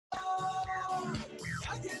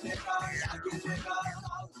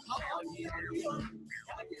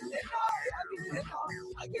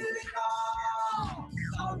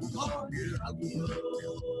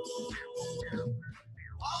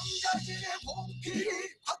왕자진의 봉필이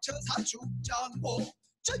합쳐사 죽장고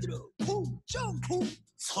저지르 후정후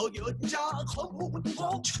석연자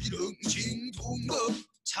거북고 주지릉 둥급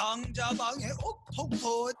장자방의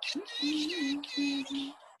옥통도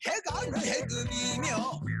해가는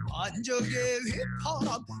해금이며 완적의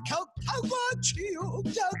휘파람 격타과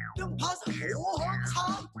취육자 등파사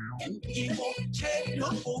모험사 인기고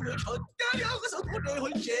체력봉을 곁들여서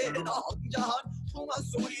노래홀제나 혼자한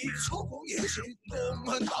통화소리 소공의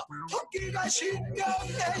신동한다 토끼가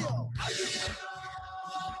신명해요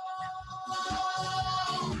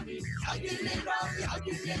야길래라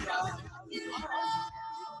야길래라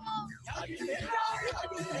야길래라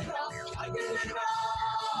야길래라 야길래라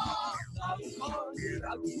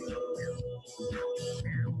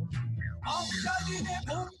왕자진의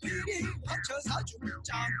봉필이 합쳐사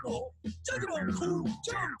죽장고 저기로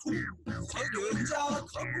후정후 석연자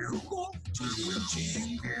거북고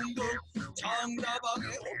주진궁도 장다방의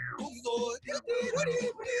옥동도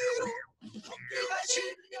띠리리리리로 토끼가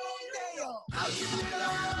신명해요 야길래라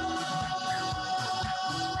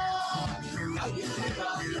야길래라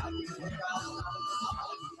야길래라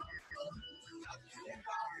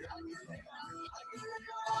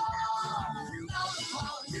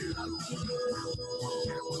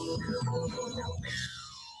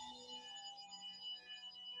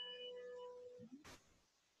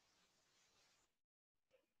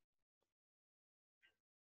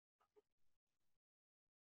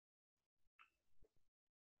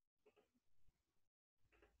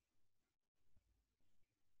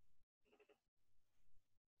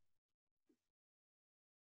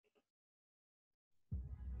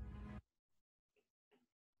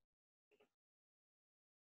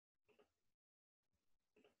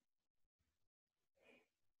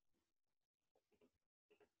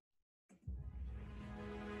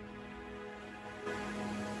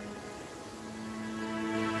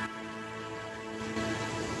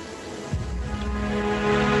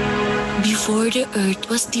Before the earth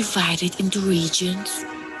was divided into regions,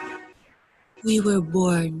 we were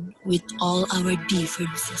born with all our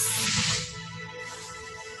differences.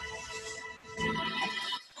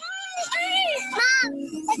 Mom,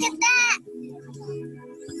 look at that!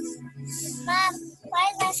 Mom, why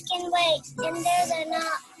is my skin white and theirs are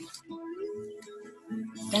not?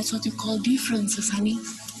 That's what you call differences, honey.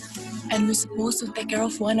 And we're supposed to take care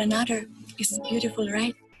of one another. It's beautiful,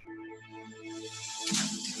 right?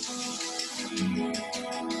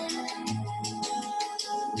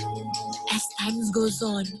 As time goes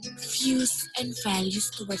on, views and values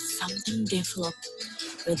towards something develop,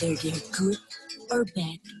 whether they're good or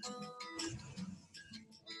bad.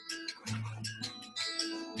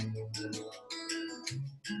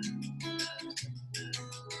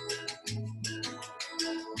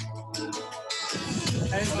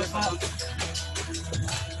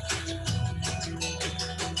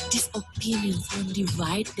 These opinions won't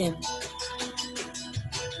divide them.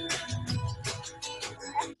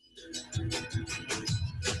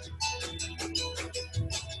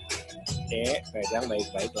 Dek, pegang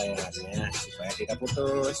baik-baik layarnya supaya tidak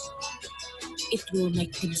putus. It will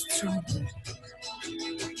make them stronger.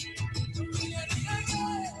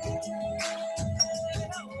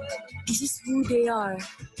 This is who they are.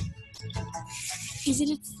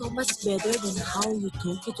 Isn't it so much better than how you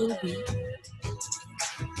thought it will be?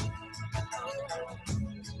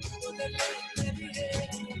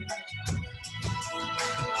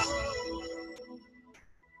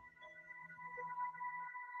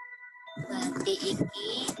 Batik iki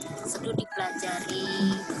sedu dipelajari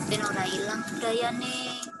ben ora ilang budayane.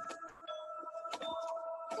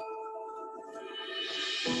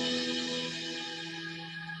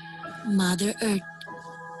 Mother Earth.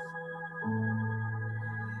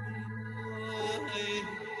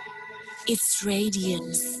 Its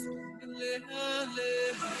radiance.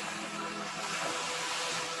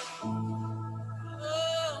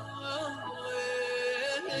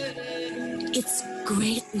 Its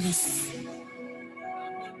greatness.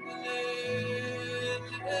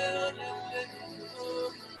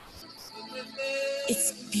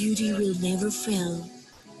 Its beauty will never fail.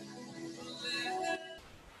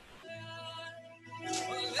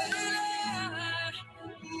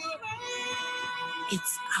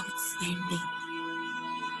 It's outstanding.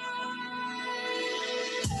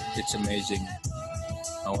 It's amazing.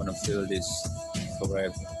 I want to feel this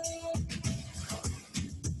forever.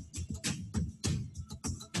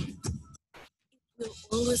 It will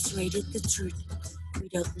always radiate the truth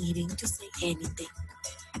without needing to say anything.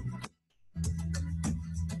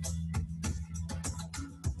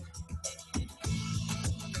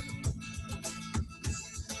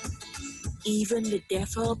 Even the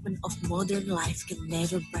development of modern life can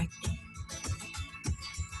never break them.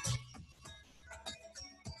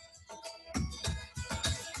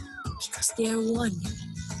 Because they are one.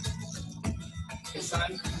 Hey,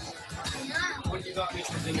 son, what you got me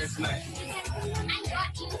for dinner tonight? I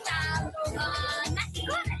got you some nasi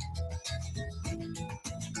goreng.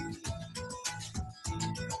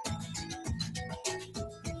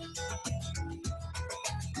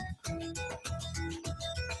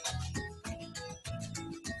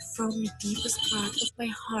 From the deepest part of my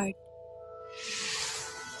heart,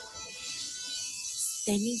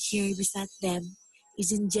 standing here beside them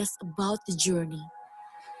isn't just about the journey,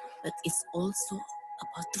 but it's also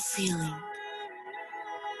about the feeling.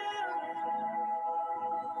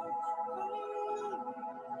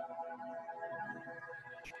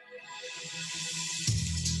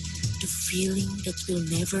 The feeling that will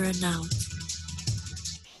never run out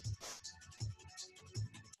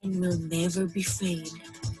and will never be fade.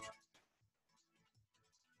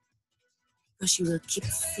 Because you will keep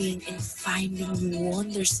seeing and finding new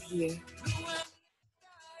wonders here.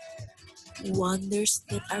 Wonders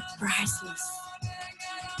that are priceless.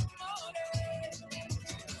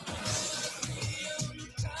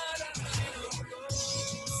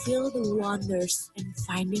 Feel the wonders and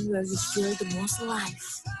finding where you feel the most alive.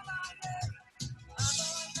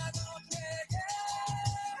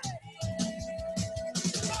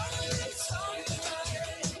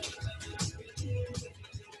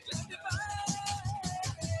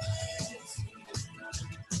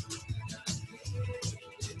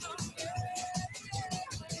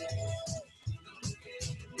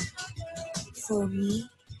 For me,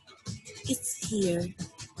 it's here.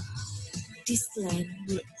 This land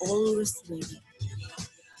will always wait.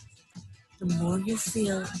 The more you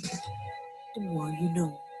feel, the more you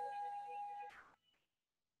know.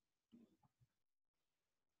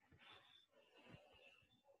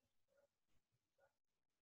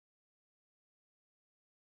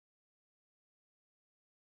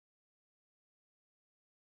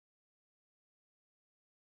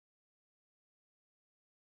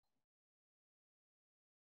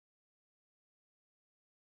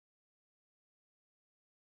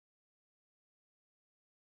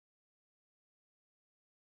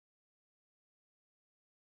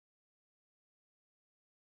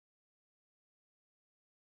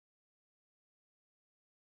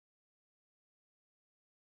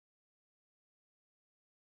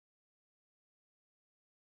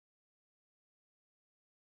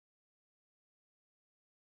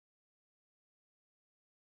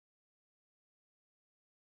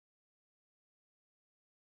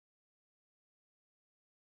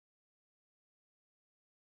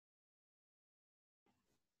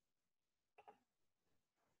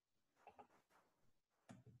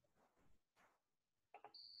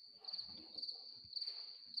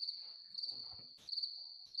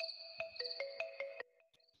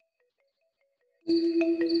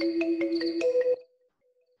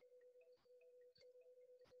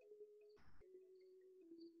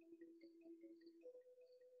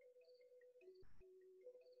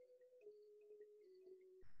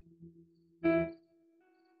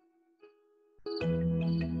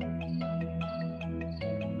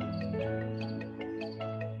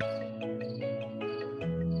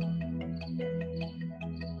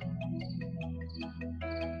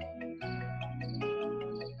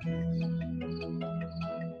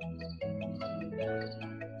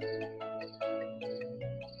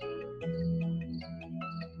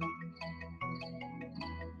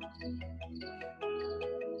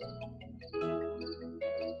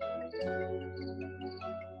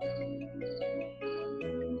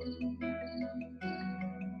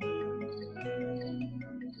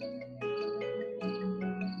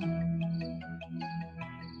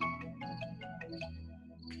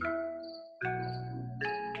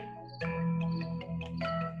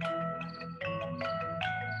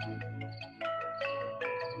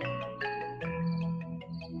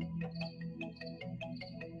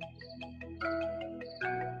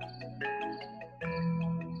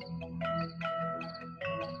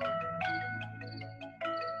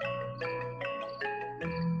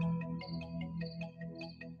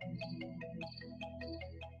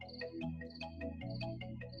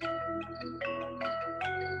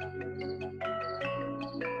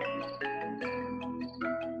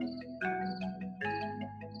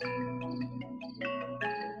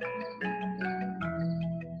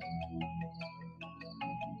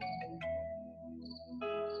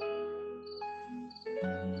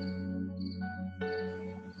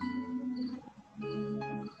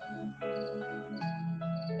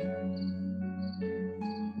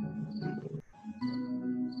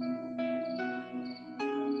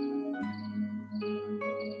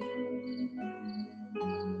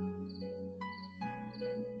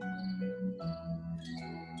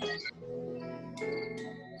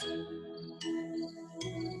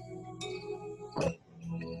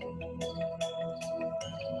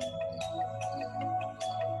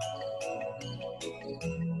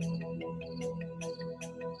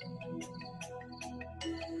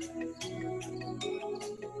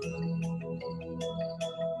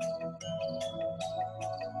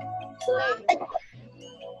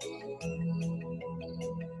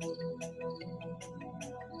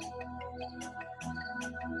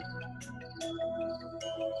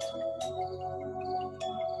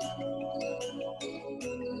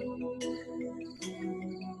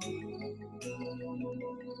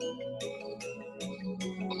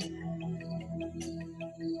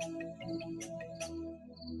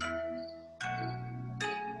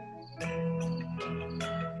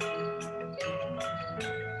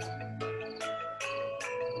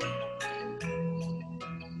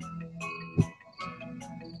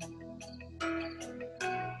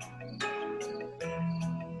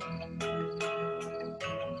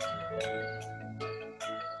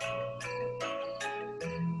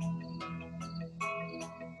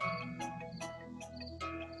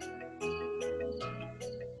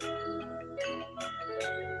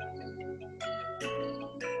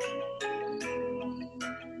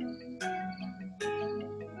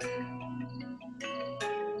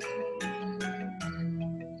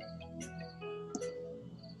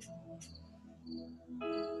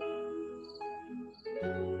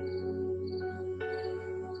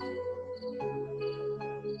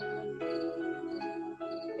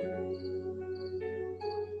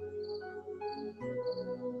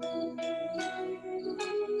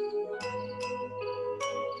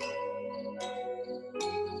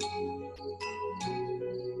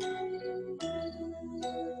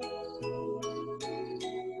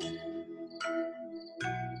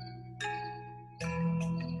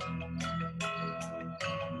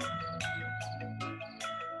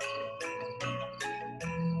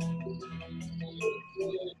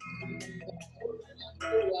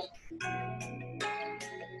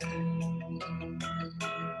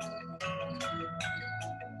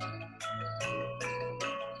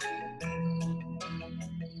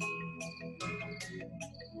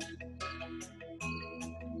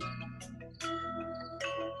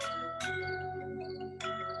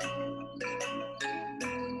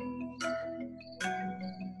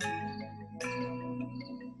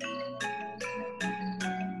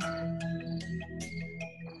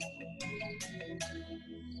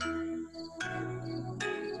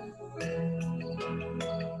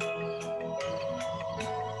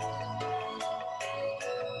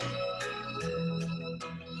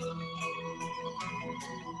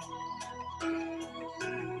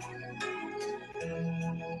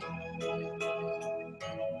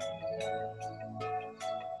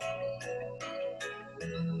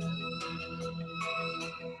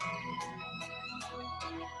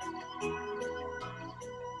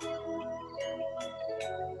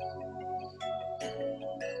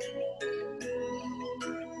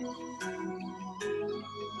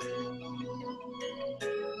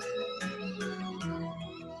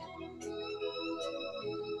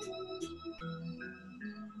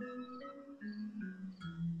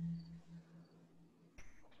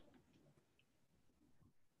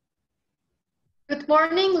 Good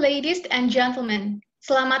morning, ladies and gentlemen.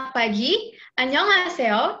 Selamat pagi,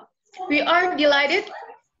 annyeonghaseyo. We are delighted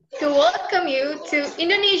to welcome you to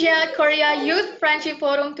Indonesia-Korea Youth Friendship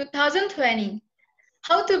Forum 2020.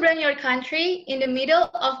 How to brand your country in the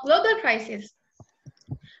middle of global crisis.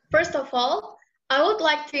 First of all, I would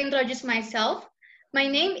like to introduce myself. My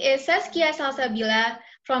name is Saskia Salsabila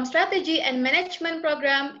from Strategy and Management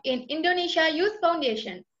Program in Indonesia Youth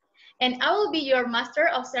Foundation, and I will be your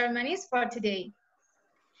Master of Ceremonies for today.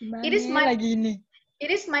 It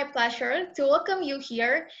is my pleasure to welcome you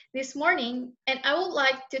here this morning, and I would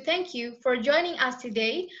like to thank you for joining us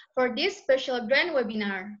today for this special grand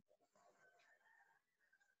webinar.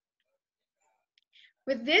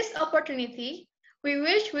 With this opportunity, we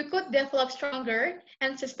wish we could develop stronger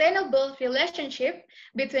and sustainable relationship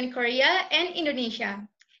between Korea and Indonesia,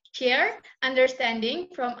 share understanding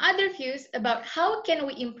from other views about how can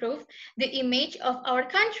we improve the image of our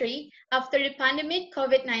country after the pandemic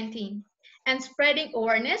COVID-19, and spreading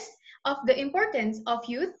awareness of the importance of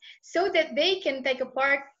youth so that they can take a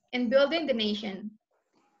part in building the nation.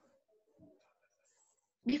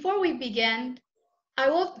 Before we begin,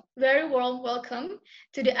 I would very warm welcome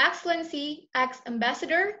to the Excellency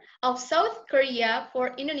ex-Ambassador of South Korea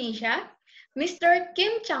for Indonesia, Mr.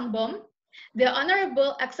 Kim Chang-bom, the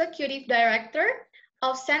Honorable Executive Director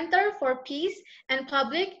of Center for Peace and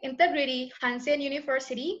Public Integrity Hansen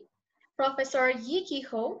University, Professor Yi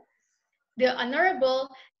Ki-ho, the Honorable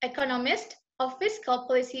Economist of Fiscal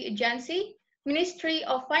Policy Agency, Ministry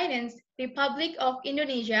of Finance, Republic of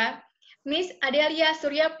Indonesia, Ms. Adelia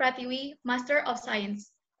Surya Pratiwi, Master of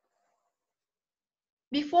Science.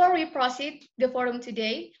 Before we proceed the forum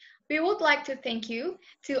today, we would like to thank you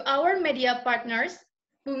to our media partners,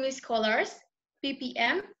 Bumi Scholars,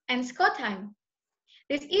 PPM, and SCO Time.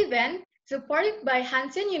 This event, supported by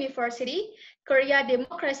Hansen University, Korea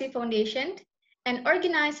Democracy Foundation, and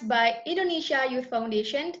organized by Indonesia Youth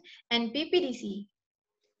Foundation and PPDC.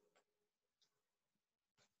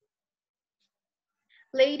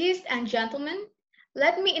 Ladies and gentlemen,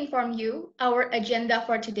 let me inform you our agenda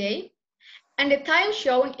for today. And the time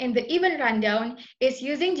shown in the event rundown is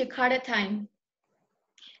using Jakarta time.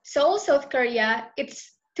 Seoul, South Korea,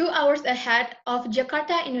 it's 2 hours ahead of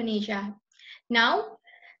Jakarta, Indonesia. Now,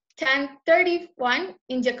 10:31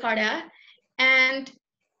 in Jakarta and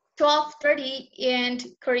 12:30 in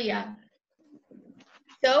Korea.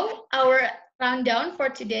 So, our rundown for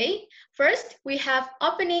today. First, we have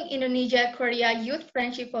opening Indonesia-Korea Youth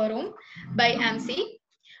Friendship Forum by MC,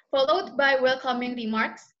 followed by welcoming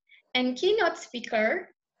remarks and keynote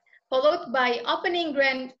speaker, followed by opening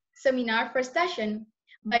grand seminar first session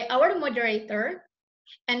by our moderator,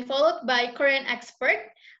 and followed by Korean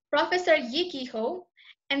expert, Professor Yi Ki-ho,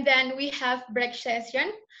 and then we have break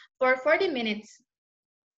session for 40 minutes.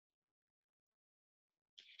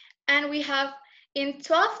 And we have in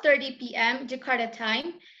 12:30 p.m. Jakarta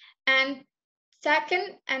time and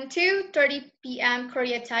 2:30 p.m.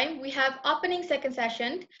 Korea time, we have opening second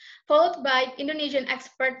session, followed by Indonesian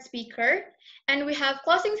expert speaker, and we have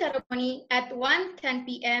closing ceremony at 1:10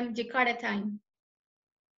 p.m. Jakarta time.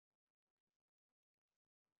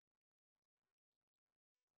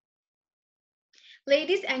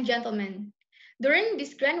 Ladies and gentlemen, during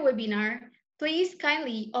this grand webinar, please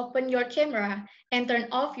kindly open your camera and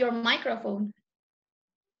turn off your microphone.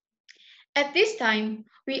 At this time,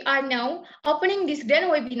 we are now opening this grand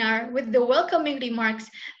webinar with the welcoming remarks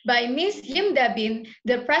by Ms. Yim Da-bin,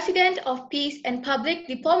 the President of Peace and Public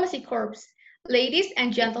Diplomacy Corps. Ladies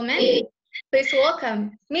and gentlemen, please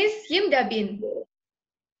welcome Ms. Yim Da-bin.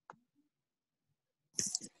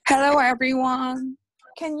 Hello, everyone.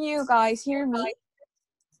 Can you guys hear me?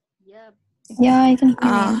 Yep. Yeah, I can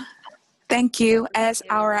hear you. Thank you. As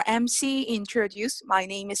our MC introduced, my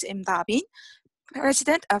name is Im Da-bin,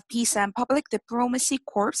 President of Peace and Public Diplomacy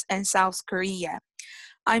Corps in South Korea.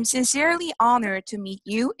 I'm sincerely honored to meet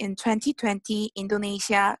you in 2020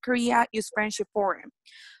 Indonesia-Korea Youth Friendship Forum.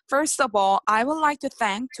 First of all, I would like to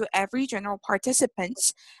thank to every general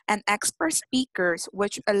participants and expert speakers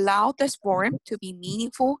which allowed this forum to be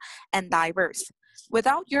meaningful and diverse.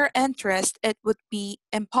 Without your interest, it would be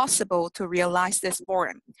impossible to realize this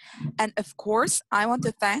forum. And of course, I want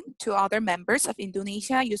to thank to other members of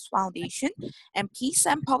Indonesia Youth Foundation and Peace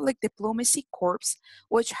and Public Diplomacy Corps,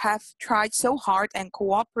 which have tried so hard and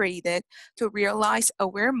cooperated to realize a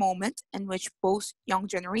rare moment in which both young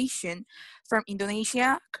generation from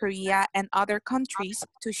Indonesia, Korea, and other countries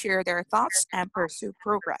to share their thoughts and pursue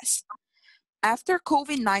progress. After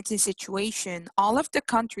COVID-19 situation, all of the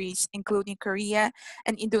countries, including Korea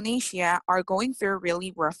and Indonesia, are going through a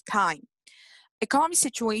really rough time. Economic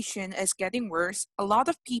situation is getting worse. A lot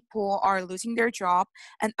of people are losing their job,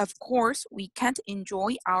 and of course, we can't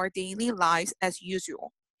enjoy our daily lives as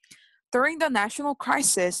usual. During the national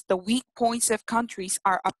crisis, the weak points of countries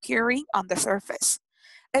are appearing on the surface.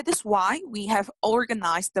 It is why we have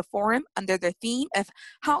organized the forum under the theme of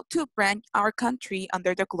how to brand our country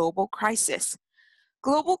under the global crisis.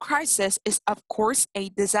 Global crisis is of course a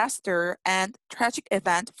disaster and tragic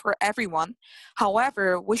event for everyone.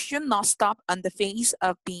 However, we should not stop on the face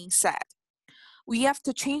of being sad. We have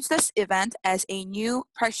to change this event as a new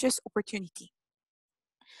precious opportunity.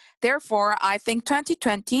 Therefore, I think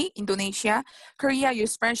 2020 Indonesia Korea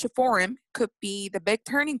Youth Friendship Forum could be the big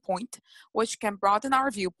turning point, which can broaden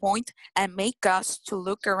our viewpoint and make us to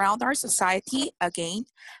look around our society again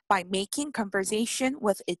by making conversation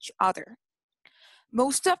with each other.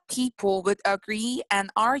 Most of people would agree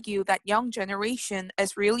and argue that young generation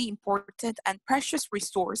is really important and precious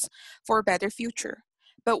resource for a better future.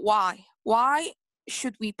 But why? Why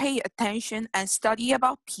should we pay attention and study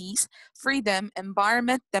about peace, freedom,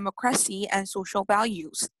 environment, democracy, and social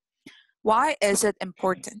values? Why is it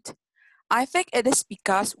important? I think it is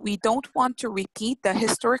because we don't want to repeat the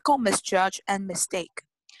historical misjudge and mistake.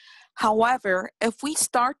 However, if we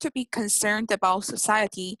start to be concerned about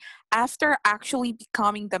society after actually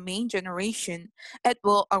becoming the main generation, it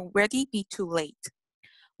will already be too late.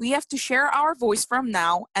 We have to share our voice from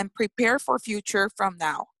now and prepare for future from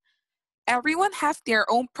now. Everyone have their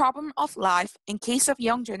own problem of life. In case of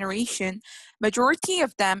young generation, majority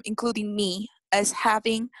of them, including me, is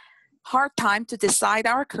having hard time to decide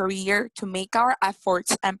our career, to make our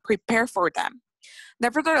efforts and prepare for them.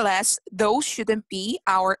 Nevertheless, those shouldn't be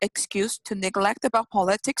our excuse to neglect about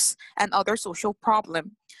politics and other social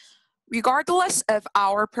problems. Regardless of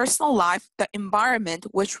our personal life, the environment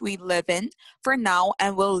which we live in for now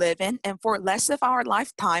and will live in and for less of our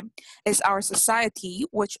lifetime is our society,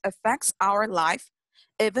 which affects our life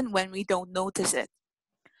even when we don't notice it.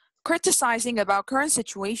 Criticizing about current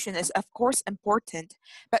situation is of course important,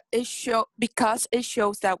 but because it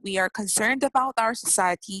shows that we are concerned about our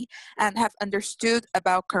society and have understood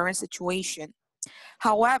about current situation.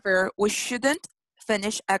 However, we shouldn't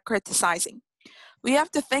finish at criticizing. We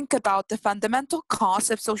have to think about the fundamental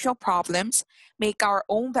cause of social problems, make our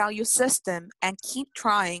own value system, and keep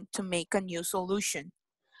trying to make a new solution.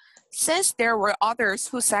 Since there were others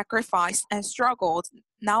who sacrificed and struggled,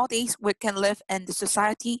 nowadays we can live in the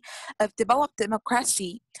society of developed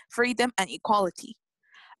democracy, freedom, and equality.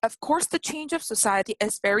 Of course, the change of society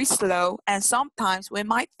is very slow, and sometimes we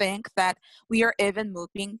might think that we are even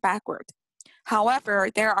moving backward.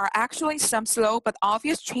 However, there are actually some slow but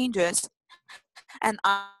obvious changes, and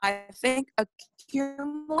I think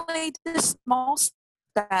accumulated small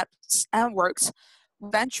steps and works will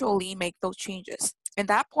eventually make those changes. In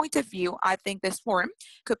that point of view, I think this forum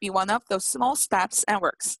could be one of those small steps and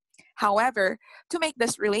works. However, to make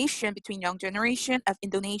this relation between young generation of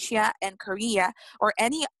Indonesia and Korea or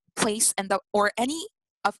any place in the or any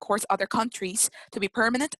of course other countries to be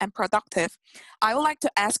permanent and productive, I would like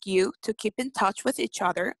to ask you to keep in touch with each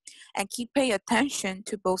other and keep pay attention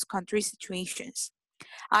to both country situations.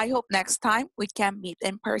 I hope next time we can meet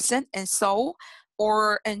in person in Seoul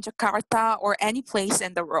or in Jakarta or any place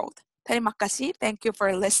in the world. Terima kasih. Thank you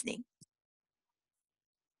for listening.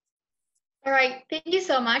 All right, thank you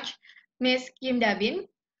so much, Miss Kim Dabin.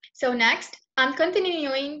 So next, I'm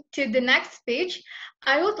continuing to the next page.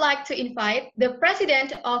 I would like to invite the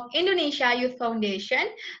President of Indonesia Youth Foundation,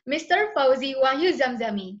 Mr. Fauzi Wahyu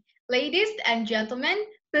Zamzami. Ladies and gentlemen,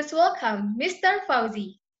 please welcome Mr.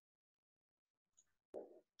 Fauzi.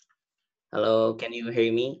 Hello, can you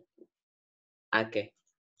hear me? Okay.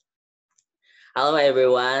 Hello,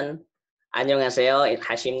 everyone. Annyeonghaseyo,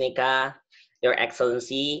 Hashim Nika, Your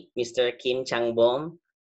Excellency, Mr. Kim Chang-bom,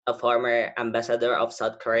 a former ambassador of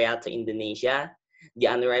South Korea to Indonesia, the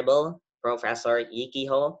Honorable Professor Yi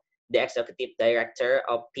Ki-ho, the Executive Director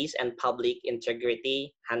of Peace and Public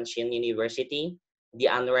Integrity, Hanshin University, the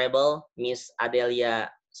Honorable Miss Adelia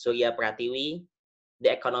Surya Pratiwi,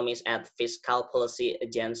 the Economist at Fiscal Policy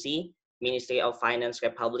Agency, Ministry of Finance,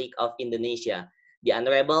 Republic of Indonesia, the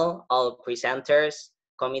Honorable all presenters,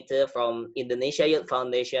 committee from Indonesia Youth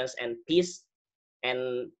Foundations and Peace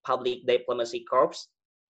and Public Diplomacy Corps,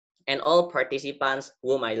 and all participants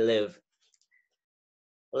whom I love.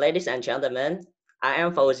 Ladies and gentlemen, I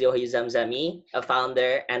am Fauzi Zamzami, a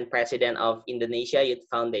founder and president of Indonesia Youth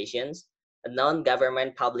Foundations, a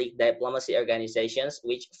non-government public diplomacy organizations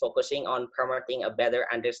which focusing on promoting a better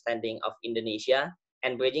understanding of Indonesia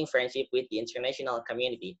and bridging friendship with the international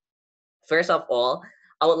community. First of all,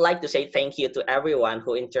 I would like to say thank you to everyone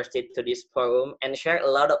who interested to this forum and share a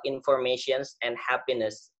lot of informations and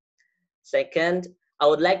happiness. Second, I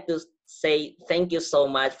would like to say thank you so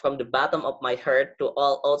much from the bottom of my heart to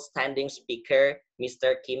all outstanding speaker,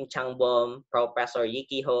 Mr. Kim Chang-bom, Professor Yi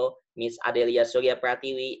Ki-ho, Ms. Adelia Surya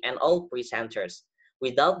Pratiwi, and all presenters.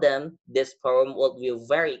 Without them, this forum would be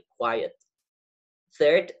very quiet.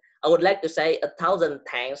 Third, I would like to say 1,000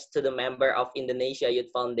 thanks to the member of Indonesia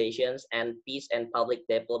Youth Foundations and Peace and Public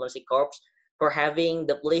Diplomacy Corps for having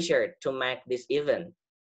the pleasure to make this event.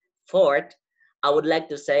 Fourth, I would like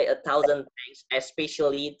to say 1,000 thanks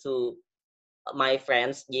especially to my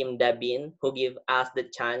friends Jim Dabin, who give us the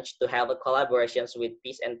chance to have a collaborations with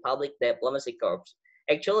Peace and Public Diplomacy Corps.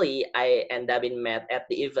 Actually, I and Dabin met at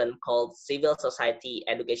the event called Civil Society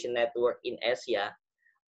Education Network in Asia,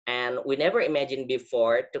 and we never imagined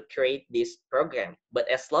before to create this program. But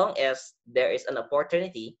as long as there is an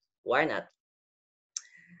opportunity, why not?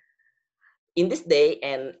 In this day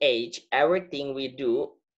and age, everything we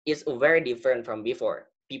do is very different from before.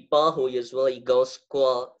 People who usually go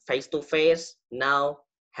school face-to-face now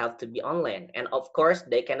have to be online. And of course,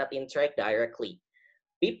 they cannot interact directly.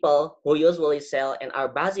 People who usually sell and are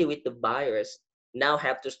busy with the buyers now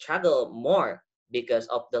have to struggle more because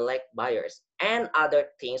of the lack buyers and other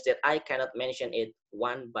things that I cannot mention it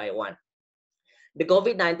one by one. The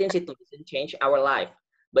COVID-19 situation changed our life,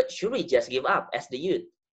 but should we just give up as the youth?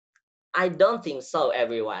 I don't think so,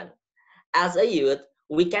 everyone. As a youth,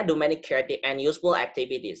 we can do many creative and useful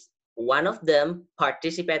activities. One of them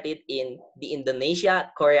participated in the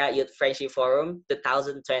Indonesia-Korea Youth Friendship Forum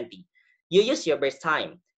 2020. You use your best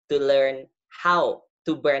time to learn how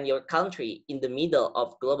to burn your country in the middle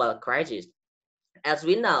of global crisis. As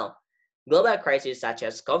we know, global crises such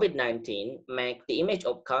as COVID-19 make the image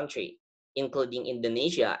of country including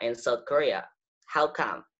Indonesia and South Korea. How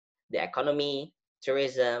come? The economy,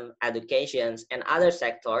 tourism, education, and other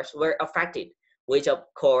sectors were affected, which of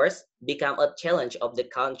course become a challenge of the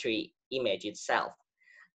country image itself.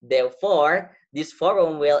 Therefore, this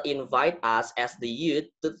forum will invite us as the youth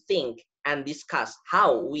to think and discuss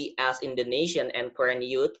how we as Indonesian and Korean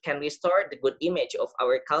youth can restore the good image of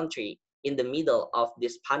our country in the middle of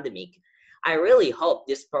this pandemic. I really hope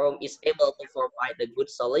this forum is able to provide the good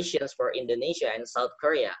solutions for Indonesia and South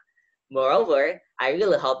Korea. Moreover, I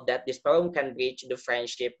really hope that this forum can bridge the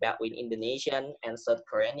friendship between Indonesian and South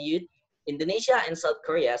Korean youth. Indonesia and South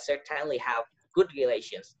Korea certainly have good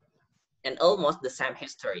relations and almost the same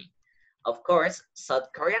history. Of course, South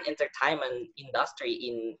Korean entertainment industry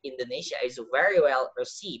in Indonesia is very well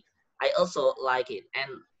received. I also like it and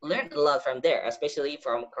learned a lot from there, especially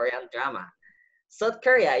from Korean drama. South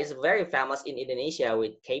Korea is very famous in Indonesia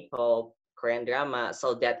with K-pop, Korean drama,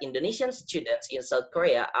 so that Indonesian students in South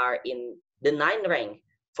Korea are in the ninth rank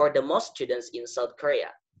for the most students in South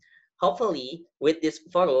Korea. Hopefully, with this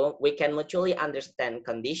forum, we can mutually understand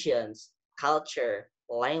conditions, culture,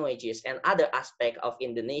 languages, and other aspects of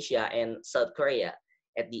Indonesia and South Korea.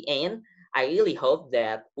 At the end, I really hope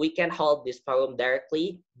that we can hold this forum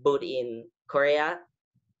directly, both in Korea,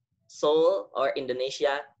 Seoul, or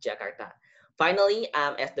Indonesia, Jakarta. Finally,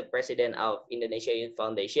 as the president of Indonesia Youth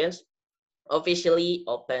Foundations, officially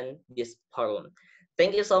open this forum.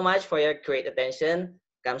 Thank you so much for your great attention.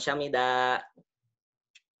 Kamsahamnida.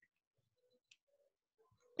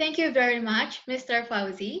 Thank you very much, Mr.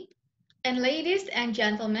 Fauzi. And ladies and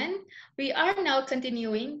gentlemen, we are now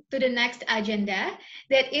continuing to the next agenda,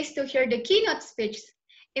 that is to hear the keynote speech.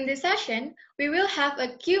 In this session, we will have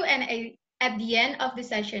a Q&A at the end of the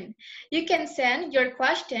session. You can send your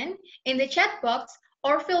question in the chat box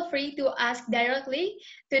or feel free to ask directly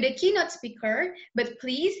to the keynote speaker, but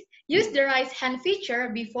please use the raise hand feature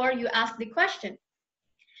before you ask the question.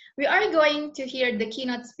 We are going to hear the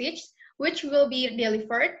keynote speech, which will be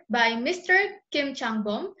delivered by Mr. Kim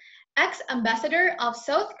Chang-bom, ex-ambassador of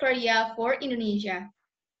South Korea for Indonesia.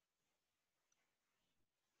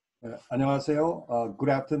 안녕하세요. Good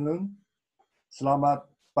afternoon. Selamat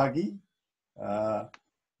pagi.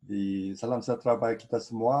 Salam sejahtera bagi kita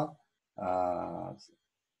semua.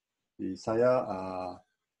 Saya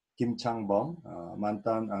Kim Chang-bom,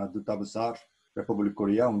 mantan Duta Besar Republik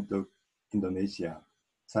Korea untuk Indonesia.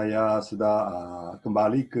 Saya sudah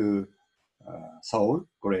kembali ke Seoul,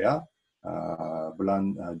 Korea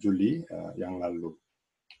bulan Juli yang lalu.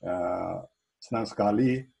 Senang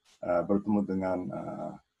sekali bertemu dengan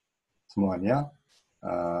semuanya.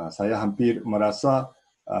 Saya hampir merasa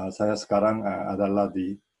saya sekarang adalah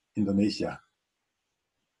di Indonesia.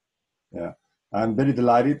 Yeah. I'm very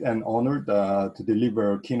delighted and honored to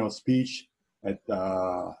deliver a keynote speech at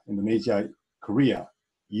Indonesia Korea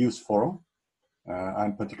Youth Forum.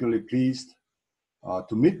 I'm particularly pleased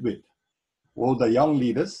to meet with all the young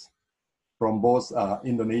leaders from both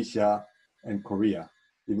Indonesia and Korea,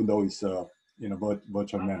 even though it's in a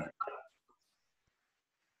virtual manner.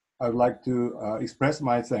 I would like to express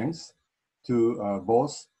my thanks to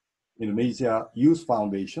both Indonesia Youth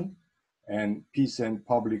Foundation and Peace and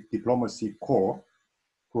Public Diplomacy Corps,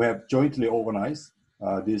 who have jointly organized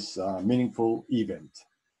this meaningful event.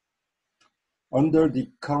 Under the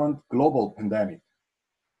current global pandemic,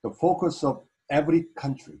 the focus of every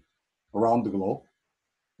country around the globe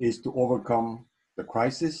is to overcome the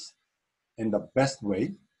crisis in the best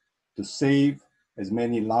way to save as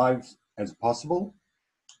many lives as possible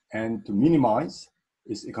and to minimize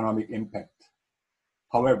its economic impact.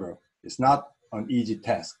 However, it's not an easy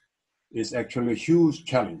task. It's actually a huge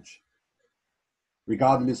challenge.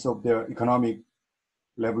 Regardless of their economic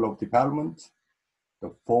level of development,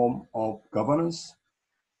 the form of governance,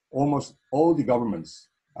 almost all the governments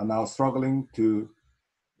are now struggling to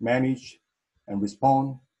manage and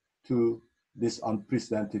respond to this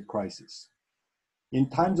unprecedented crisis. In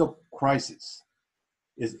times of crisis,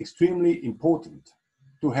 it's extremely important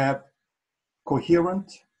to have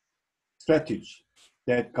coherent strategy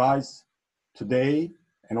that guides today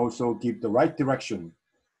and also give the right direction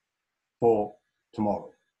for tomorrow.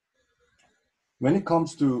 When it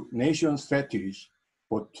comes to nation strategy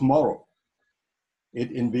for tomorrow,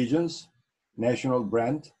 it envisions national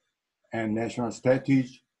brand and national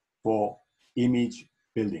strategy for image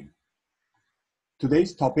building.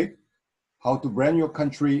 Today's topic, how to brand your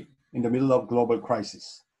country in the middle of global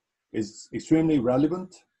crisis, is extremely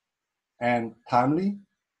relevant and timely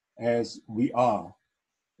as we are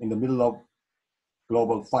in the middle of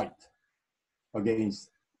global fight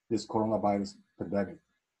against this coronavirus pandemic.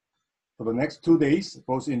 For the next 2 days,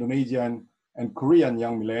 both Indonesia and and Korean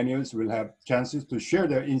young millennials will have chances to share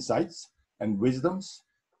their insights and wisdoms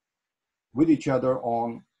with each other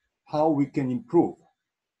on how we can improve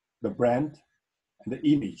the brand and the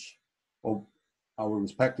image of our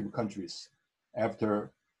respective countries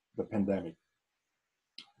after the pandemic.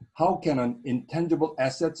 How can an intangible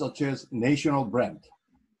asset such as national brand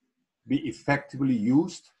be effectively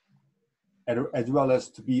used as well as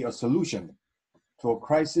to be a solution to a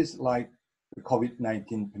crisis like the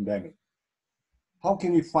COVID-19 pandemic? How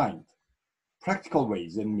can we find practical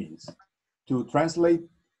ways and means to translate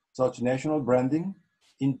such national branding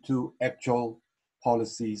into actual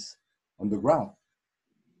policies on the ground?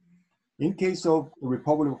 In case of the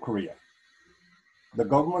Republic of Korea, the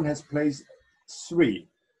government has placed three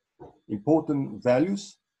important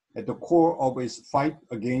values at the core of its fight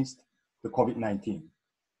against the COVID-19.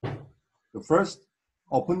 The first,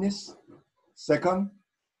 openness. Second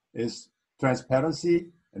is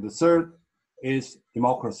transparency. And the third is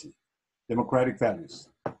democracy, democratic values.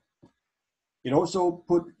 It also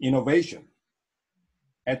put innovation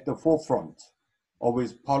at the forefront of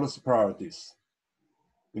its policy priorities.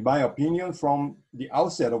 In my opinion, from the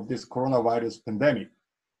outset of this coronavirus pandemic,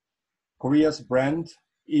 Korea's brand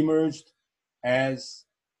emerged as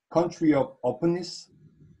country of openness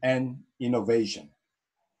and innovation.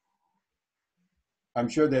 I'm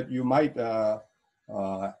sure that you might have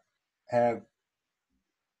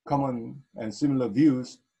common and similar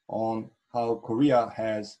views on how Korea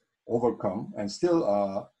has overcome and still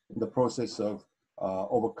in the process of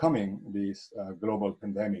overcoming this global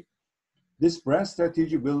pandemic. This brand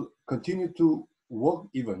strategy will continue to work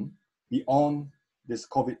even beyond this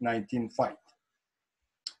COVID-19 fight.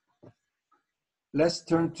 Let's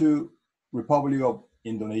turn to Republic of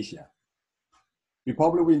Indonesia.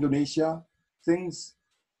 Republic of Indonesia, things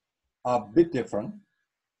are a bit different.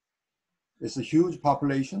 It's a huge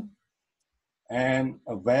population and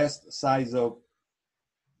a vast size of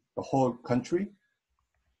the whole country.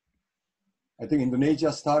 I think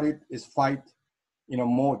Indonesia started its fight in a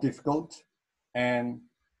more difficult and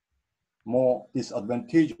more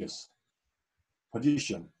disadvantageous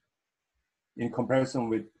position in comparison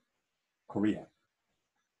with Korea.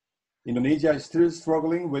 Indonesia is still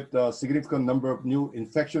struggling with a significant number of new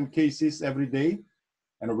infection cases every day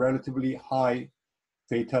and a relatively high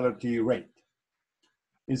fatality rate.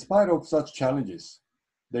 In spite of such challenges,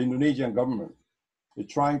 the Indonesian government is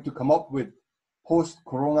trying to come up with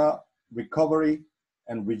post-corona recovery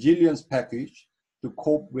and resilience package to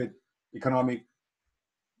cope with economic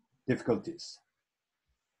difficulties.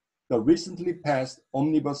 The recently passed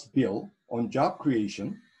omnibus bill on job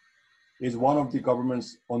creation is one of the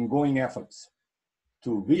government's ongoing efforts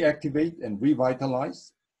to reactivate and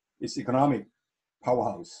revitalize its economic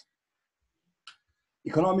powerhouse.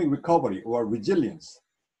 Economic recovery or resilience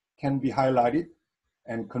can be highlighted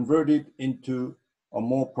and converted into a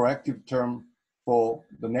more proactive term for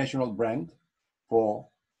the national brand for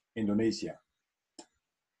Indonesia.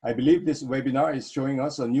 I believe this webinar is showing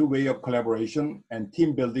us a new way of collaboration and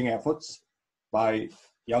team building efforts by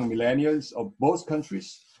young millennials of both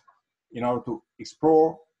countries in order to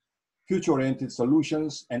explore future-oriented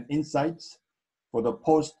solutions and insights for the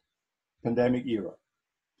post-pandemic era.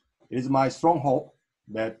 It is my strong hope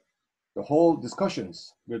that the whole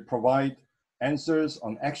discussions will provide answers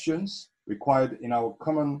on actions required in our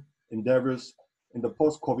common endeavors in the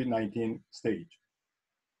post-COVID-19 stage.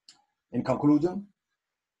 In conclusion,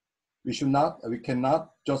 we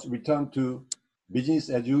cannot just return to business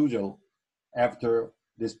as usual after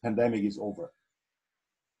this pandemic is over.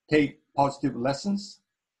 Take positive lessons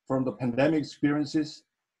from the pandemic experiences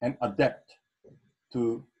and adapt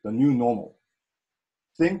to the new normal.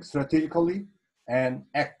 Think strategically and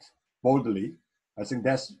act boldly. I think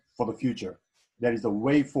that's for the future. That is the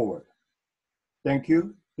way forward. Thank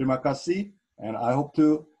you. Terima kasih. And I hope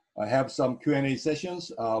to have some Q&A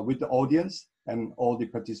sessions with the audience and all the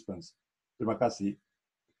participants. Terima kasih.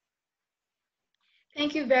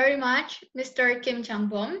 Thank you very much, Mr. Kim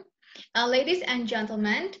Chang-bom. Ladies and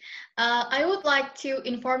gentlemen, I would like to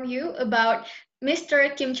inform you about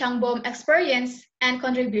Mr. Kim Chang-bom's experience and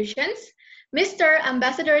contributions. Mr.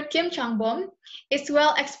 Ambassador Kim Chang-bom is a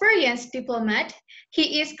well-experienced diplomat.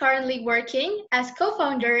 He is currently working as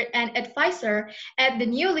co-founder and advisor at the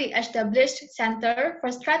newly established Center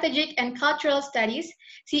for Strategic and Cultural Studies,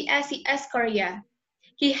 CSCS Korea.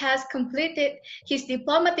 He has completed his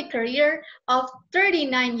diplomatic career of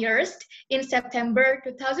 39 years in September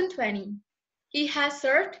 2020. He has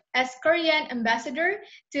served as Korean ambassador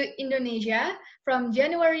to Indonesia from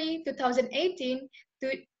January 2018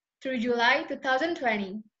 through July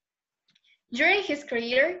 2020. During his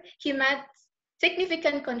career, he met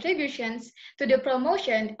significant contributions to the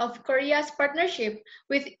promotion of Korea's partnership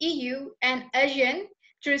with EU and ASEAN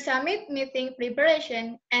through summit meeting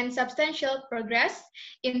preparation and substantial progress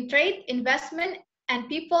in trade, investment, and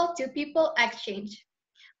people-to-people exchange.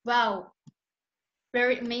 Wow,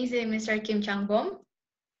 very amazing, Mr. Kim Chang-bom.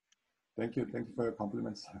 Thank you for your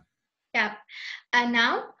compliments. Yeah, and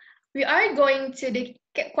now we are going to the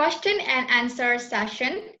question and answer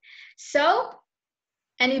session. So,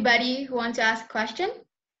 anybody who wants to ask a question?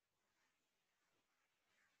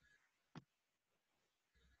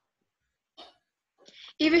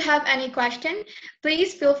 If you have any question,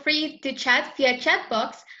 please feel free to chat via chat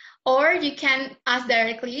box, or you can ask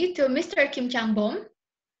directly to Mr. Kim Chang-bom.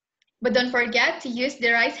 But don't forget to use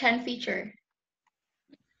the raise hand feature.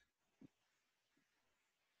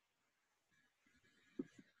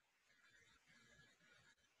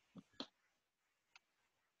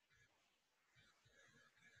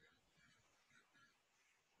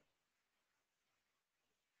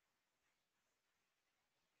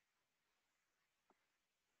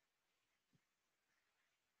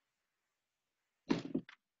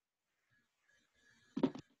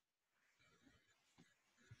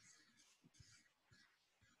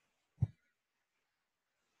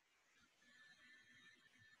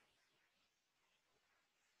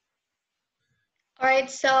 All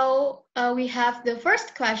right, so we have the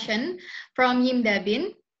first question from Yim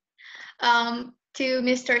Dabin to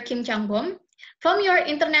Mr. Kim Chang-bom. From your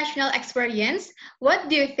international experience, what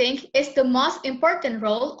do you think is the most important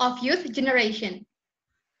role of youth generation?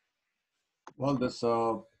 Well, I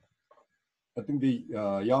think the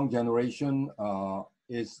young generation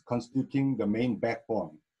is constituting the main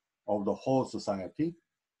backbone of the whole society,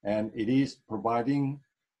 and it is providing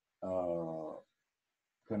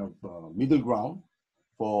kind of middle ground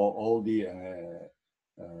for all the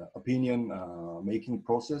opinion making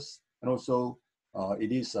process, and also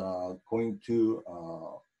it is going to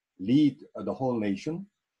lead the whole nation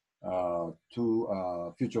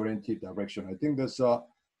to future-oriented direction. I think that's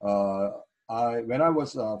when I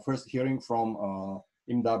was first hearing from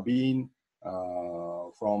Im Da-bin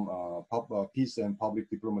from Peace and Public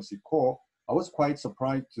Diplomacy Corps, I was quite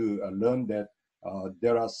surprised to learn that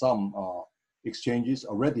there are some exchanges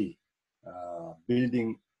already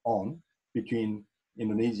building on between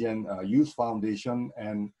Indonesian Youth Foundation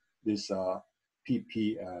and this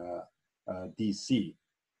PPDC.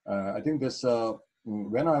 I think this,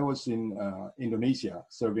 when I was in Indonesia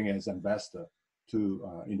serving as ambassador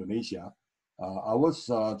to Indonesia, I was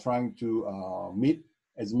trying to meet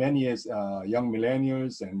as many as young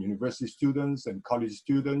millennials and university students and college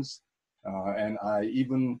students. And I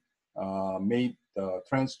even made the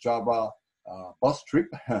Trans-Java bus trip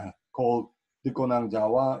called Dikonang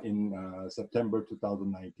Jawa in September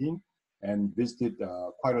 2019, and visited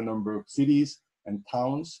quite a number of cities and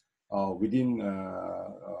towns within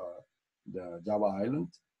the Java Island.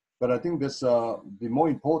 But I think this, the more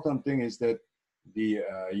important thing is that the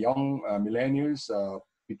young millennials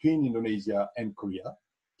between Indonesia and Korea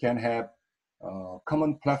can have a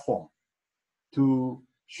common platform to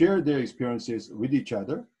share their experiences with each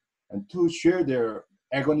other and to share their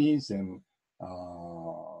agonies and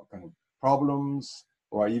kind of problems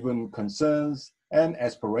or even concerns and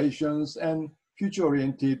aspirations and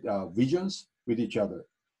future-oriented visions with each other.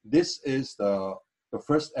 This is the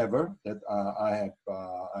first ever that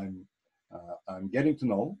I'm getting to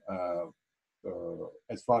know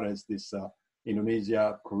as far as this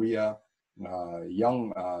Indonesia, Korea,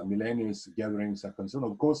 young millennials gatherings are concerned.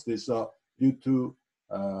 Of course, this due to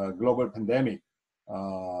global pandemic,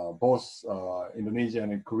 both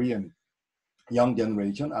Indonesian and Korean young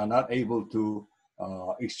generation are not able to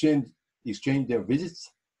exchange their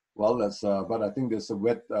visits. Well, that's, but I think there's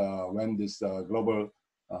when this global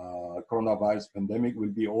coronavirus pandemic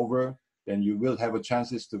will be over, then you will have a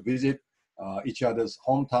chances to visit each other's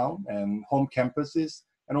hometown and home campuses,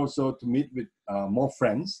 and also to meet with more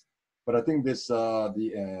friends. But I think this,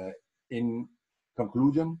 in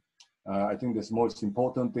conclusion, I think this most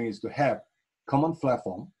important thing is to have common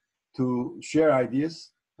platform to share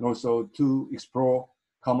ideas and also to explore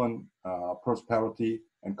common prosperity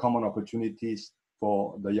and common opportunities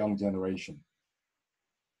for the young generation.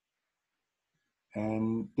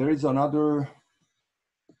 And there is another,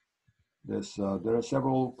 there are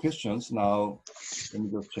several questions now. Let me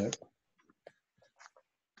just check.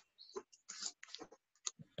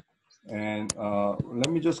 And let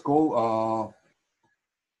me just go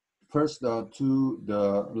first to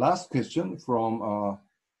the last question from,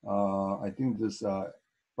 I think this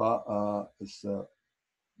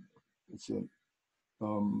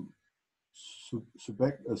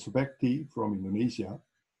Subekti from Indonesia.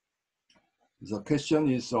 The question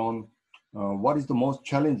is on what is the most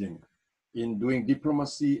challenging in doing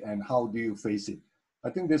diplomacy and how do you face it? I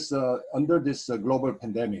think this under this global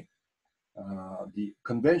pandemic, the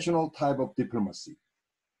conventional type of diplomacy,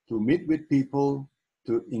 to meet with people,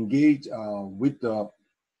 to engage with the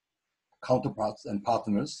counterparts and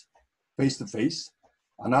partners face to face,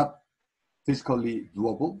 are not physically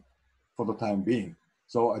doable for the time being.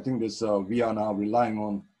 So I think this we are now relying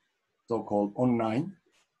on so-called online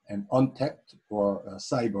and untapped or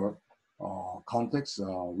cyber context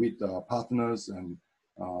with partners and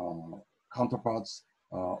counterparts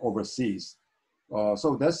overseas.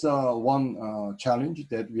 So that's one challenge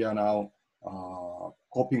that we are now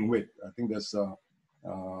coping with. I think there's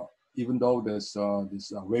even though there's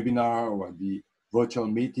this webinar or the virtual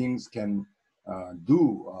meetings can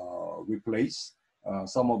replace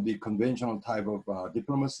some of the conventional type of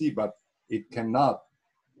diplomacy, but it cannot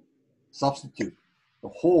substitute the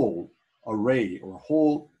whole array or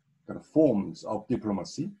whole kind of forms of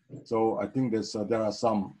diplomacy. So I think there are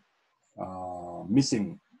some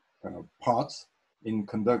missing kind of parts in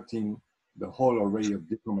conducting the whole array of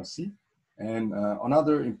diplomacy. And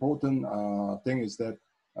another important thing is that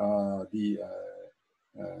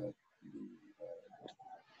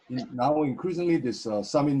now increasingly this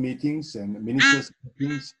summit meetings and ministers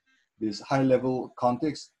meetings, this high-level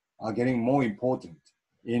context are getting more important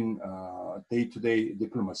in day-to-day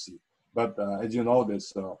diplomacy. But as you know,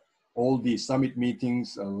 there's all the summit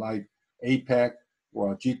meetings like APEC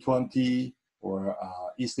or G20 or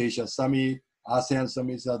East Asia Summit, ASEAN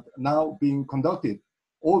summits are now being conducted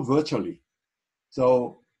all virtually.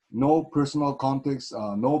 So no personal context,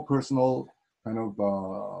 no personal kind of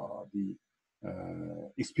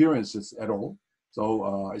experiences at all.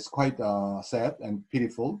 So it's quite sad and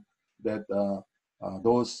pitiful that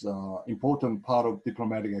those important part of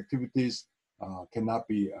diplomatic activities cannot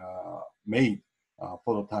be made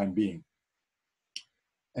for the time being.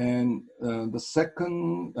 And the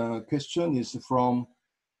second question is from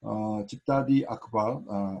Chiptadi Akbar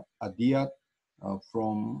Adiyat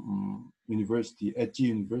from University, Edgy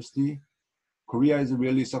University. Korea is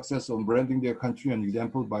really successful in branding their country and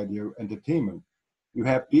example by their entertainment. You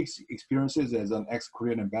have big experiences as an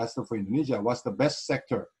ex-Korean ambassador for Indonesia. What's the best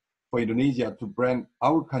sector for Indonesia to brand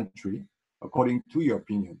our country, according to your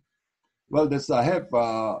opinion? Well, I have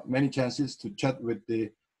many chances to chat with the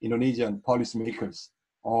Indonesian policymakers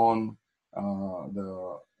on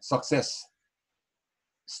the success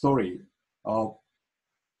story of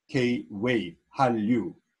K-Wave,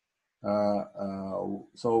 Hallyu.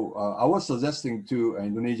 So I was suggesting to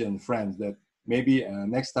Indonesian friends that maybe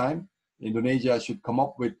next time Indonesia should come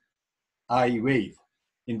up with I-Wave,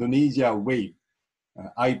 Indonesia Wave,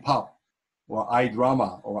 I-Pop, or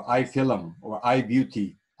I-Drama, or I-Film, or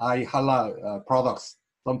I-Beauty, I-Halal products,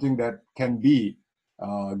 something that can be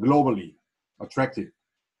globally attractive.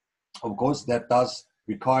 Of course, that does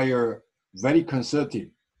require very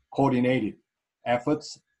concerted, coordinated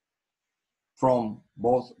efforts from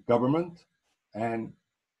both government and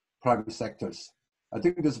private sectors. I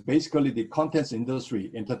think this basically the contents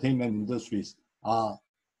industry, entertainment industries are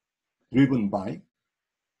driven by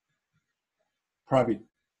private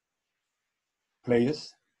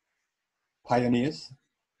players, pioneers,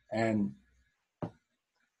 and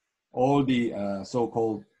all the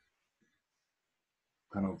so-called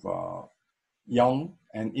kind of young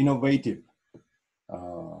and innovative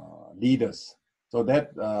leaders. So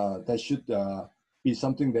that should be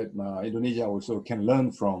something that Indonesia also can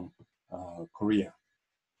learn from Korea.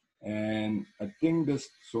 And I think there's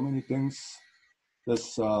so many things.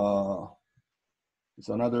 There's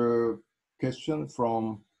another question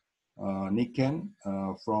from Niken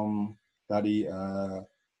from Dari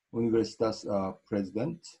Universitas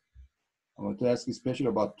President. I want to ask especially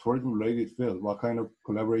about tourism-related field. What kind of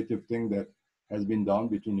collaborative thing that has been done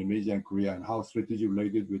between Indonesia and Korea, and how strategy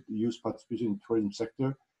related with youth participation in tourism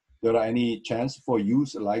sector? There are any chance for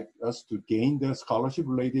youth like us to gain the scholarship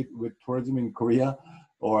related with tourism in Korea,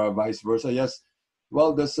 or vice versa? Yes.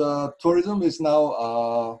 Well, this tourism is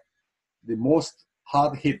now the most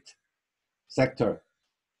hard-hit sector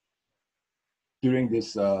during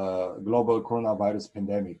this global coronavirus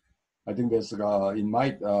pandemic. I think there's it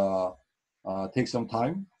might take some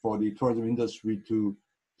time for the tourism industry to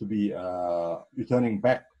be returning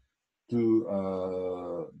back to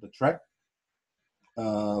the track.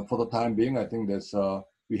 For the time being, I think there's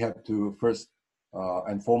we have to first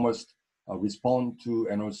and foremost respond to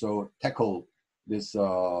and also tackle this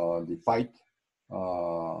the fight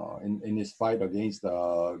in this fight against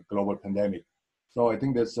the global pandemic. So I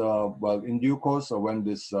think that's well, in due course, when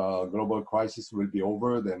this global crisis will be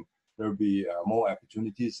over, then there will be more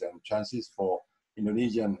opportunities and chances for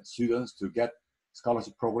Indonesian students to get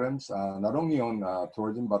scholarship programs, not only on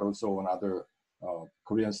tourism, but also on other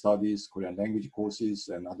Korean studies, Korean language courses,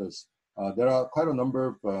 and others. There are quite a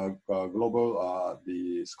number of global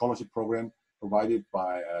the scholarship program provided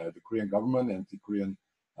by the Korean government and the Korean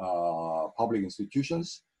public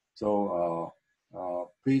institutions. So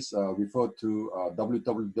please refer to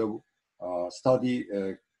www.study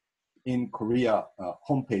in Korea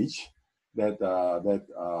homepage that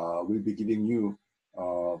will be giving you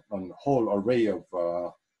a whole array of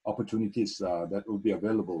opportunities that will be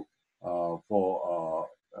available for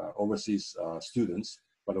overseas students.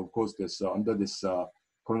 But of course, this under this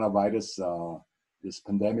coronavirus, this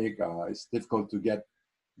pandemic, it's difficult to get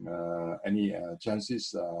any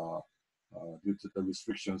chances due to the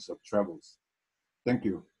restrictions of travels. Thank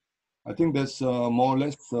you. I think that's more or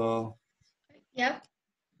less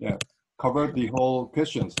covered the whole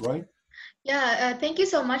questions, right? Yeah, thank you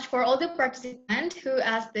so much for all the participants who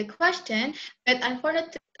asked the question. But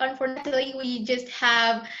unfortunately, we just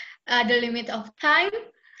have the limit of time.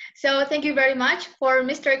 So thank you very much for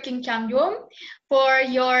Mr. Kim Chang-dum for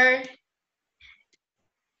your...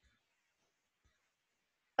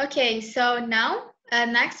 Okay, so now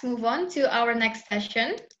next move on to our next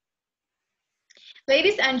session.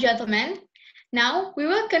 Ladies and gentlemen, now we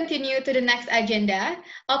will continue to the next agenda,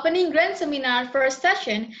 opening grand seminar first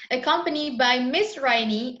session, accompanied by Ms.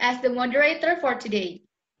 Raini as the moderator for today.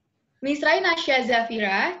 Ms. Rainasha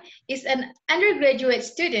Zafira is an undergraduate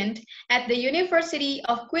student at the University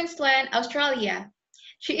of Queensland, Australia.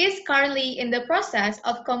 She is currently in the process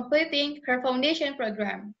of completing her foundation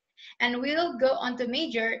program and will go on to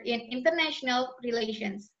major in international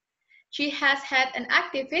relations. She has had an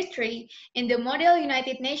active history in the Model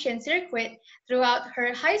United Nations circuit throughout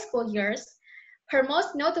her high school years, her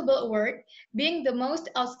most notable award being the Most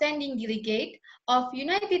Outstanding Delegate of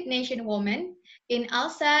United Nations Women in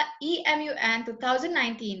ALSA EMUN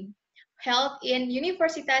 2019, held in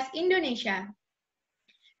Universitas Indonesia.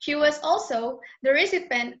 She was also the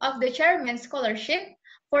recipient of the Chairman's Scholarship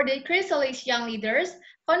for the Chrysalis Young Leaders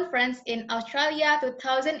Conference in Australia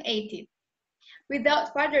 2018.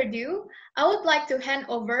 Without further ado, I would like to hand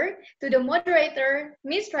over to the moderator,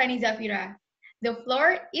 Ms. Raini Zafira. The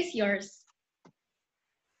floor is yours.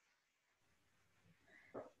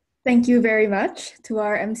 Thank you very much to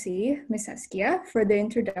our MC, Ms. Saskia, for the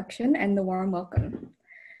introduction and the warm welcome.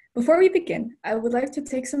 Before we begin, I would like to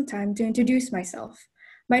take some time to introduce myself.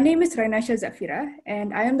 My name is Rainasha Zafira,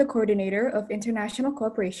 and I am the coordinator of International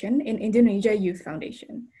Cooperation in Indonesia Youth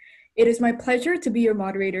Foundation. It is my pleasure to be your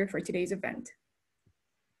moderator for today's event.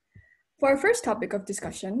 For our first topic of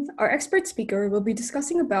discussion, our expert speaker will be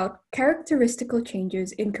discussing about characteristical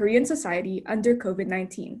changes in Korean society under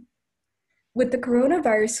COVID-19. With the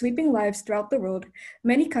coronavirus sweeping lives throughout the world,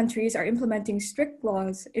 many countries are implementing strict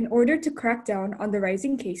laws in order to crack down on the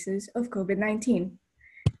rising cases of COVID-19.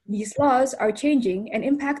 These laws are changing and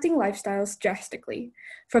impacting lifestyles drastically,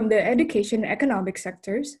 from the education and economic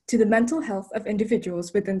sectors to the mental health of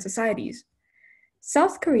individuals within societies.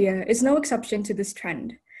 South Korea is no exception to this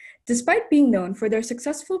trend. Despite being known for their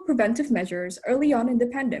successful preventive measures early on in the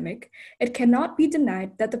pandemic, it cannot be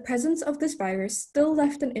denied that the presence of this virus still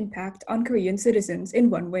left an impact on Korean citizens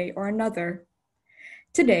in one way or another.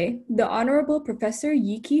 Today, the Honorable Professor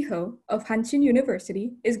Yi Ki-ho of Hanshin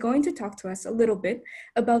University is going to talk to us a little bit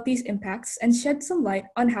about these impacts and shed some light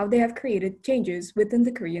on how they have created changes within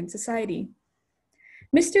the Korean society.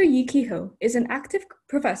 Mr. Yi Ki-ho is an active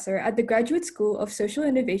professor at the Graduate School of Social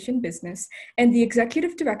Innovation Business and the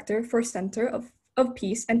Executive Director for Center of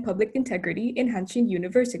Peace and Public Integrity in Hanshin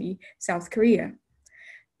University, South Korea.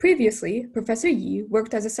 Previously, Professor Yi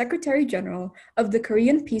worked as a Secretary General of the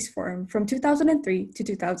Korean Peace Forum from 2003 to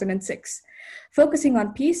 2006, focusing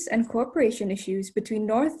on peace and cooperation issues between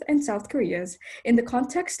North and South Koreas in the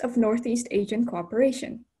context of Northeast Asian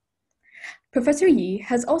cooperation. Professor Yi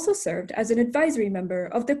has also served as an advisory member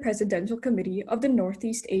of the Presidential Committee of the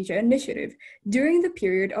Northeast Asia Initiative during the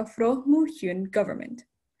period of Roh Moo-hyun government.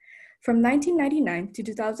 From 1999 to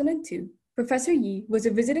 2002, Professor Yi was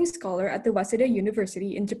a visiting scholar at the Waseda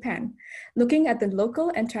University in Japan, looking at the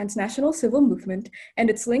local and transnational civil movement and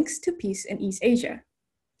its links to peace in East Asia.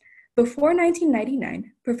 Before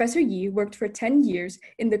 1999, Professor Yi worked for 10 years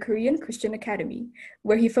in the Korean Christian Academy,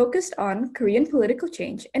 where he focused on Korean political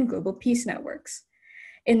change and global peace networks.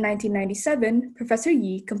 In 1997, Professor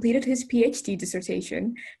Yi completed his PhD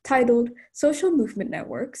dissertation titled Social Movement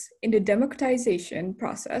Networks in the Democratization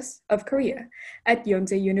Process of Korea at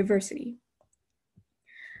Yonsei University.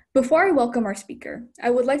 Before I welcome our speaker, I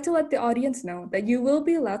would like to let the audience know that you will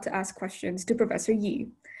be allowed to ask questions to Professor Yi.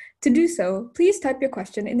 To do so, please type your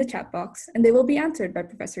question in the chat box and they will be answered by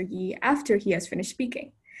Professor Yi after he has finished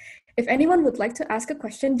speaking. If anyone would like to ask a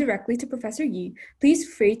question directly to Professor Yi, please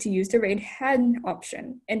feel free to use the raise hand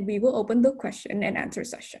option and we will open the question and answer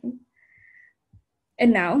session.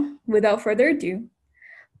 And now, without further ado,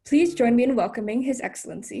 please join me in welcoming His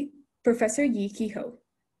Excellency, Professor Yi Ki-ho.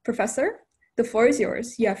 Professor, the floor is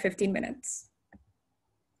yours. You have 15 minutes.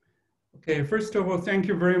 Okay, first of all, thank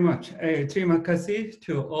you very much. Terima kasih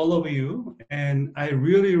to all of you. And I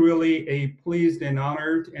really pleased and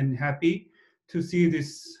honored and happy to see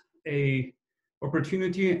this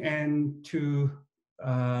opportunity and to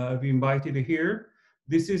be invited here.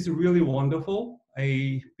 This is really wonderful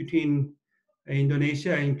between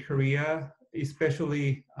Indonesia and Korea,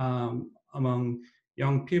 especially among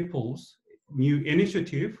young people's new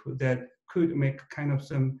initiative that could make kind of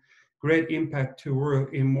some great impact to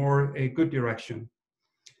work in a good direction.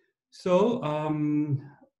 So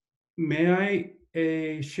may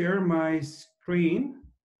I share my screen?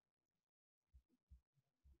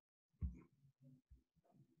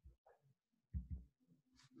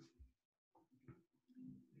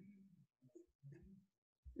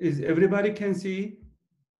 Is everybody can see?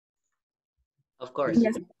 Of course.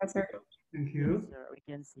 Yes, Professor. Thank you. Yes, sir, we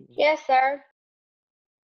can see. Yes, sir.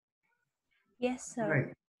 Yes, sir.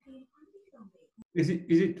 Right. Is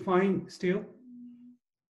it fine still?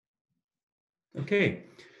 Okay.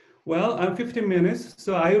 Well, I'm 15 minutes,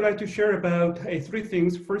 so I would like to share about three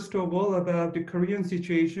things. First of all, about the Korean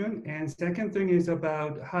situation, and second thing is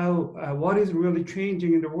about how what is really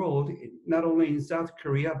changing in the world, not only in South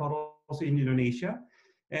Korea but also in Indonesia.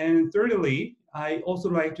 And thirdly, I also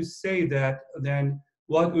like to say that then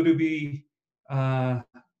what would be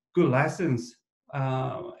good lessons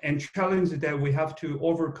and challenges that we have to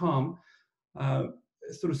overcome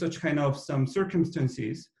through such kind of some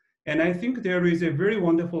circumstances. And I think there is a very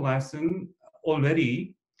wonderful lesson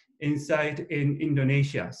already inside in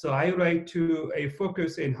Indonesia. So I would like to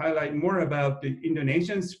focus and highlight more about the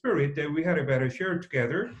Indonesian spirit that we had a better share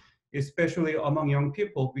together, especially among young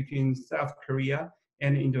people between South Korea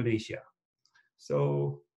and Indonesia.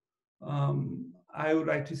 So I would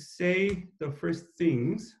like to say the first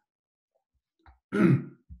things.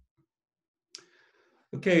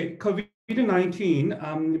 Okay,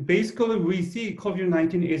 COVID-19, basically we see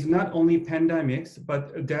COVID-19 is not only pandemics,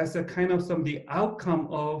 but that's a kind of the outcome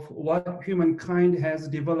of what humankind has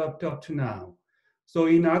developed up to now. So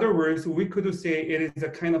in other words, we could say it is a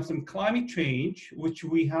kind of some climate change, which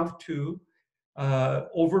we have to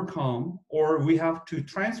overcome, or we have to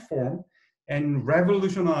transform and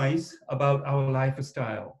revolutionize about our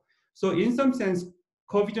lifestyle. So in some sense,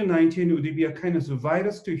 COVID-19 would be a kind of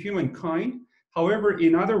virus to humankind. However,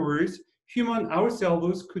 in other words, human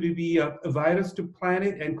ourselves could be a virus to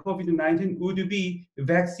planet, and COVID-19 would be a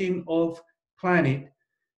vaccine of planet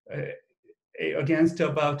against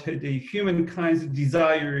about the humankind's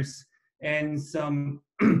desires and some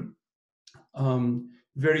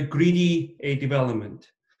very greedy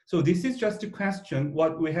development. So this is just a question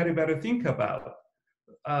what we had better think about.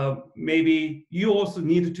 Maybe you also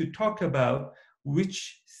need to talk about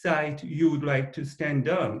which side you would like to stand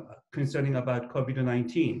on concerning about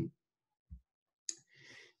COVID-19.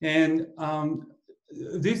 And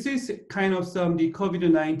this is kind of the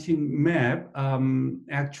COVID-19 map.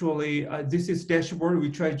 Actually, this is dashboard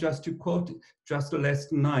which I just to quote just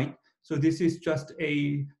last night. So this is just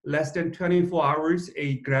a less than 24 hours,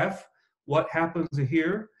 a graph. What happens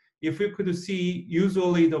here? If we could see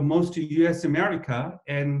usually the most US America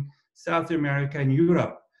and South America and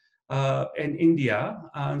Europe and India.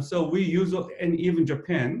 So we usually, and even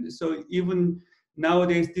Japan. So even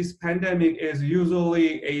nowadays, this pandemic is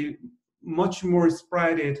usually a much more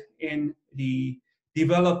spread in the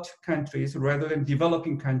developed countries rather than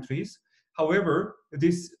developing countries. However,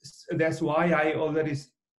 that's why I already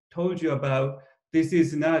told you about this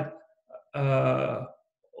is not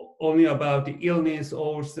only about the illness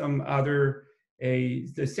or some other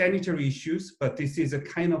the sanitary issues, but this is a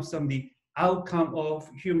kind of the outcome of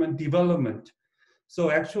human development.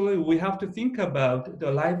 So actually, we have to think about the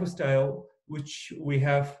lifestyle which we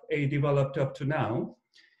have developed up to now.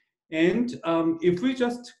 And if we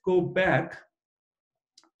just go back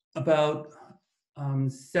about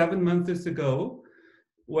 7 months ago,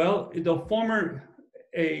 well, the former,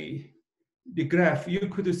 the graph, you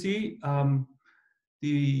could see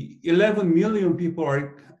the 11 million people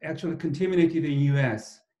are actually contaminated in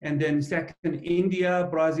US. And then second, India,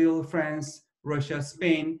 Brazil, France, Russia,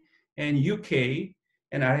 Spain, and UK,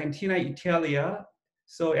 and Argentina, Italia.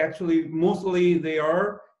 So actually, mostly they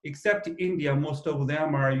are, except India, most of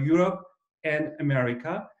them are Europe and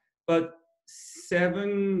America. But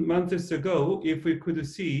 7 months ago, if we could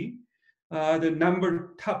see, the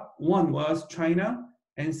top one was China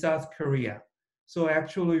and South Korea. So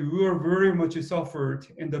actually, we were very much suffered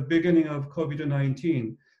in the beginning of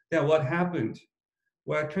COVID-19. Then what happened?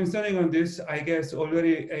 Well, concerning on this, I guess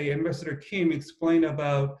already Ambassador Kim explained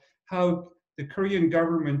about how the Korean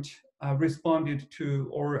government responded to,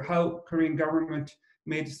 or how Korean government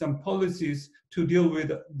made some policies to deal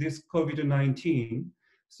with this COVID-19.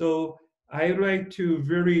 So I would like to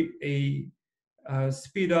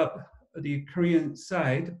speed up the Korean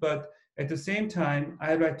side, but at the same time,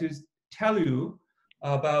 I'd like to tell you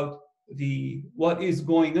about what is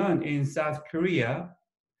going on in South Korea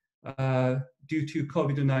due to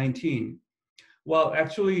COVID-19. Well,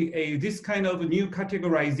 actually, this kind of new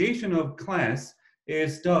categorization of class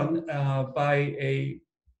is done by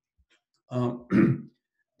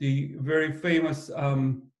the very famous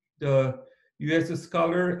the U.S.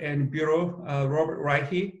 scholar and bureau Robert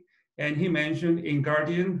Reich, and he mentioned in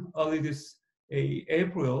Guardian early this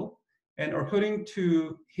April, and according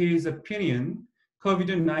to his opinion,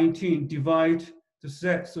 COVID-19 divides the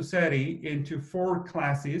society into 4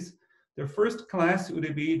 classes. The first class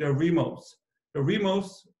would be the remotes. The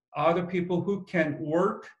remotes are the people who can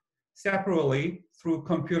work separately through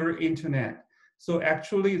computer internet. So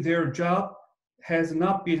actually their job has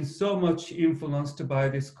not been so much influenced by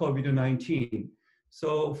this COVID-19.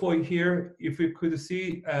 So for here, if we could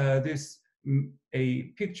see a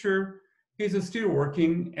picture, he's still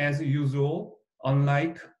working as usual,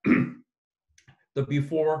 unlike the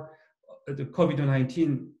before the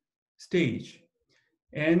COVID-19 stage.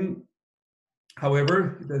 And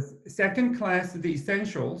however, the second class, the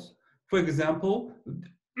essentials, for example,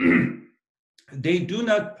 they do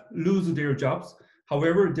not lose their jobs.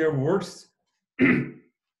 However, their works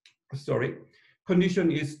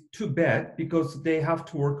condition is too bad because they have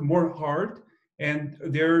to work more hard, and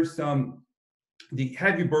there's the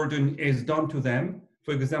heavy burden is done to them.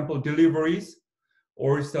 For example, deliveries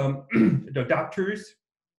or the doctors.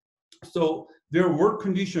 So their work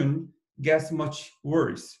condition gets much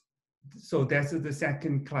worse. So that's the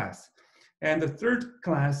second class. And the third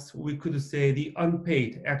class, we could say the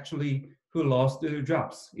unpaid, actually, who lost their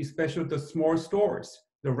jobs, especially the small stores,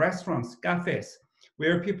 the restaurants, cafes,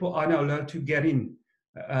 where people are not allowed to get in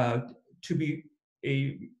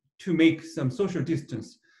to make some social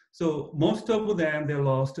distance. So most of them, they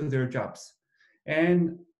lost their jobs.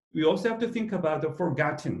 And we also have to think about the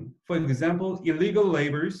forgotten. For example, illegal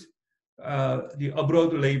laborers, the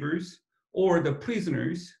abroad laborers, or the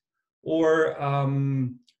prisoners, or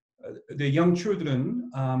the young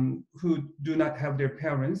children who do not have their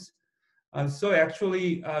parents. So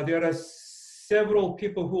actually, there are several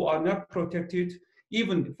people who are not protected,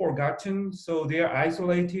 even forgotten, so they are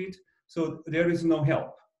isolated, so there is no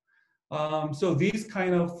help. So these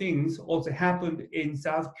kind of things also happened in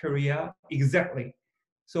South Korea exactly.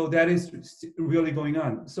 So that is really going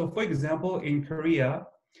on. So for example, in Korea,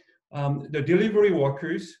 the delivery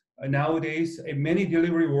workers, nowadays, many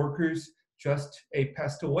delivery workers just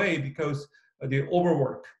passed away because they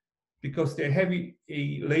overwork, because they're heavy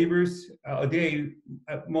labors a day.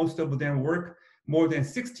 Most of them work more than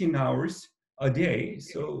 16 hours a day.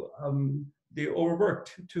 So they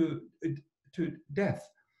overworked to death.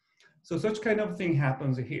 So such kind of thing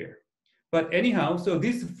happens here. But anyhow, so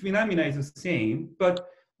this phenomena is the same, but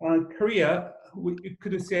Korea, we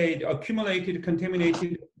could say the accumulated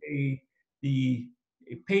contaminated, the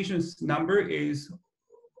patients number is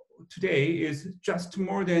today is just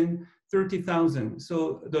more than 30,000.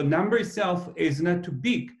 So the number itself is not too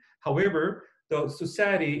big. However, the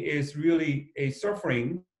society is really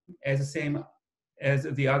suffering as the same as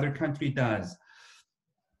the other country does.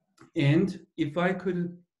 And if I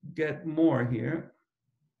could get more here,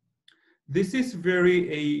 this is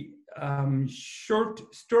very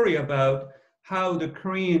short story about how the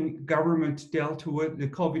Korean government dealt with the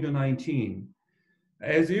COVID-19.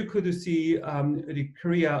 As you could see, the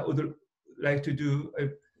Korea would like to do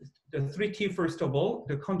the 3 key. First of all,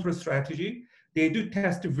 the control strategy. They do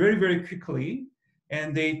test very, very quickly,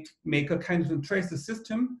 and they make a kind of trace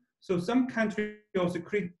system. So some countries also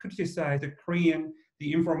criticize the Korean,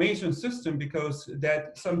 the information system, because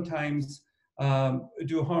that sometimes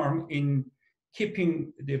do harm in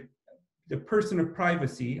keeping the personal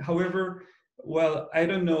privacy. However, well, I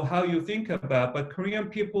don't know how you think about, but Korean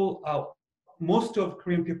people most of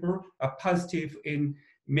Korean people are positive in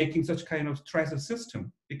making such kind of tracer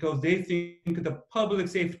system because they think the public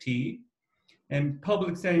safety and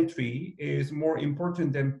public sanitary is more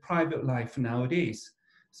important than private life nowadays.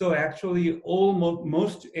 So actually,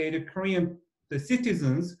 most the Korean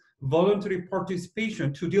citizens voluntary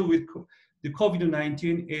participation to deal with the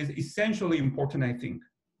COVID-19 is essentially important, I think.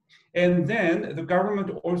 And then the government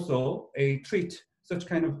also treat such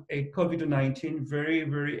kind of a COVID-19 very,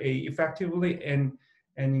 very effectively and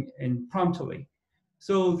promptly.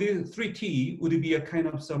 So the 3T would be a kind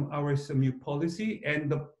of our new policy, and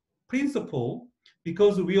the principle,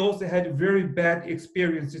 because we also had very bad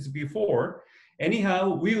experiences before.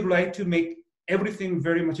 Anyhow, we would like to make everything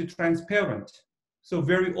very much transparent, so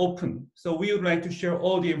very open. So we would like to share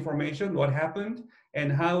all the information, what happened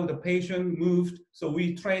and how the patient moved. So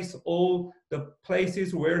we trace all the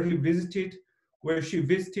places where he visited, where she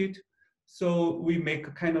visited. So we make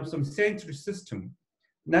a kind of some central system,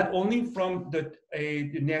 not only from the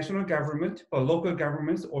national government, but local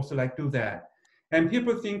governments also like do that. And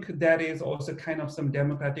people think that is also kind of some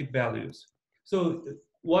democratic values. So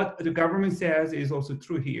what the government says is also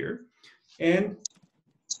true here. And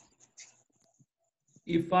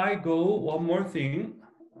if I go one more thing,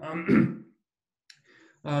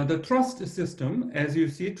 the trust system, as you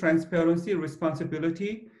see, transparency,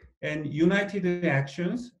 responsibility, and united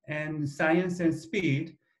actions, and science and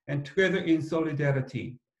speed, and together in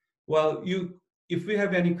solidarity. Well, if we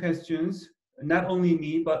have any questions, not only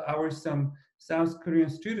me, but some South Korean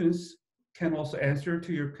students can also answer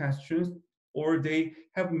to your questions, or they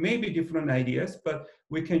have maybe different ideas, but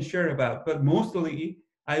we can share about. But mostly,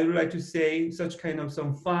 I would like to say such kind of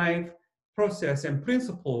some 5 process and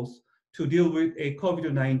principles to deal with a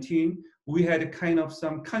COVID-19. We had a kind of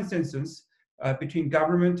some consensus between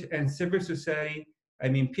government and civil society,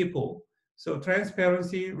 people. So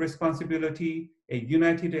transparency, responsibility, a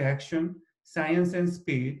united action, science and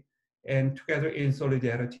speed, and together in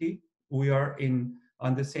solidarity, we are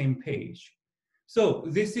on the same page. So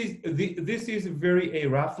this is very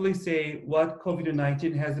roughly say what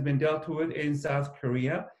COVID-19 has been dealt with in South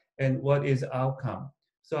Korea and what is outcome.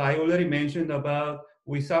 So I already mentioned about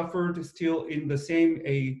we suffered still in the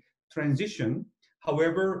same transition.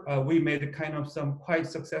 However, we made a kind of some quite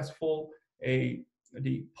successful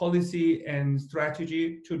the policy and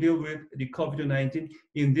strategy to deal with the COVID-19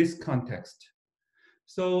 in this context.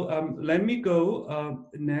 So let me go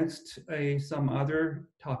next some other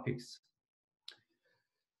topics.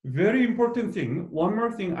 Very important thing, one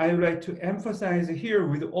more thing I would like to emphasize here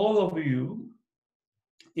with all of you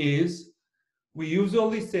is we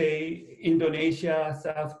usually say Indonesia,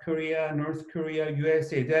 South Korea, North Korea,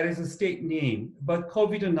 USA, that is a state name. But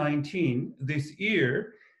COVID-19 this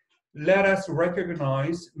year, let us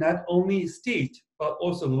recognize not only state, but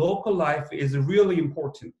also local life is really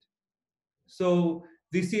important. So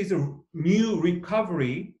this is a new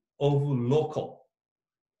recovery of local.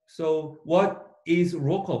 So what is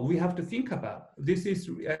local? We have to think about. This is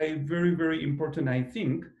a very, very important, I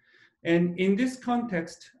think. And in this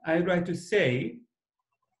context, I'd like to say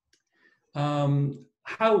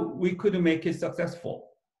how we could make it successful.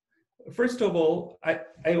 First of all, I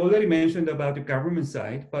already mentioned about the government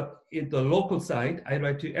side, but in the local side, I'd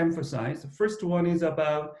like to emphasize. The first one is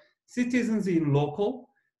about citizens in local.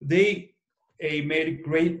 They made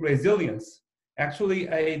great resilience. Actually,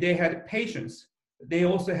 they had patience. They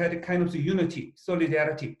also had a kind of unity,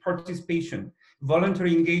 solidarity, participation,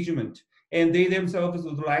 voluntary engagement, and they themselves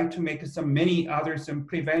would like to make many other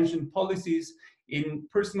prevention policies in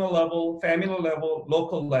personal level, family level,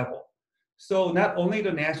 local level. So not only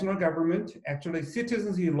the national government, actually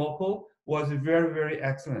citizens in local was very, very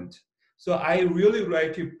excellent. So I really would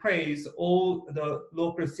like to praise all the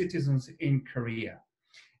local citizens in Korea.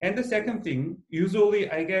 And the second thing, usually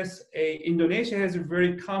I guess Indonesia has a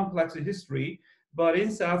very complex history, but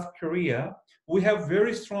in South Korea, we have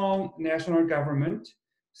very strong national government.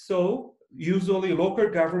 So usually local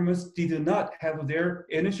governments did not have their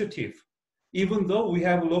initiative. Even though we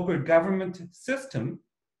have a local government system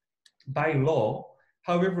by law,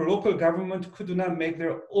 however, local government could not make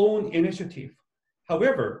their own initiative.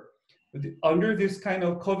 However, under this kind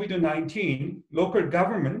of COVID-19, local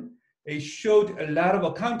government showed a lot of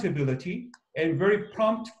accountability and very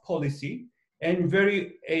prompt policy and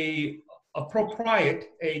very appropriate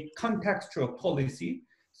contextual policy.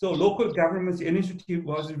 So local government's initiative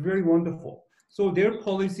was very wonderful. So their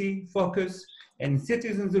policy focus and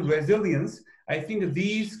citizens' resilience, I think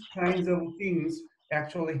these kinds of things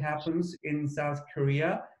actually happens in South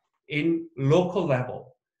Korea in local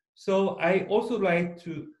level. So I also like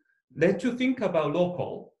to let you think about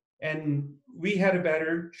local, and we had a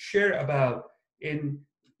better share about in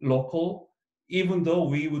local, even though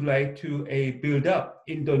we would like to build up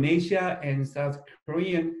Indonesia and South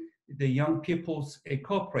Korean, the young people's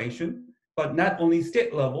cooperation, but not only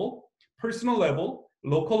state level, personal level,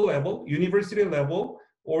 local level, university level,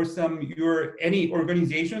 or any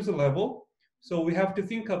organizations level, So we have to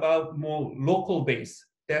think about more local base.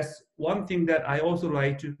 That's one thing that I also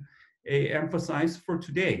like to emphasize for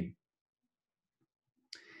today.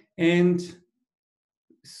 And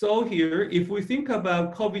so here, if we think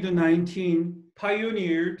about COVID-19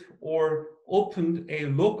 pioneered or opened a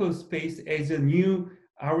local space as a new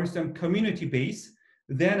RSM community base,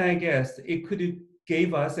 then I guess it could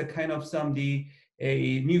give us a kind of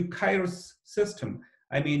a new Kairos system.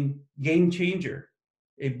 I mean, game changer,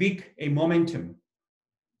 a momentum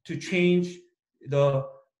to change the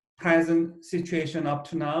present situation up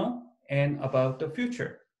to now and about the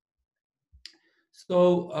future.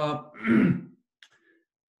 So,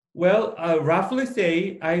 well, roughly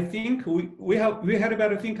say, I think we had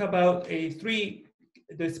better think about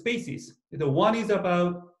the spaces. The one is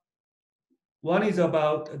about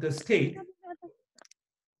the state.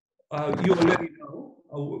 You already know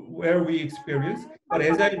where we experience, but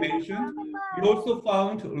as I mentioned, we also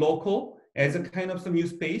found local as a kind of some new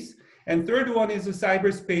space. And third one is the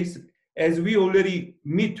cyberspace, as we already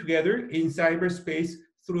meet together in cyberspace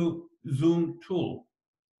through Zoom tool.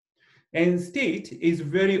 And state is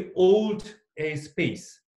very old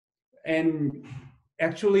space. And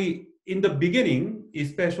actually, in the beginning,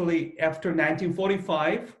 especially after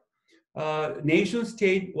 1945, nation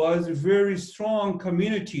state was a very strong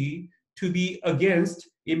community to be against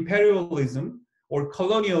imperialism or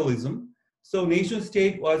colonialism. So nation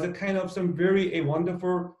state was a kind of some very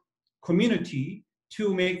wonderful community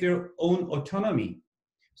to make their own autonomy.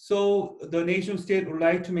 So the nation state would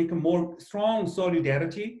like to make a more strong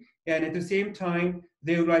solidarity, and at the same time,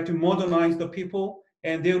 they would like to modernize the people,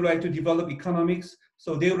 and they would like to develop economics,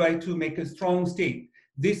 so they would like to make a strong state.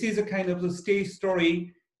 This is a kind of the state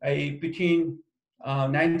story between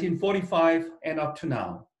 1945 and up to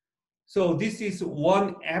now. So this is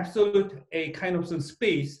one absolute kind of some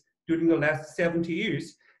space during the last 70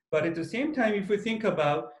 years. But at the same time, if we think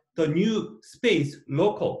about the new space,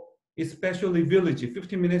 local, especially village,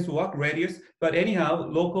 15 minutes walk radius, but anyhow,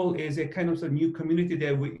 local is a kind of a new community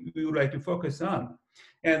that we would like to focus on.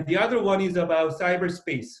 And the other one is about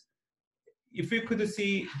cyberspace. If you could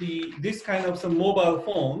see this kind of some mobile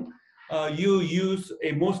phone, you use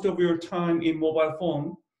most of your time in mobile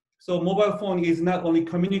phone. So mobile phone is not only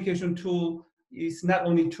communication tool, it's not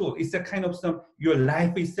only tool, it's a kind of your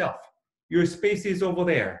life itself. Your space is over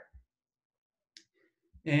there.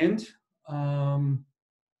 And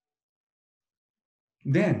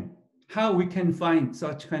then how we can find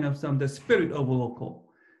such kind of the spirit of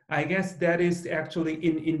local? I guess that is actually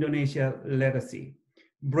in Indonesia legacy.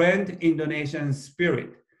 Brand Indonesian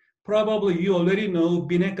spirit. Probably you already know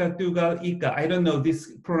Bhinneka Tunggal Ika. I don't know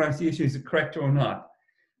this pronunciation is correct or not,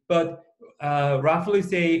 but roughly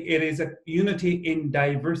say it is a unity in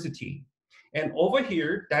diversity. And over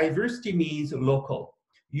here, diversity means local.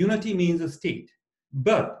 Unity means a state.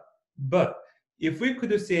 But if we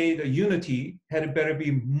could say the unity had better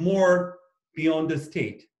be more beyond the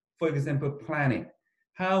state, for example, planet,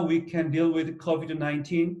 how we can deal with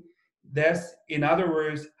COVID-19, that's, in other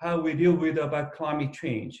words, how we deal with about climate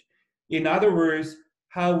change. In other words,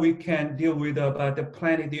 how we can deal with about the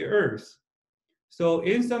planet, the Earth. So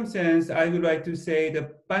in some sense, I would like to say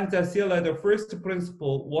the Pancasila, the first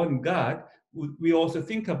principle, one God, we also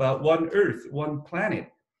think about one Earth, one planet.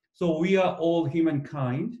 So we are all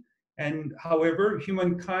humankind. And however,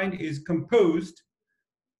 humankind is composed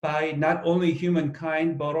by not only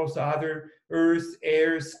humankind, but also other earth,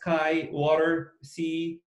 air, sky, water,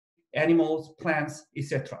 sea, animals, plants,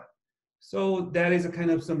 etc. So that is a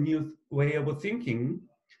kind of some new way of thinking.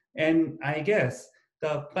 And I guess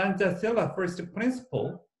the Pancasila first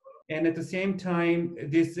principle, and at the same time,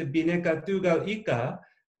 this Bhinneka Tunggal Ika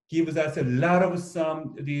gives us a lot of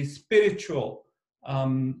the spiritual,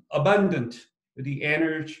 abundant, the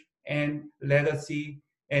energy and legacy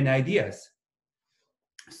and ideas.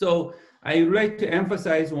 So I would like to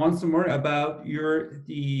emphasize once more about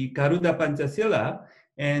the Garuda Pancasila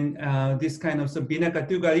and this kind of Bhinneka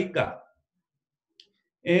Tunggal Ika.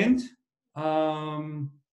 And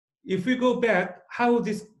if we go back, how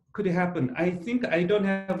this could happen, I think I don't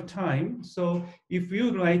have time. So if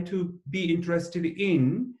you'd like to be interested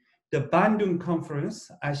in the Bandung Conference,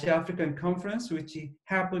 Asia-African Conference, which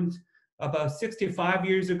happened about 65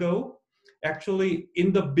 years ago, actually,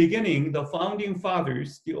 in the beginning, the founding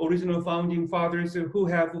fathers, the original founding fathers who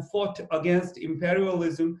have fought against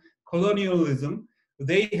imperialism, colonialism,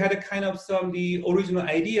 they had a kind of the original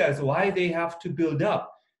ideas why they have to build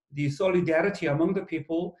up the solidarity among the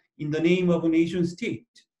people in the name of a nation state.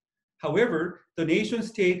 However, the nation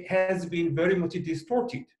state has been very much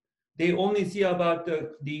distorted. They only see about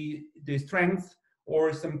the strength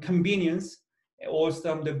or some convenience or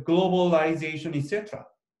some the globalization, etc.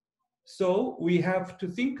 So we have to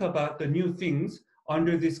think about the new things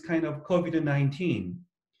under this kind of COVID-19.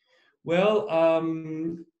 Well,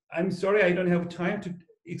 I'm sorry I don't have time to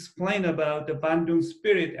explain about the Bandung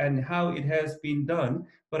spirit and how it has been done,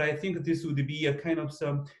 but I think this would be a kind of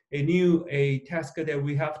a task that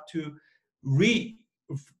we have to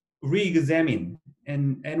re-examine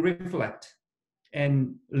and reflect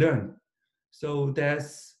and learn. So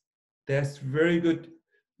that's very good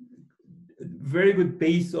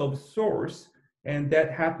base of source, and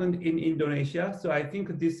that happened in Indonesia. So I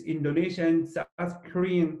think this Indonesian South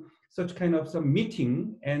Korean such kind of some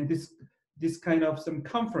meeting and this kind of some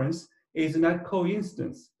conference is not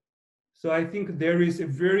coincidence. So I think there is a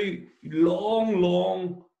very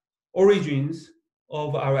long origins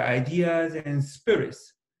of our ideas and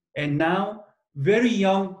spirits, and now very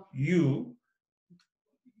young youth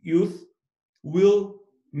will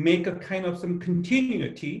make a kind of some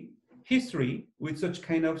continuity history with such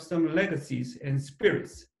kind of some legacies and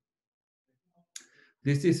spirits.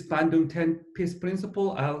 This is Bandung 10 Peace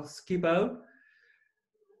Principle. I'll skip out.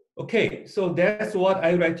 Okay, so that's what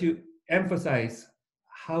I like to emphasize.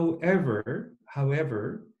 However,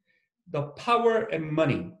 the power and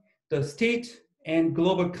money, the state and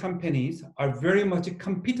global companies are very much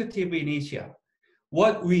competitive in Asia.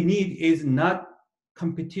 What we need is not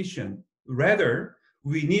competition. Rather,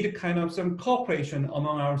 we need kind of some cooperation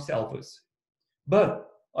among ourselves. But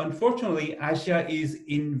unfortunately, Asia is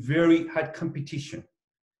in very hard competition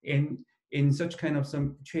in such kind of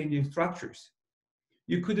some changing structures.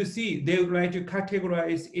 You could see they would like to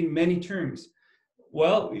categorize in many terms.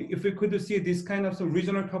 Well, if we could see this kind of some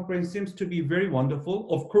regional cooperation seems to be very wonderful.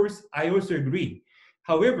 Of course, I also agree.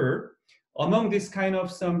 However, among this kind of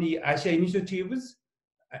the Asia initiatives,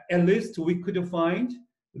 at least we could find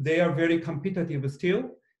they are very competitive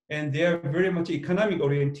still, and they are very much economic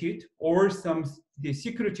oriented or the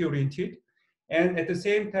security oriented. And at the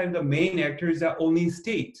same time, the main actors are only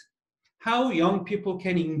state. How young people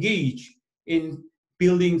can engage in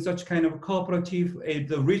building such kind of cooperative,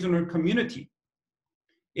 the regional community.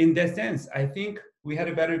 In that sense, I think we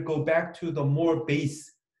had better go back to the more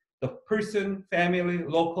base, the person, family,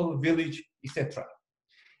 local, village, etc.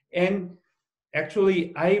 And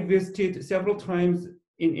actually, I visited several times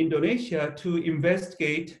in Indonesia to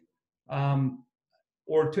investigate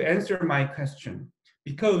or to answer my question,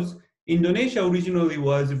 because Indonesia originally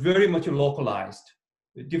was very much localized,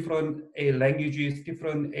 different languages,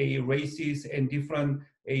 different races, and different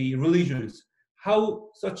religions. How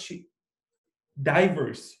such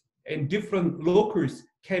diverse and different locals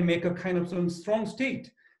can make a kind of some strong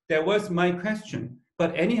state? That was my question.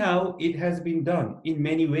 But anyhow, it has been done in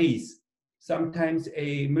many ways. Sometimes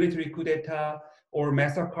a military coup d'etat or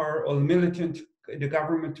massacre or militant, the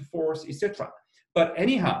government force, etc. But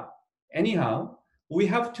anyhow, we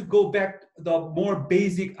have to go back the more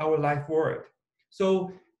basic our life world.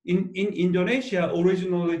 So in Indonesia,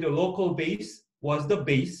 originally the local base was the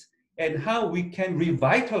base, and how we can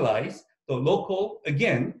revitalize the local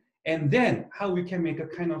again, and then how we can make a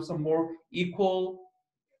kind of some more equal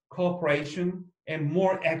cooperation and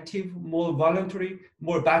more active, more voluntary,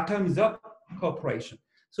 more bottoms up cooperation.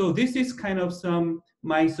 So this is kind of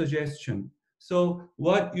my suggestion. So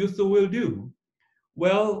what youth will do?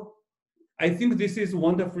 Well, I think this is a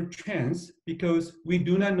wonderful chance because we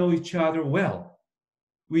do not know each other well.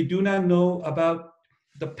 We do not know about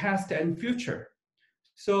the past and future.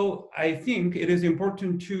 So I think it is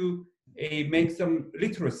important to make some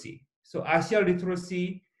literacy. So Asia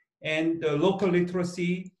literacy and local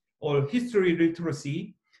literacy or history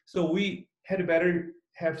literacy. So we had better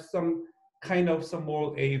have some kind of some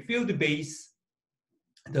more field-based,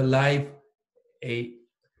 the live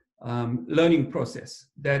learning process.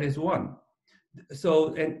 That is one.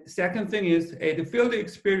 So, and second thing is the field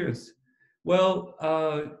experience. Well,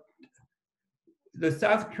 the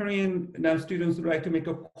South Korean now students would like to make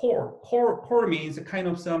a core. Core means a kind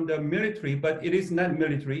of the military, but it is not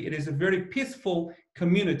military. It is a very peaceful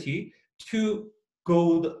community to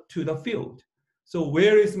go to the field. So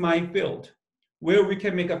where is my field? Where we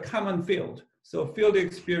can make a common field. So field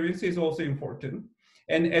experience is also important.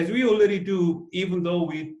 And as we already do, even though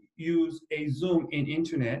we use a Zoom in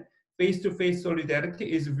internet, face-to-face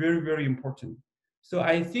solidarity is very, very important. So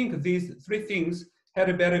I think these three things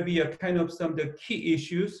had better be a kind of the key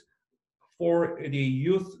issues for the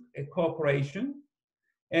youth cooperation.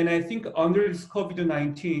 And I think under this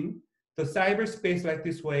COVID-19, the cyberspace like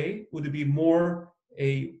this way would be more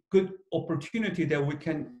a good opportunity that we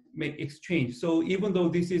can make exchange. So even though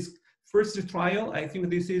this is first trial, I think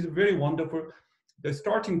this is very wonderful the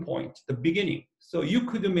starting point, the beginning. So you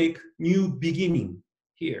could make new beginning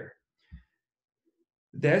here.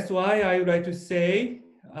 That's why I would like to say,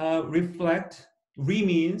 reflect,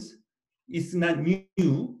 means it's not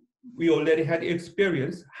new. We already had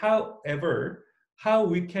experience. However, how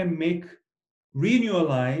we can make,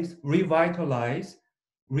 renewalize, revitalize,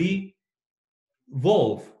 revolve,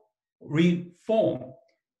 reform.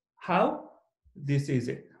 How? This is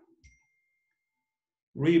it.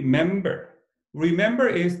 Remember. Remember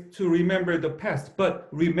is to remember the past, but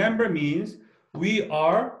remember means we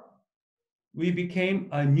became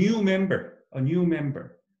a new member,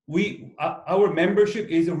 our membership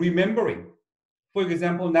is remembering. For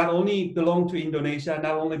example, not only belong to Indonesia,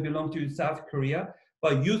 not only belong to South Korea,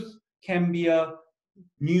 but youth can be a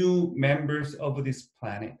new members of this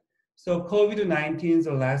planet. So COVID-19's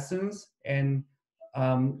lessons and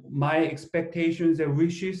my expectations and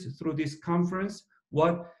wishes through this conference,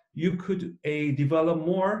 what you could develop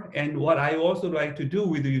more, and what I also like to do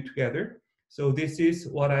with you together. So this is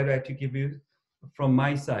what I'd like to give you from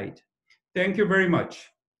my side. Thank you very much.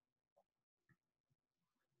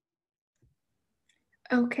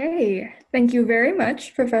 Okay, thank you very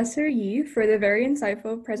much, Professor Yi, for the very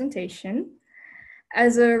insightful presentation.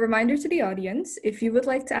 As a reminder to the audience, if you would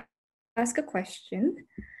like to ask a question,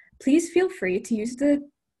 please feel free to use the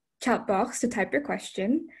chat box to type your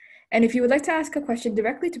question. And if you would like to ask a question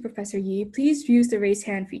directly to Professor Yi, please use the raise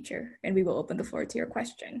hand feature and we will open the floor to your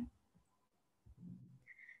question.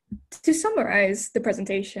 To summarize the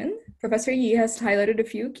presentation, Professor Yi has highlighted a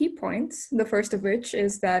few key points, the first of which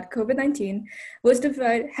is that COVID-19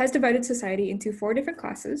 has divided society into 4 different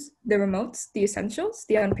classes: the remotes, the essentials,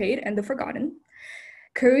 the unpaid, and the forgotten.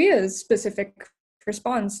 Korea's specific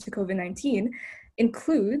response to COVID-19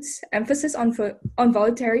 includes emphasis on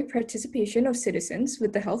voluntary participation of citizens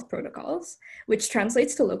with the health protocols, which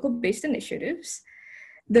translates to local-based initiatives,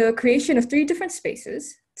 the creation of 3 different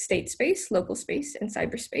spaces: state space, local space, and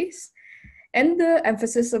cyberspace, and the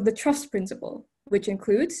emphasis of the trust principle, which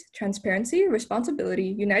includes transparency, responsibility,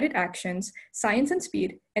 united actions, science and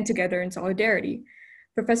speed, and together in solidarity.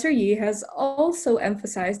 Professor Yi has also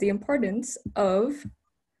emphasized the importance of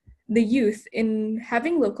the youth in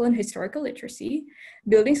having local and historical literacy,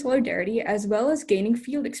 building solidarity, as well as gaining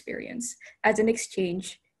field experience as an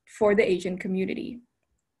exchange for the Asian community.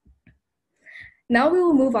 Now we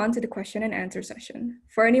will move on to the question and answer session.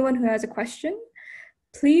 For anyone who has a question,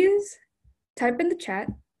 please type in the chat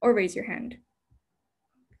or raise your hand.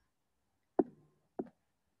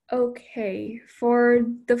 Okay, for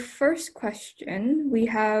the first question, we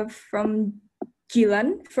have from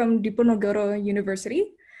Gilan from Diponegoro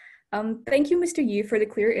University. Thank you, Mr. Yi, for the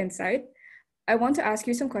clear insight. I want to ask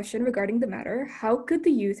you some question regarding the matter. How could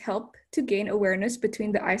the youth help to gain awareness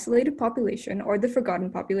between the isolated population or the forgotten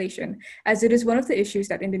population, as it is one of the issues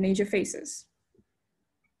that Indonesia faces?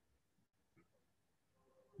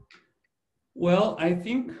 Well, I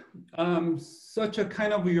think such a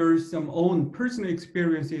kind of some own personal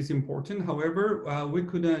experience is important. However, we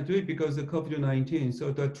couldn't do it because of COVID-19.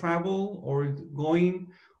 So the travel or going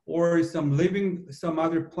or some living some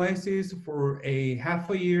other places for a half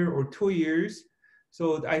a year or 2 years.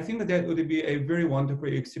 So I think that would be a very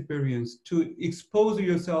wonderful experience to expose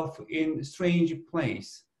yourself in strange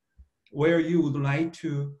place where you would like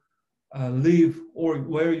to live or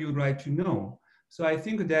where you'd like to know. So I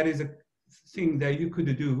think that is a thing that you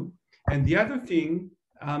could do. And the other thing,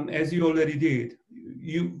 as you already did,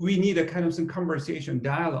 we need a kind of some conversation,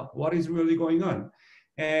 dialogue. What is really going on?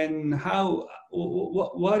 And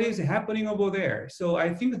what is happening over there? So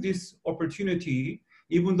I think this opportunity,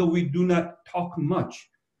 even though we do not talk much,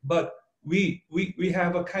 but we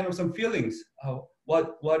have a kind of some feelings of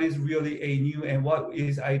what is really a new and what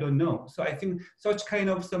is I don't know. So I think such kind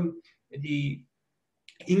of the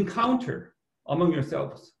encounter among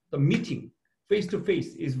yourselves, the meeting face to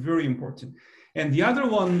face is very important. And the other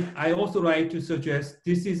one I also like to suggest,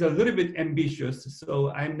 this is a little bit ambitious,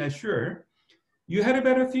 so I'm not sure. You had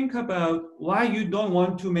better think about why you don't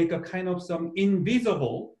want to make a kind of some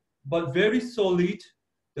invisible but very solid,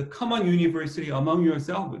 the common university among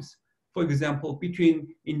yourselves. For example,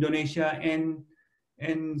 between Indonesia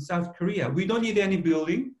and South Korea. We don't need any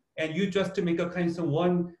building, and you just to make a kind of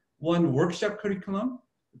one workshop curriculum.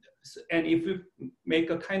 And if you make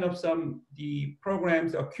a kind of the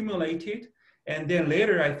programs accumulated, and then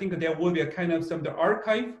later I think there will be a kind of the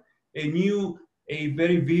archive, a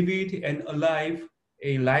very vivid and alive,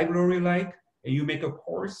 a library-like, and you make a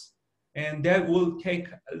course, and that will take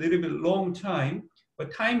a little bit long time,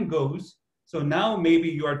 but time goes. So now maybe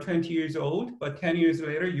you are 20 years old, but 10 years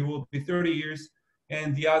later you will be 30 years,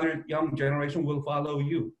 and the other young generation will follow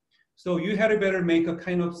you. So you had to better make a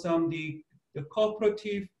kind of the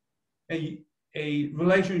cooperative a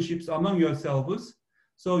relationships among yourselves.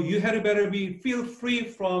 So you had to better feel free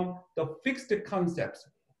from the fixed concepts,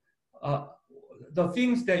 the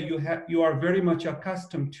things that you are very much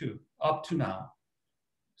accustomed to up to now.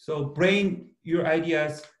 So brain your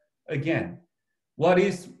ideas again. What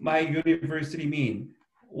is my university mean?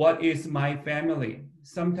 What is my family?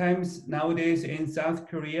 Sometimes nowadays in South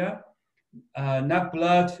Korea, not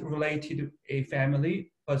blood related a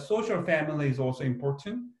family, but social family is also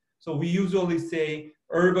important. So we usually say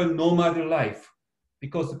urban nomad life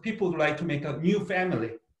because people like to make a new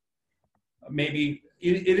family. Maybe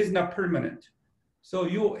it is not permanent. So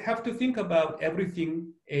you have to think about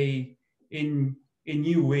everything in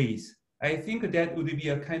new ways. I think that would be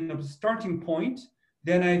a kind of starting point.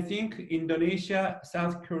 Then I think Indonesia,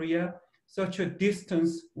 South Korea, such a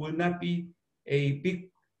distance will not be a big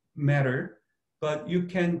matter, but you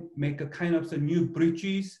can make a kind of some new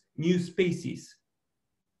bridges, new spaces.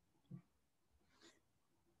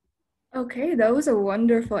 Okay, that was a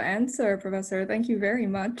wonderful answer, Professor. Thank you very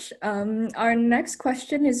much. Our next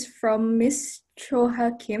question is from Miss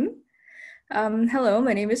Choha Kim. Hello,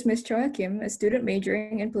 my name is Miss Choha Kim, a student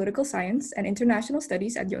majoring in political science and international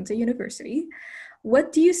studies at Yonsei University.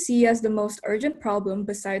 What do you see as the most urgent problem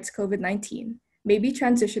besides COVID-19? Maybe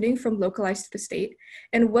transitioning from localized to state,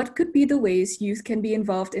 and what could be the ways youth can be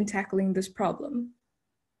involved in tackling this problem?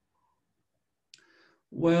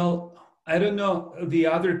 Well, I don't know the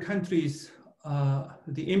other countries,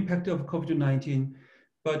 the impact of COVID-19,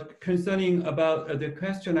 but concerning about the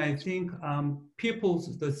question, I think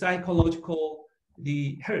the psychological,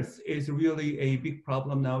 the health is really a big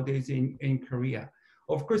problem nowadays in Korea.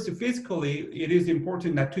 Of course, physically, it is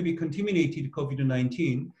important not to be contaminated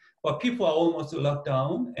COVID-19, but people are almost locked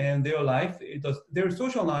down and their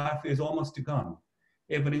social life is almost gone.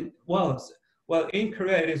 Even in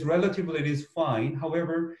Korea, it is fine.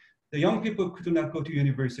 However, the young people could not go to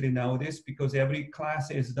university nowadays because every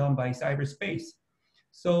class is done by cyberspace.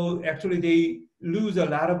 So actually they lose a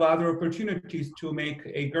lot of other opportunities to make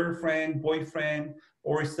a girlfriend, boyfriend,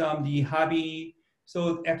 or the hobby.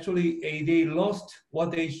 So actually they lost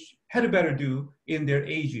what they had better do in their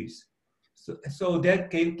ages. So that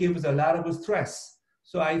gives a lot of stress.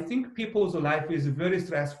 So I think people's life is very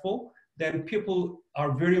stressful. Then people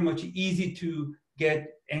are very much easy to get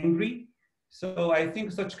angry. So I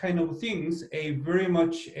think such kind of things very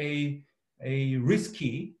much a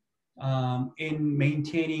risky in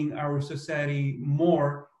maintaining our society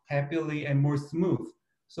more happily and more smooth.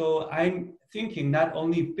 So I'm thinking not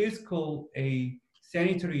only physical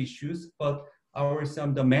sanitary issues, but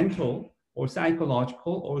the mental or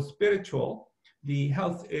psychological or spiritual, the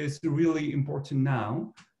health is really important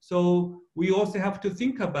now. So we also have to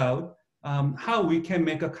think about how we can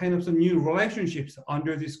make a kind of some new relationships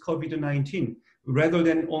under this COVID-19 rather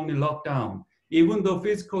than only lockdown. Even though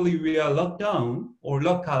physically we are locked down or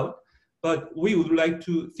locked out, but we would like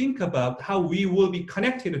to think about how we will be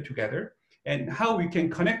connected together and how we can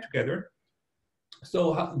connect together.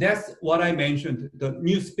 So that's what I mentioned, the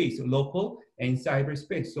new space, local and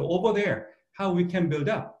cyberspace. So over there, how we can build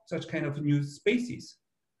up such kind of new spaces.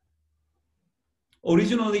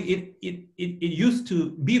 Originally, it used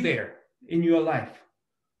to be there in your life.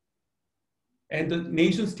 And the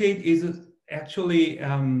nation state is actually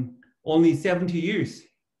only 70 years.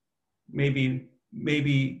 Maybe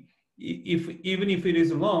even if it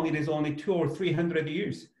is long, it is only 200 or 300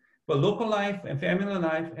 years. But local life and family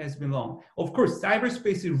life has been long. Of course,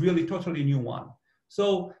 cyberspace is really totally new one.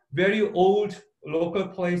 So very old local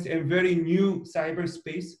place and very new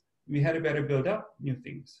cyberspace, we had to better build up new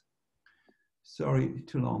things. Sorry,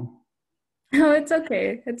 too long. No, it's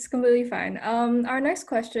okay. It's completely fine. Our next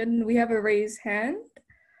question, we have a raised hand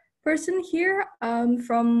person here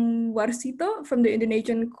from Warsito from the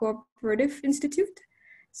Indonesian Cooperative Institute.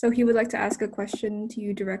 So he would like to ask a question to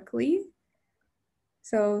you directly.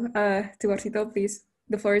 So to Warsito, please,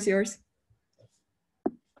 the floor is yours.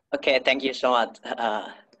 Okay, thank you so much.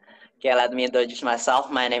 Okay, let me introduce myself.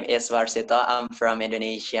 My name is Warsito. I'm from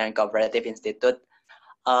Indonesian Cooperative Institute.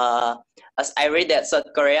 As I read that South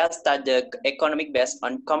Korea started the economic based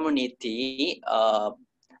on community.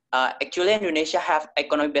 Actually, Indonesia have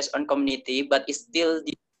economic based on community, but it's still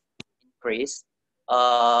increase.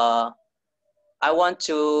 I want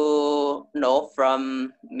to know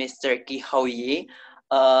from Mr. Ki Hoi,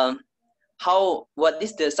 what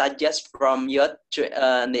is the suggest from you to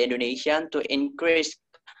the Indonesian to increase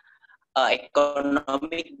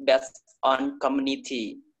economic based on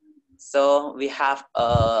community? So we have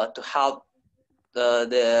to help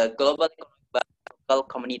the global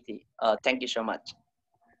community. Thank you so much.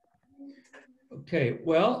 Okay,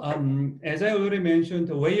 well, as I already mentioned,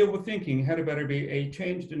 the way of thinking had better be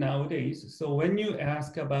changed nowadays. So when you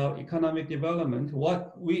ask about economic development,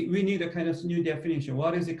 what we need a kind of new definition.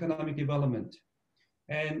 What is economic development?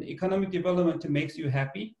 And economic development makes you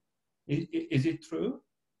happy? Is it true?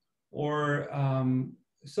 Or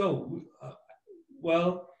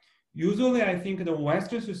well, usually I think the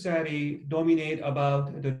Western society dominate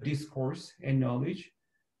about the discourse and knowledge,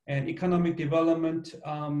 and economic development,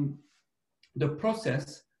 the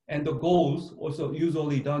process and the goals also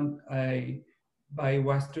usually done by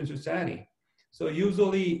Western society. So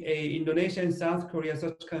usually Indonesia and South Korea,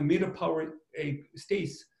 such kind of middle power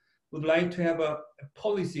states, would like to have a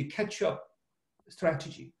policy catch-up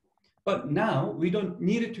strategy. But now we don't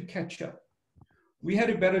need it to catch up. We had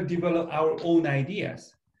to better develop our own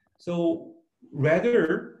ideas. So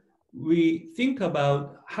rather, we think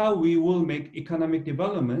about how we will make economic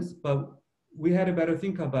developments, but we had to better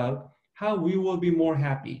think about how we will be more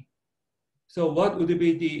happy. So what would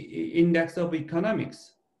be the index of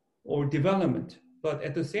economics or development? But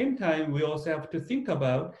at the same time, we also have to think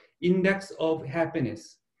about index of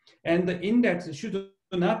happiness. And the index should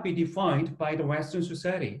not be defined by the Western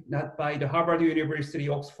society, not by the Harvard University,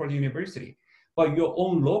 Oxford University, but your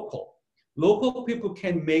own local. Local people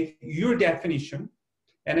can make your definition.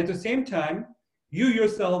 And at the same time, you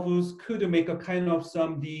yourselves could make a kind of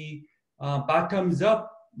bottoms up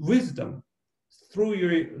wisdom through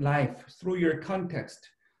your life, through your context.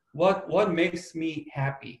 What makes me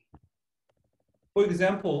happy? For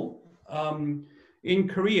example, in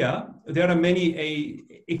Korea, there are many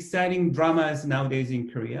exciting dramas nowadays in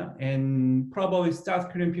Korea, and probably South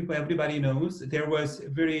Korean people, everybody knows, there was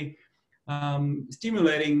very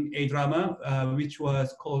stimulating a drama which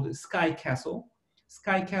was called Sky Castle.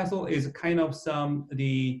 Sky Castle is kind of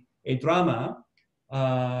a drama.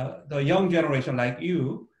 The young generation like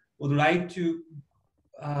you would like to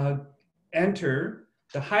enter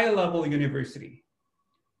the high level university.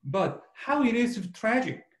 But how it is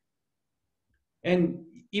tragic. And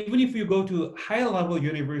even if you go to high level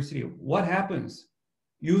university, what happens?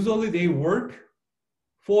 Usually they work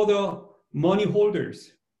for the money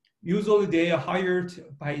holders. Usually they are hired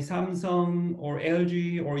by Samsung or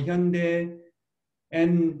LG or Hyundai,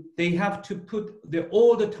 and they have to put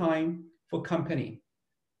all the time for company.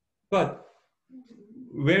 But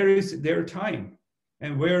where is their time?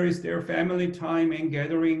 And where is their family time and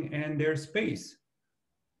gathering and their space?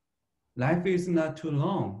 Life is not too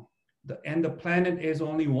long, and the planet is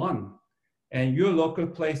only one, and your local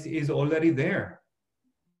place is already there.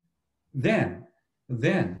 Then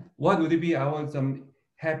what would be our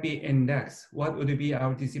happy index? What would be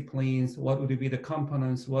our disciplines? What would be the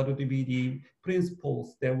components? What would be the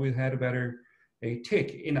principles that we had better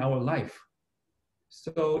take in our life?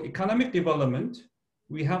 So economic development,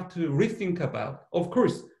 we have to rethink about. Of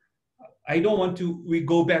course, I don't want we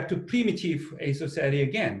go back to primitive society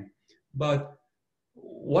again, but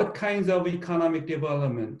what kinds of economic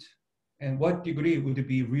development and what degree would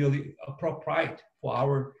be really appropriate for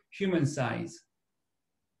our human size?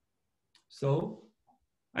 So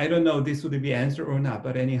I don't know if this would be answer or not,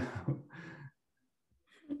 but anyhow.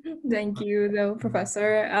 Thank you, though,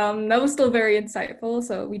 Professor. That was still very insightful,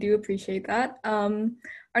 so we do appreciate that.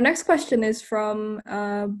 Our next question is from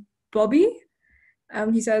Bobby.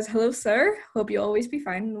 He says, hello, sir. Hope you always be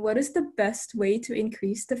fine. What is the best way to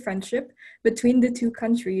increase the friendship between the two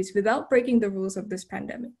countries without breaking the rules of this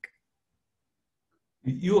pandemic?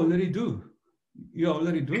 You already do. You're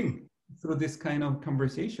already doing through this kind of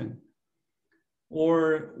conversation.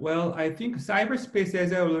 Or, well, I think cyberspace,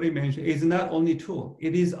 as I already mentioned, is not only tool.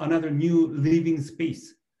 It is another new living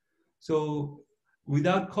space. So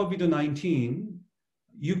without COVID-19,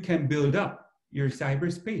 you can build up your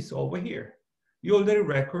cyberspace over here. You already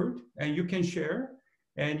record and you can share,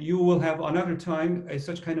 and you will have another time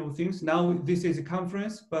such kind of things. Now this is a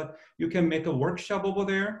conference, but you can make a workshop over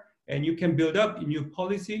there and you can build up a new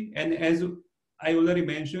policy. And as I already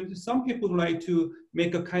mentioned, some people like to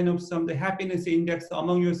make a kind of the happiness index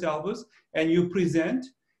among yourselves, and you present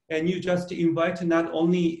and you just invite not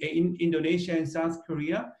only in Indonesia and South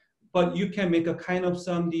Korea, but you can make a kind of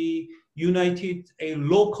the united, a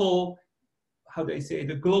local, how do I say,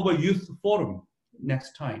 the global youth forum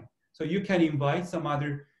next time. So you can invite some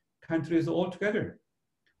other countries all together.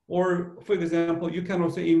 Or for example, you can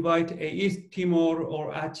also invite East Timor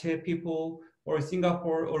or Aceh people or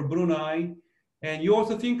Singapore or Brunei. And you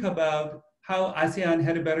also think about how ASEAN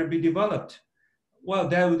had better be developed. Well,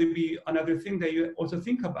 that would be another thing that you also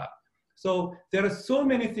think about. So there are so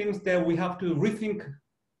many things that we have to rethink,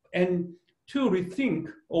 and to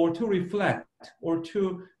rethink or to reflect or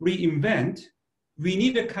to reinvent we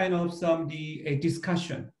need a kind of a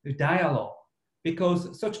discussion, a dialogue,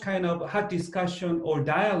 because such kind of hot discussion or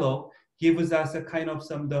dialogue gives us a kind of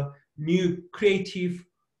the new creative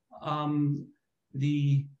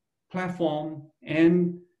the platform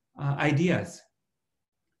and ideas.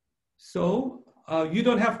 So you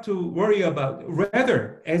don't have to worry about,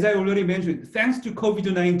 rather, as I already mentioned, thanks to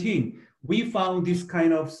COVID-19, we found this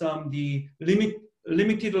kind of the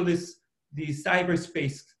limited the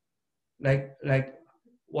cyberspace, like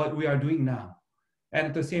what we are doing now, and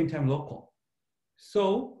at the same time local.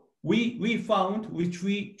 So we found which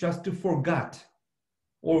we just forgot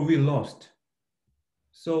or we lost.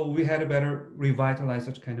 So we had to better revitalize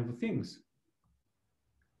such kind of things.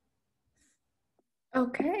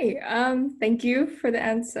 Okay, thank you for the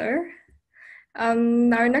answer.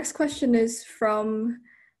 Our next question is from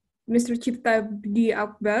Mr. Cipta Bdi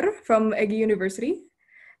Akbar from Ege University.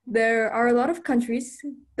 There are a lot of countries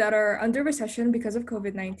that are under recession because of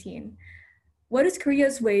COVID-19. What is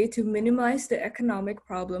Korea's way to minimize the economic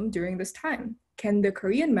problem during this time? Can the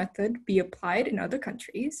Korean method be applied in other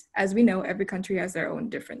countries? As we know, every country has their own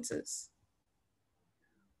differences.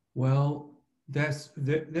 Well, that's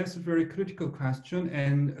a very critical question,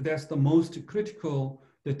 and that's the most critical,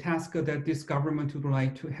 the task that this government would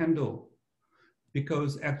like to handle.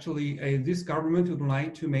 Because actually this government would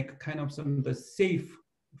like to make kind of the safe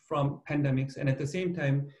from pandemics, and at the same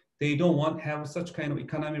time, they don't want to have such kind of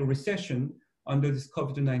economic recession under this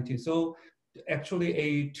COVID-19. So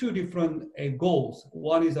actually two different goals.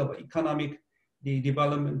 One is about economic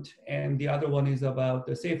development, and the other one is about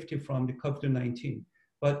the safety from the COVID-19.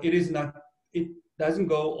 But it doesn't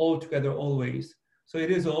go all together always. So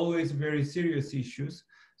it is always very serious issues.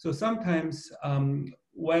 So sometimes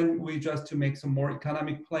when we just to make some more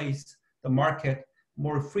economic place, the market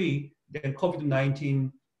more free, then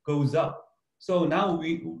COVID-19 goes up. So now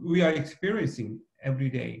we are experiencing every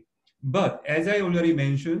day. But as I already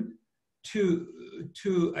mentioned,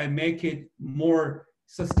 to make it more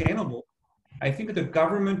sustainable, I think the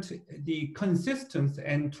government, the consistent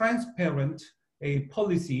and transparent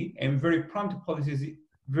policy and very prompt policy is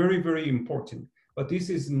very, very important. But this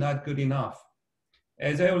is not good enough.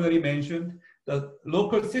 As I already mentioned, the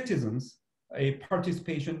local citizens,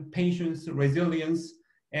 participation, patience, resilience,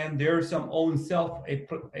 and their some own self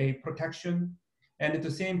protection, and at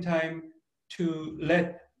the same time to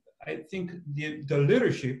let, I think the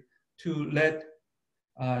leadership to let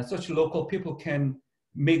such local people can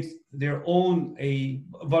make their own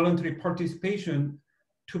voluntary participation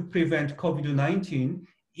to prevent COVID-19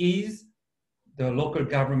 is the local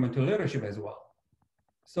government leadership as well.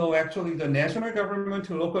 So actually the national government,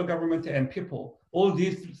 local government, and people, all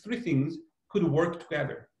these three things could work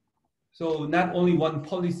together. So not only one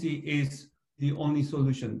policy is the only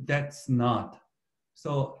solution, that's not.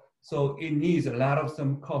 So it needs a lot of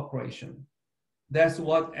some cooperation. That's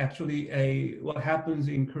what actually what happens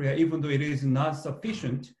in Korea, even though it is not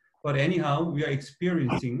sufficient, but anyhow, we are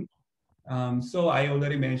experiencing. So I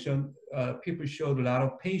already mentioned, people showed a lot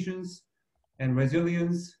of patience and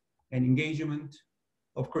resilience and engagement.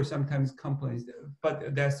 Of course, sometimes complaints,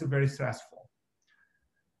 but that's very stressful.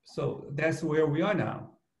 So that's where we are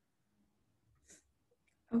now.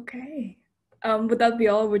 Okay. Would that be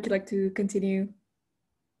all? Would you like to continue?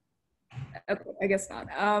 Okay, I guess not.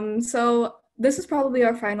 So this is probably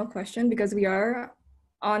our final question because we are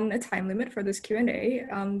on a time limit for this Q&A.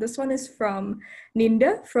 This one is from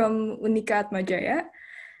Ninda from Unika Atmajaya.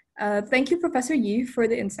 Thank you, Professor Yi, for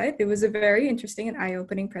the insight. It was a very interesting and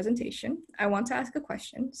eye-opening presentation. I want to ask a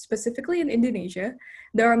question. Specifically in Indonesia,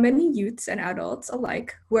 there are many youths and adults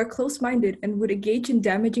alike who are close-minded and would engage in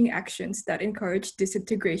damaging actions that encourage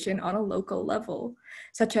disintegration on a local level,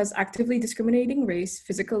 such as actively discriminating race,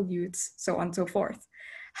 physical youths, so on and so forth.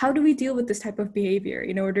 How do we deal with this type of behavior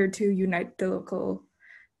in order to unite the local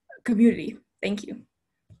community? Thank you.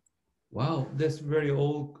 Wow, that's very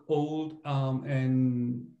old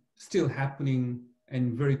and still happening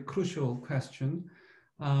and very crucial question.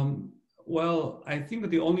 Well, I think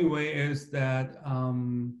the only way is that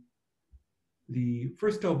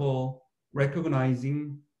first of all,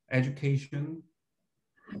 recognizing education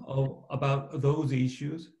about those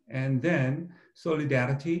issues, and then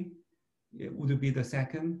solidarity would be the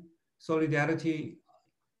second. Solidarity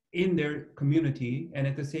in their community, and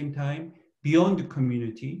at the same time, beyond the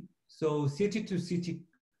community. So city to city,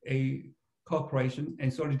 cooperation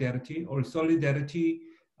and solidarity, or solidarity,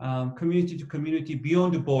 community to community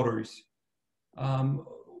beyond the borders.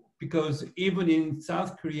 Because even in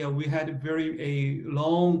South Korea, we had a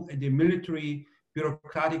long military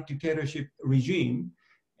bureaucratic dictatorship regime.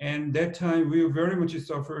 And that time we very much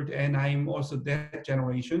suffered, and I'm also that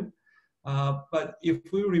generation. But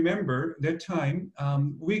if we remember that time,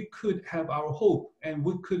 we could have our hope and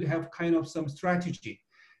we could have kind of some strategy.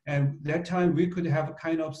 And that time we could have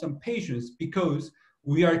kind of some patience because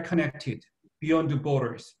we are connected beyond the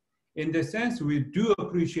borders. In the sense, we do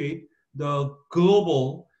appreciate the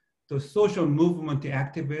global, the social movement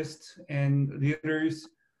activists and leaders,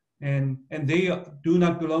 and they do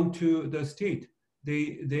not belong to the state.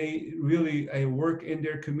 They really work in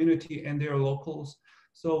their community and their locals.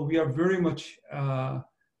 So we are very much,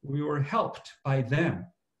 we were helped by them.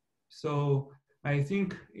 So I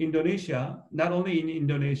think Indonesia, not only in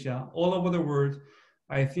Indonesia, all over the world,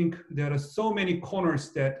 I think there are so many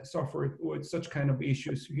corners that suffer with such kind of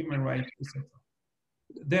issues, human rights, etc.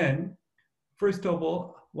 Then, first of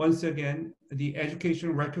all, once again, the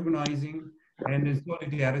education recognizing and the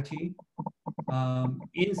solidarity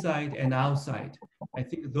inside and outside. I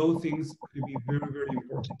think those things could be very, very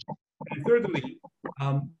important. And thirdly,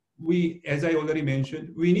 we, as I already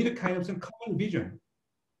mentioned, we need a kind of some common vision.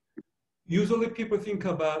 Usually people think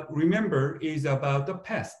about remember is about the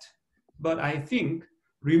past, but I think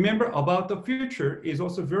remember about the future is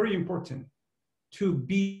also very important to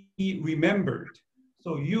be remembered.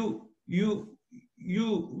 So you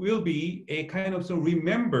will be a kind of so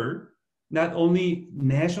remember not only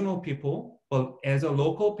national people, but as a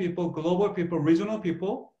local people, global people, regional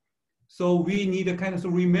people. So we need a kind of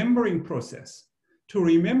remembering process. To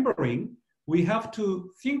remembering, we have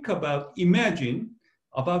to think about, imagine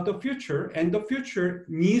about the future, and the future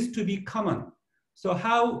needs to be common. So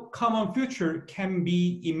how common future can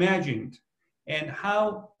be imagined, and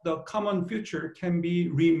how the common future can be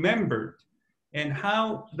remembered, and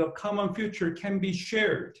how the common future can be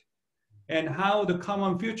shared, and how the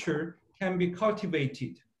common future can be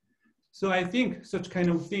cultivated. So I think such kind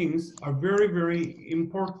of things are very, very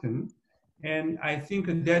important. And I think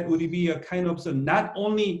that would be a kind of so not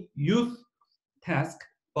only youth task,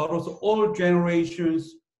 but also all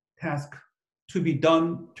generations task to be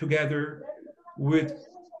done together with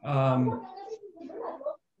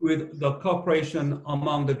the cooperation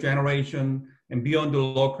among the generation and beyond the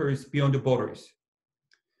locals, beyond the borders.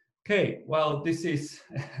 Okay, well, this is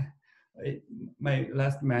my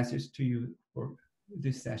last message to you for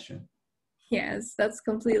this session. Yes, that's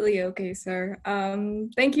completely okay, sir.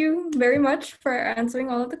 Thank you very much for answering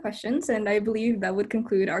all of the questions, and I believe that would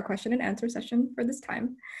conclude our question and answer session for this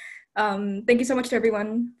time. Thank you so much to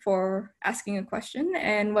everyone for asking a question,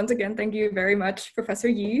 and once again, thank you very much, Professor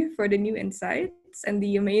Yi, for the new insights and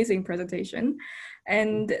the amazing presentation.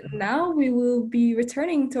 And now we will be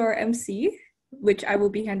returning to our MC, which I will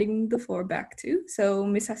be handing the floor back to. So,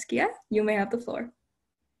 Ms. Saskia, you may have the floor.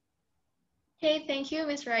 Hey, thank you,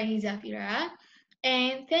 Ms. Raini Zafira.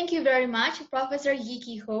 And thank you very much, Professor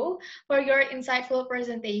Yiki Ho, for your insightful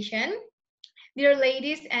presentation. Dear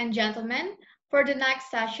ladies and gentlemen, for the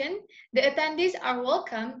next session, the attendees are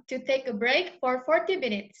welcome to take a break for 40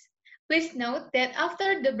 minutes. Please note that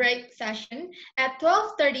after the break session at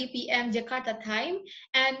 12:30 p.m. Jakarta time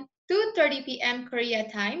and 2:30 p.m. Korea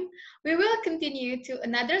time, we will continue to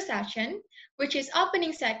another session, which is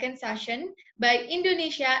opening second session by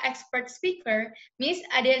Indonesia expert speaker, Ms.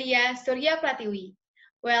 Adelia Surya Pratiwi.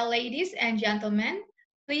 Well, ladies and gentlemen,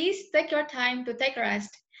 please take your time to take a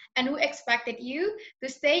rest. And who expected you to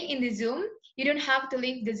stay in the Zoom? You don't have to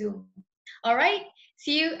leave the Zoom. All right,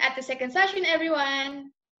 see you at the second session,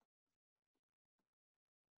 everyone.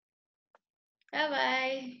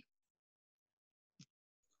 Bye-bye.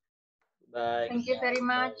 Bye. Thank you very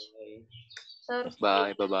much, sir.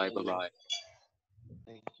 Bye, bye, bye, bye, bye.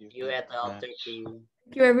 Thank you at 12:30.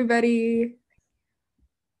 Thank you, everybody.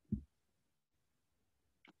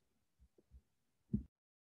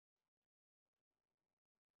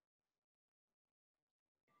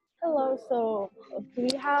 Hello, so do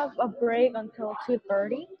we have a break until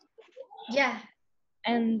 2:30? Yeah.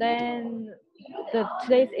 And then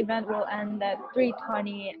today's event will end at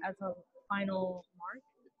 3:20 as a final mark.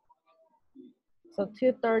 So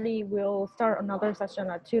 2:30 we'll start another session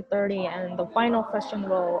at 2:30 and the final session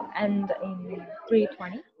will end in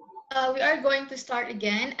 3:20. We are going to start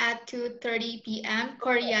again at 2:30 p.m.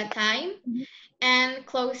 Korea time and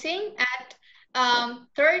closing at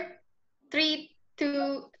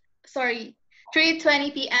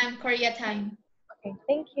 3:20 p.m. Korea time. Okay,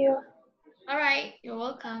 thank you. All right, you're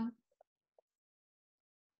welcome.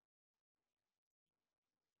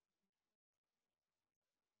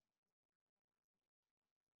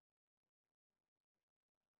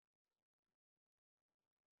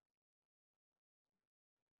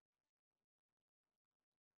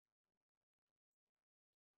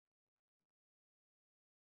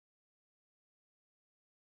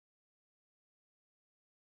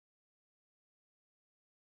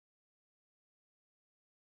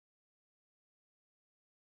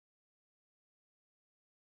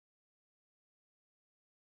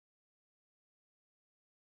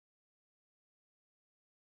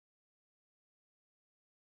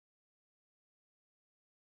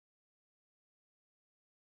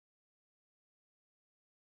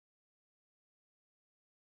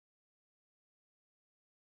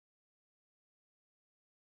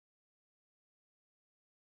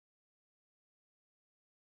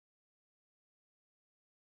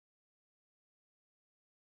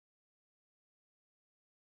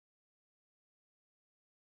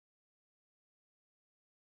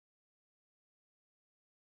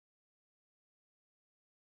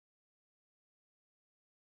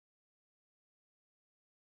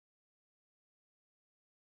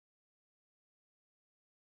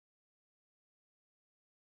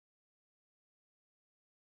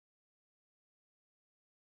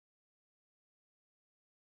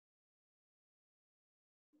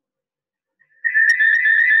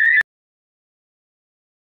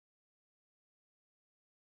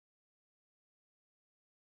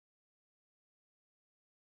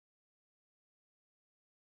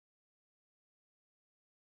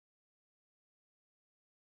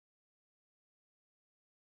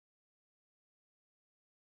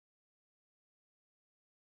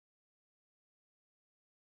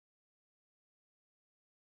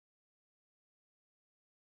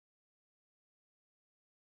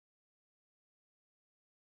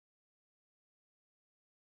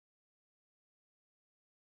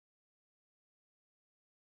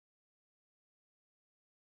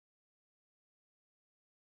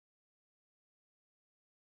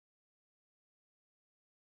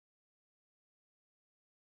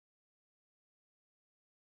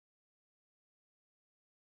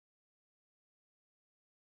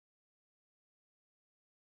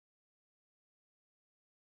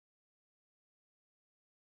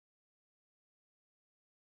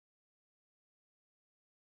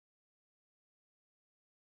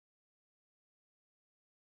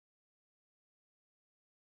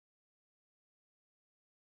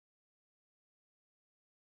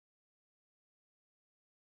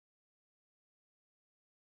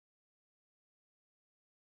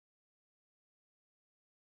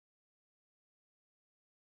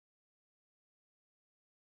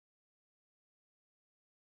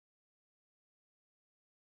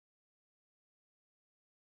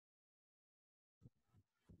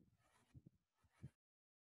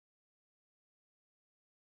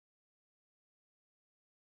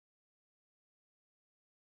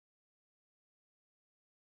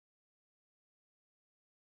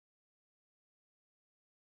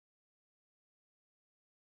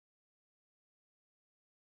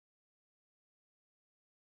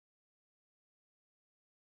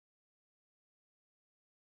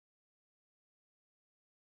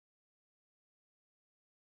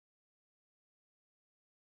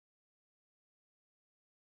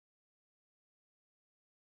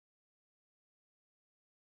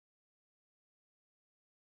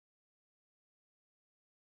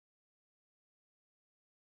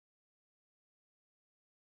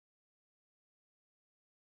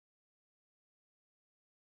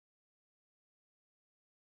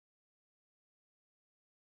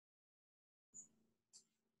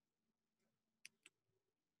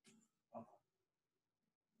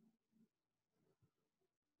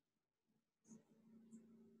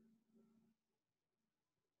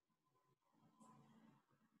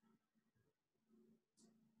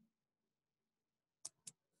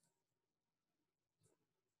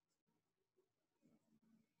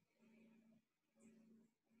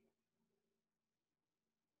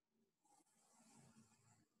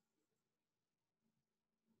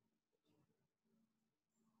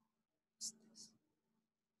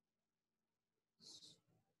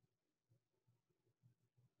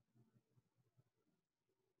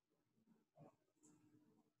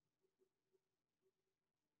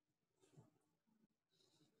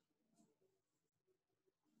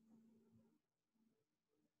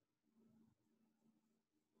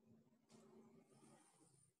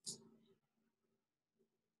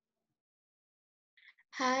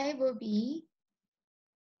 Hi, Bobby.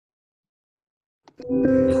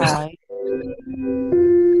 Hi.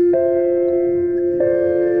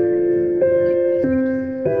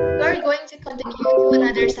 We're going to continue to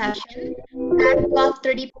another session at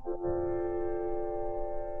 12:30.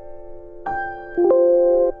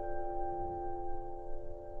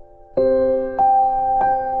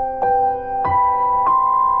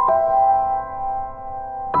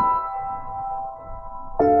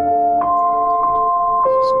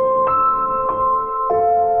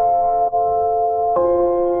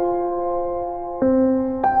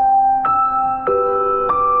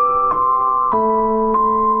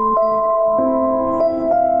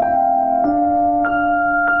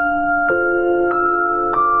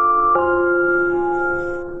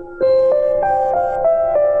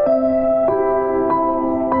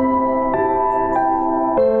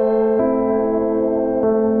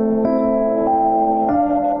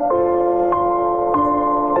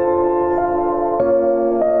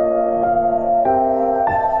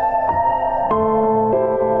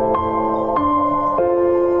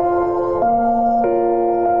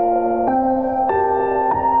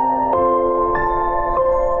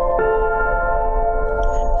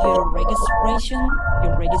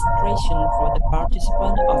 Your registration for the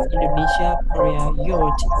participant of Indonesia Korea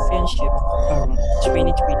Youth Friendship Forum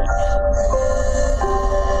 2020.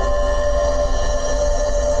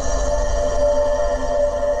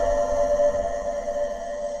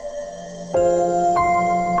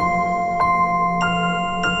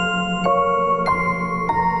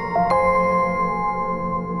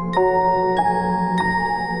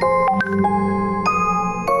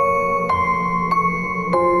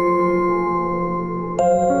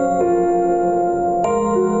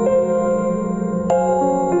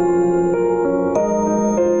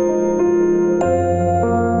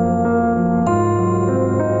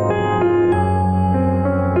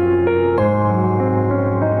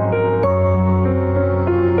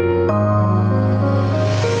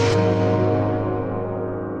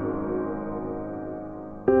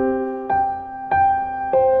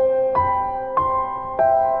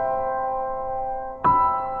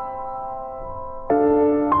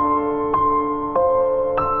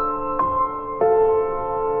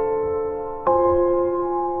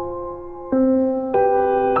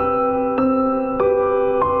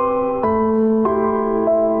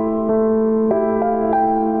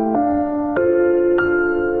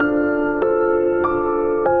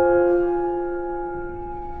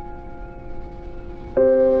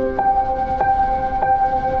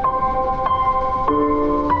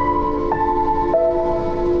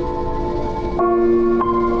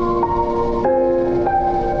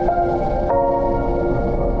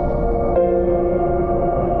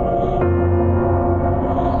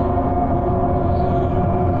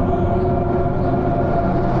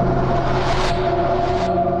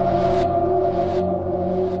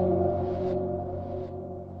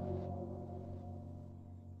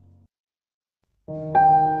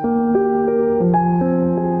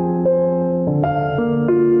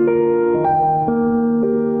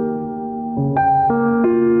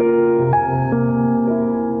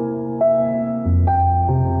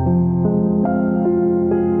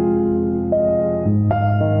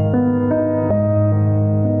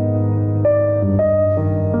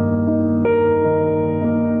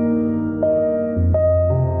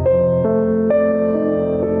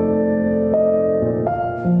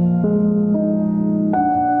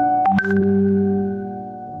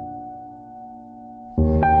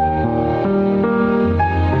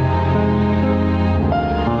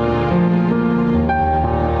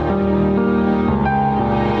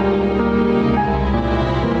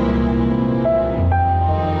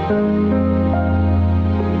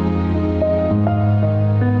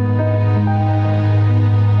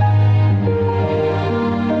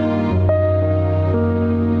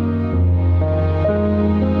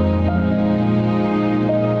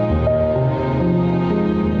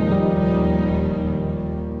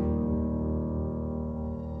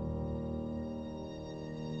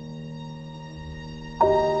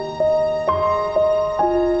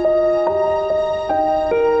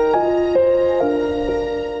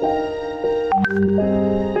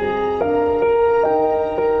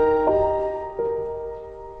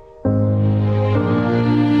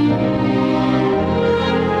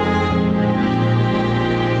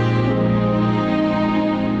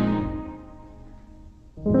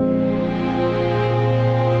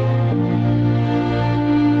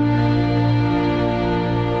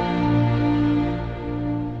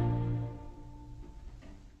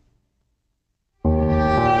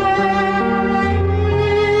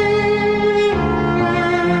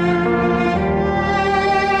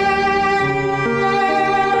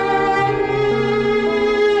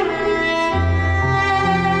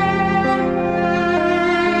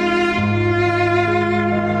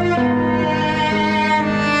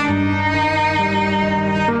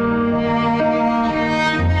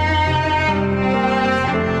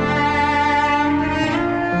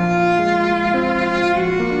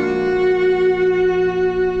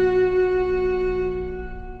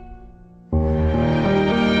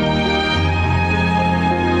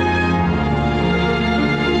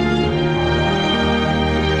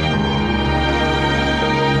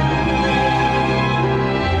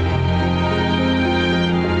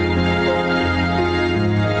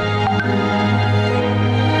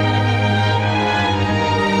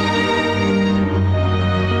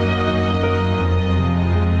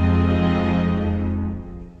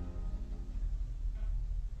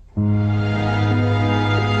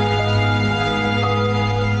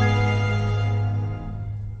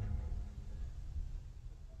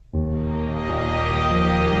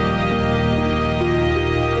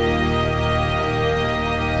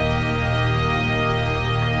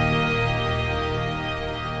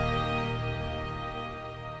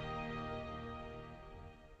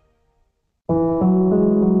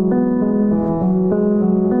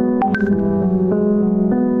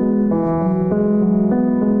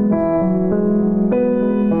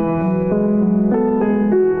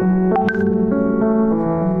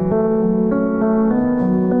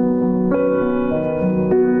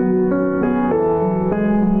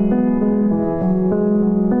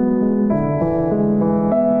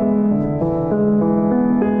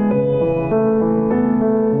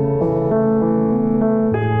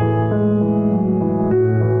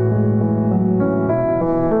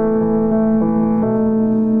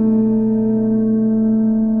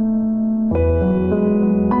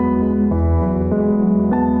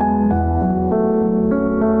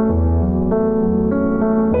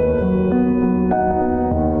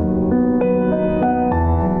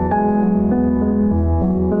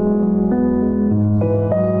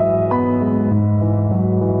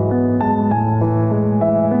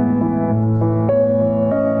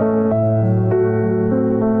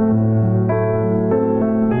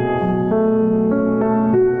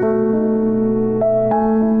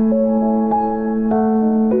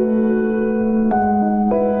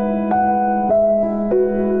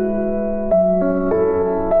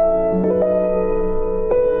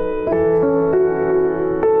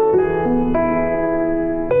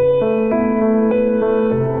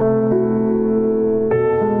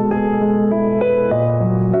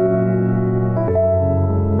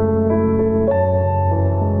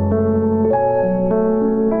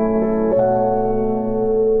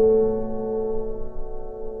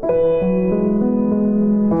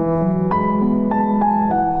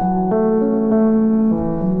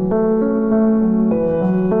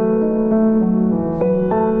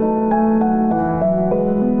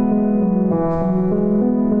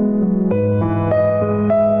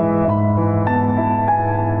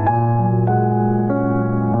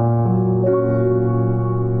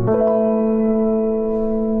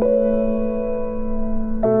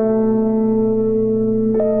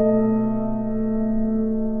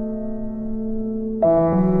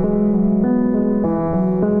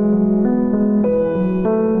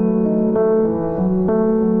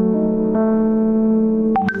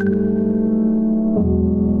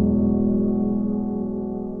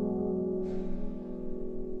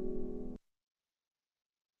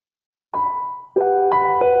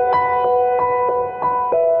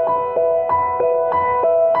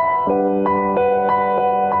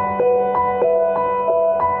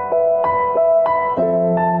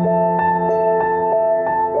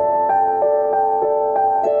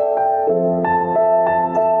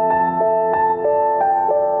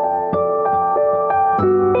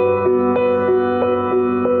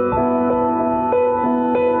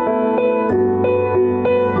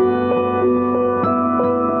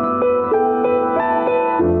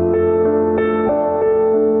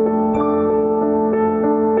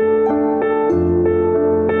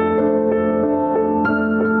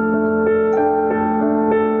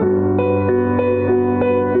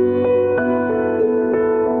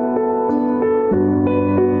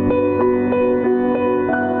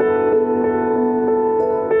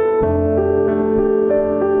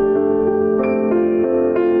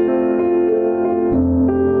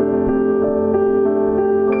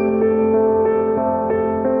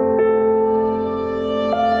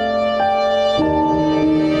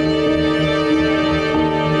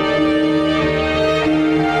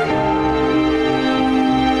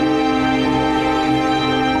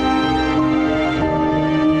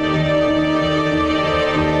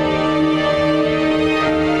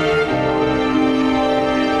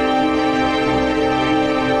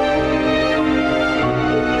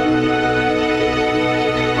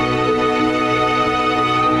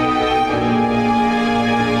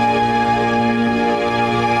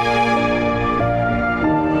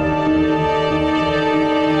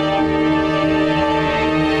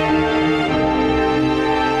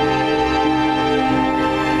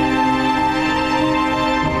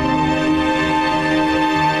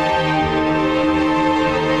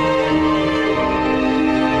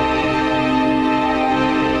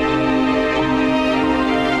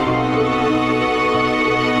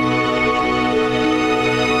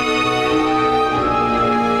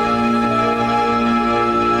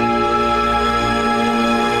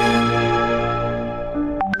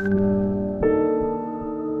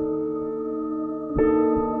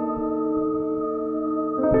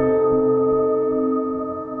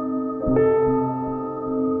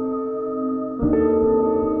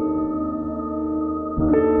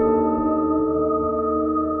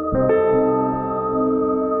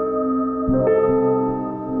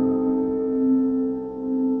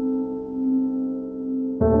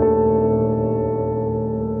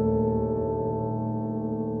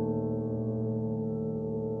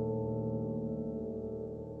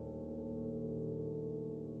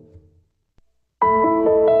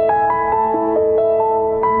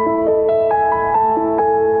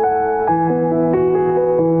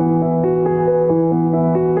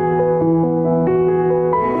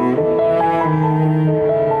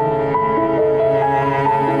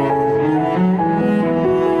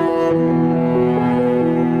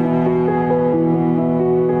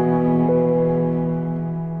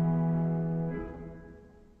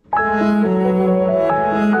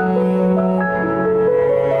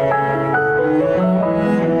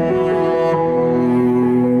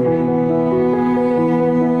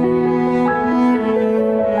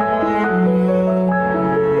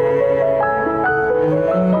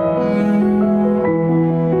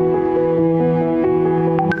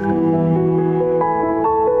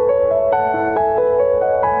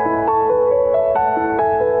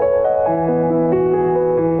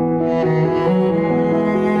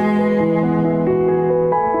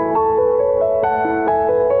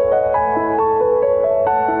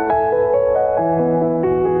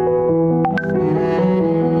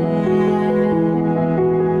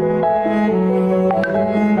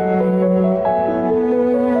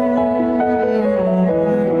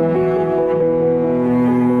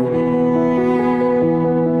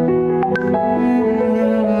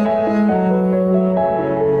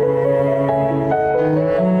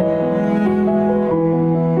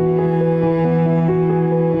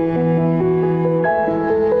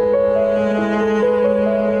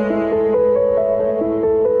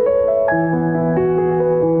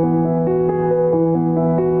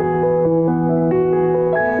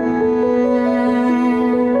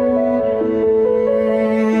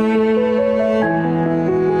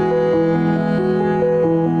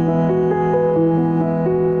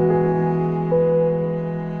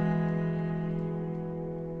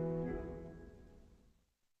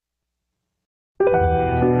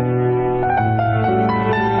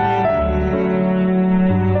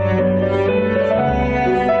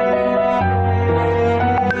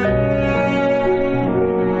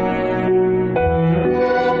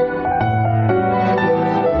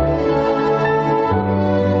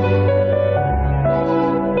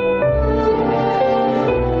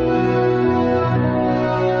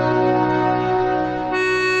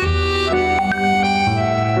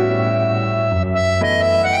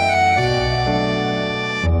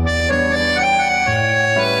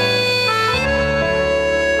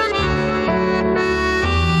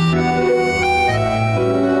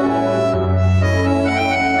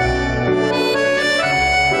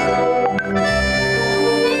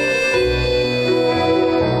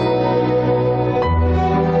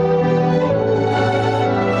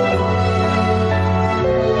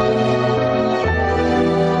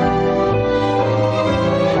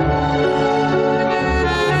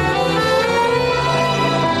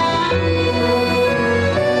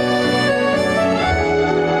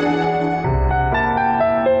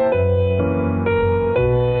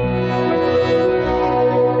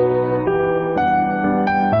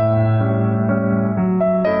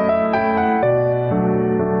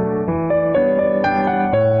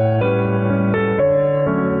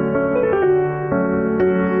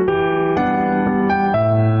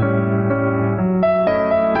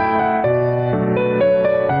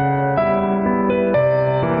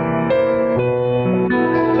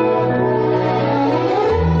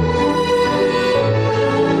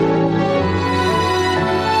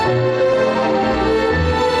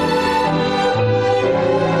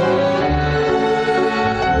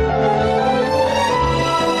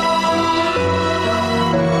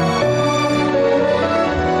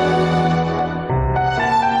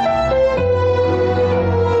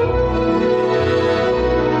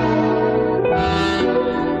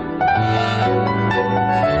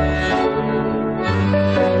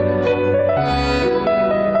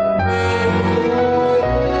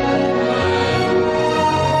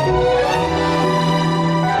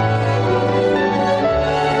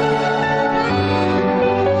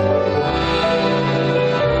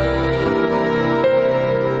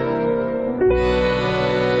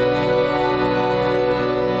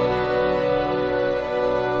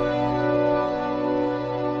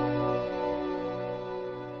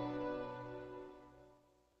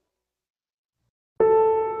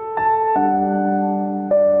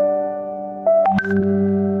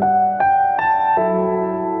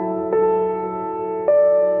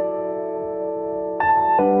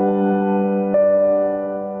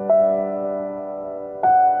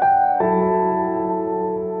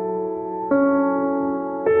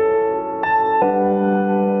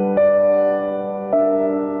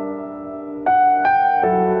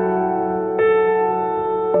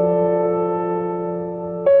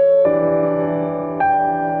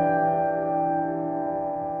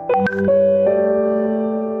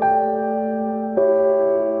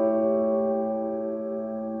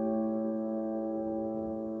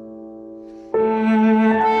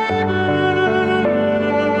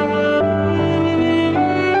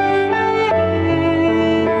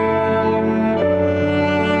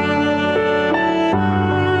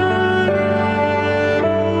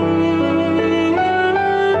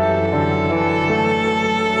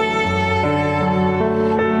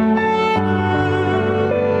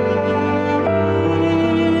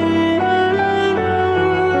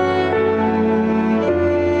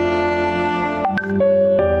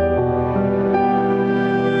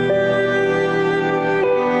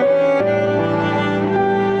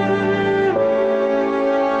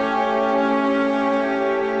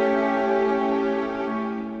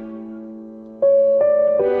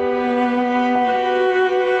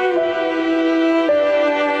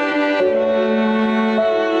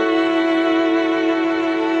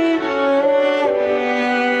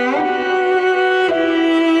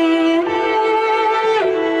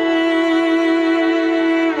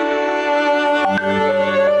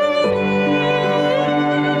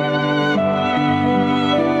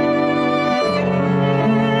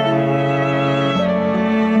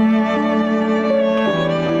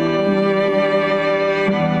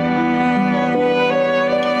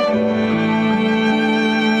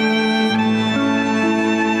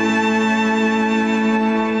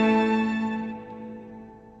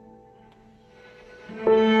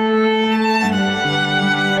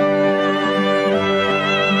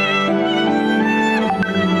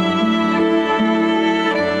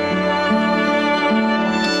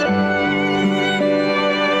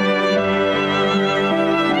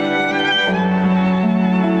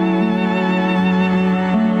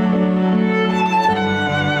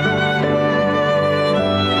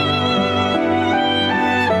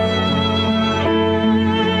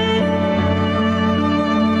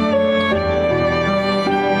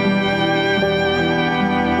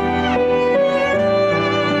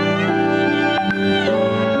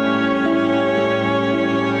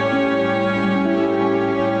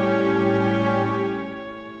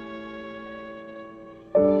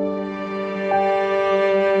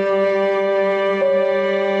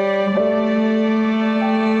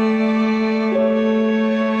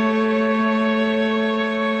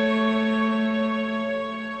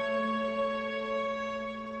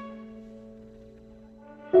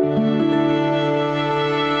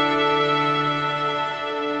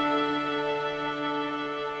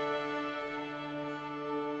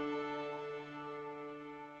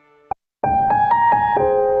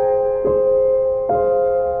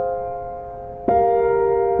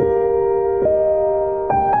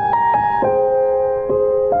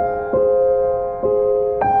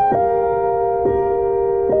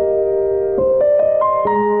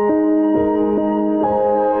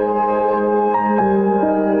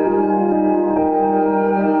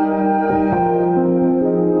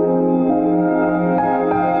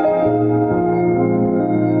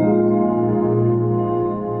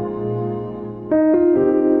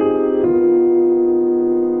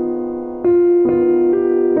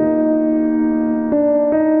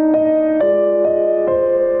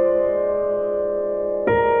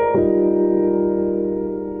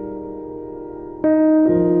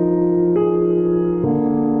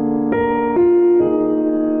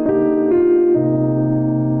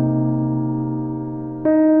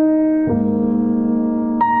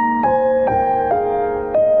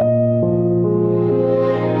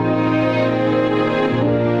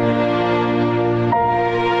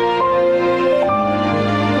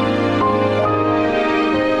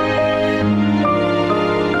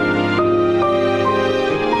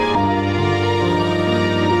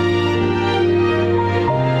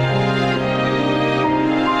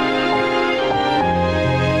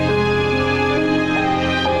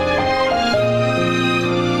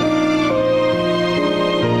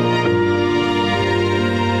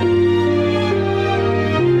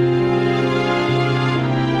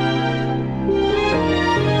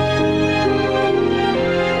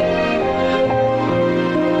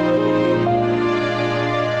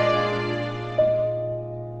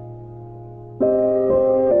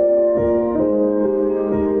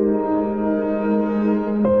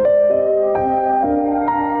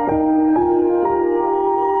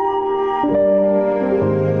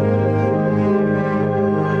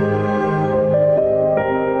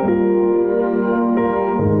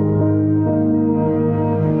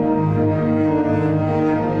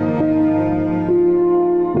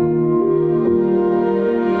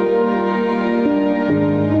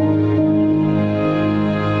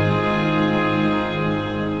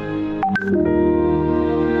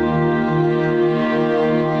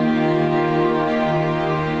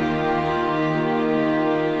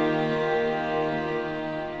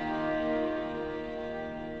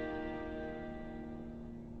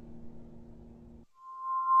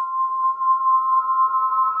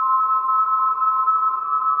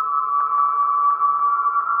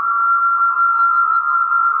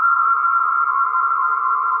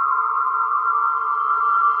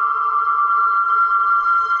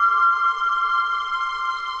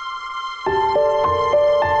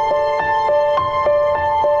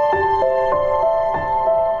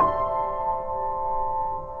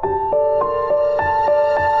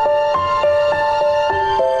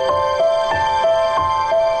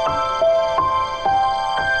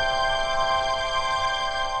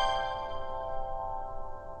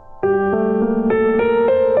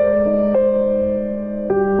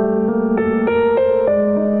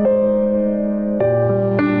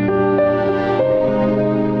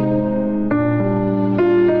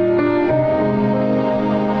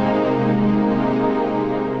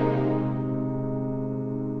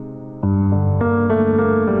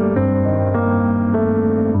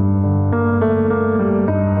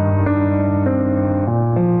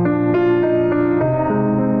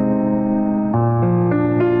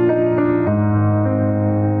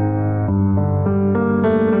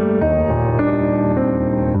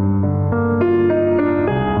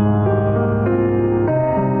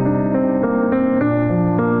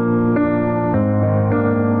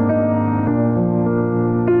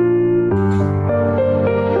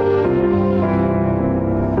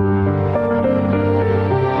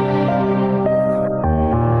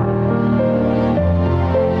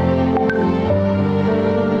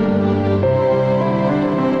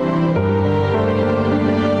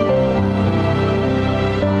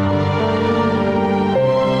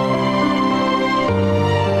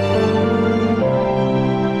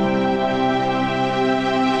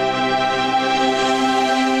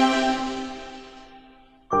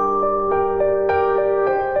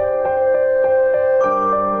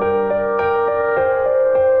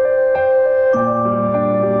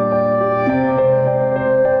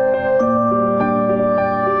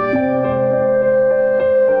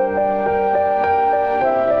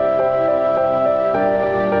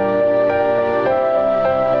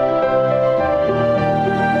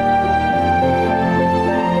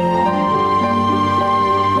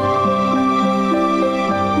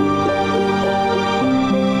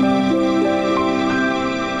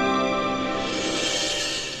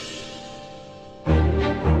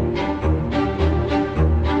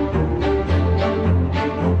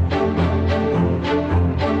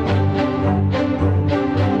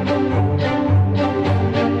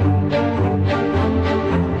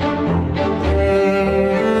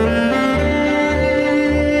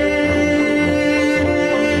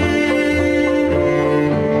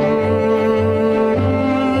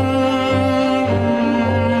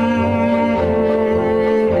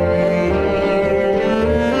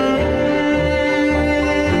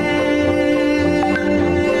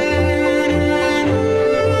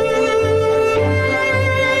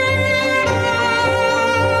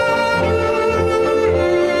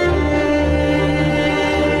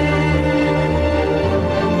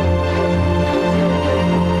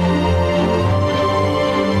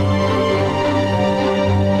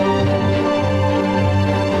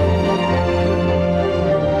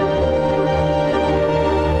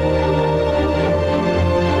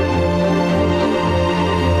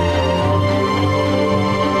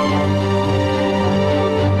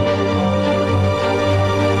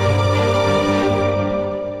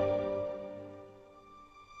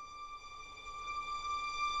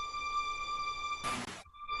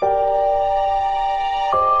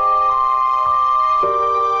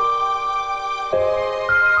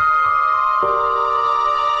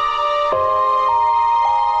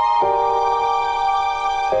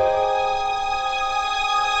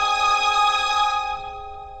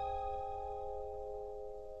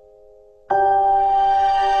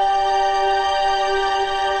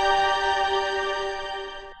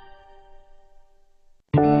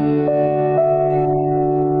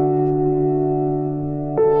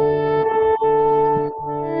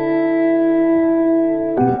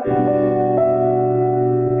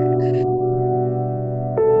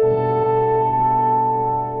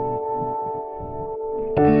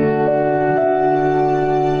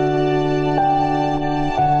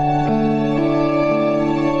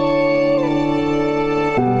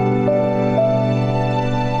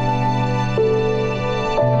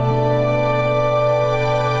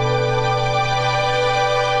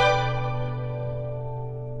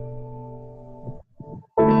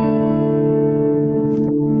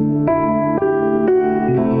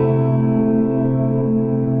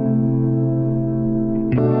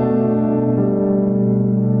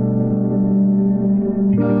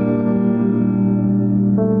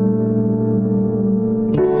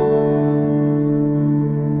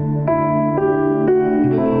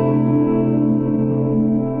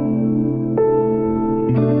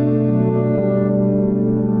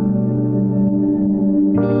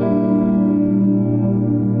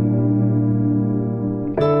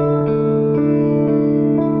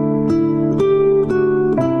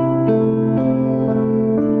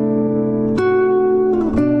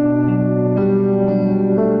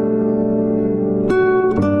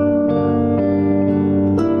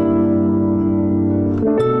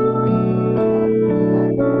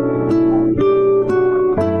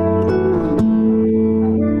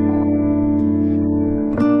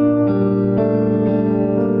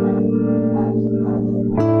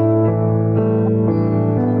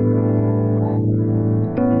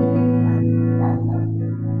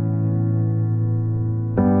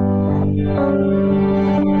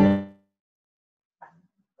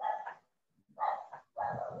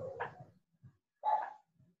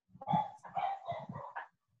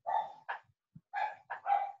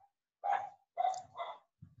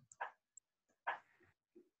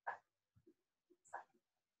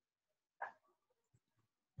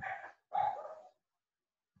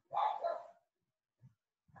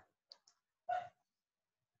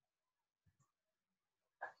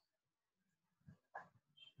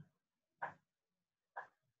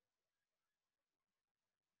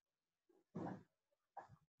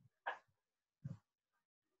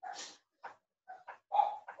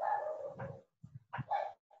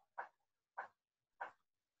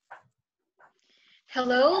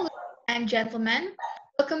 Hello, ladies and gentlemen.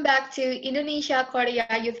 Welcome back to Indonesia-Korea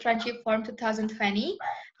Youth Friendship Forum 2020,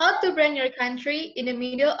 How to Brand Your Country in the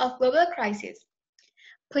Middle of Global Crisis.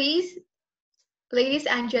 Please, ladies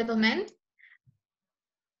and gentlemen,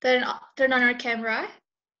 turn on your camera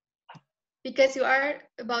because you are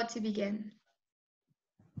about to begin.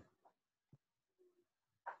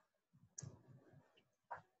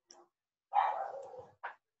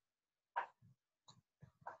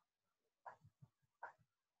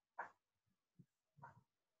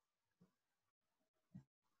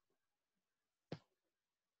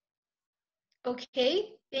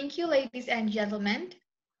 Okay, thank you, ladies and gentlemen.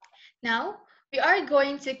 Now, we are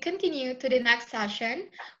going to continue to the next session,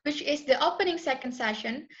 which is the opening second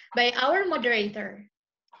session by our moderator,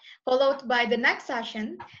 followed by the next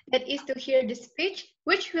session, that is to hear the speech,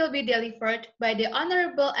 which will be delivered by the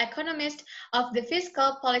Honorable Economist of the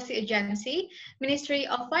Fiscal Policy Agency, Ministry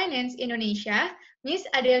of Finance Indonesia, Ms.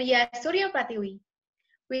 Adelia Suryapratiwi.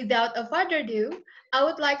 Without a further ado, I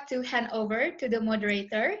would like to hand over to the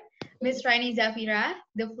moderator, Ms. Raini Zafira.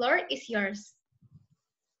 The floor is yours.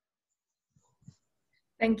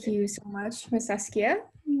 Thank you so much, Ms. Saskia.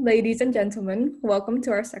 Ladies and gentlemen, welcome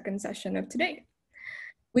to our second session of today.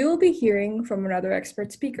 We will be hearing from another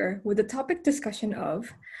expert speaker with the topic discussion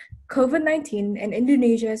of COVID-19 and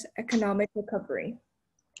Indonesia's economic recovery.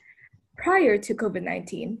 Prior to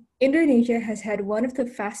COVID-19, Indonesia has had one of the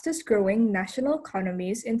fastest growing national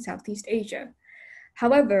economies in Southeast Asia.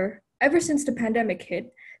 However, ever since the pandemic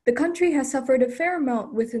hit, the country has suffered a fair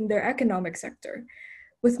amount within their economic sector,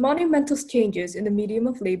 with monumental changes in the medium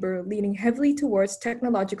of labor leaning heavily towards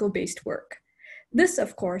technological-based work. This,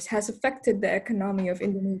 of course, has affected the economy of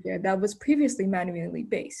Indonesia that was previously manually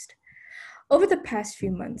based. Over the past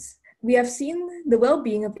few months, we have seen the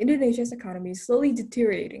well-being of Indonesia's economy slowly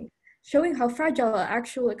deteriorating, showing how fragile our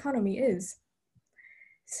actual economy is.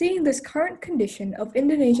 Seeing this current condition of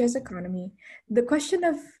Indonesia's economy, the question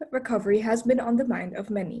of recovery has been on the mind of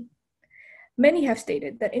many. Many have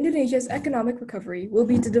stated that Indonesia's economic recovery will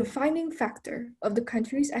be the defining factor of the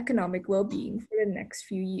country's economic well-being for the next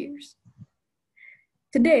few years.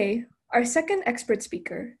 Today, our second expert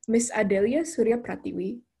speaker, Ms. Adelia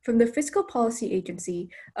Suryapratiwi from the Fiscal Policy Agency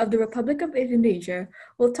of the Republic of Indonesia,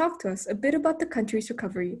 will talk to us a bit about the country's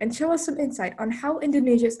recovery and show us some insight on how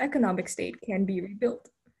Indonesia's economic state can be rebuilt.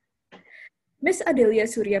 Ms. Adelia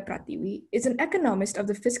Suryapratiwi is an economist of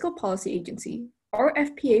the Fiscal Policy Agency, or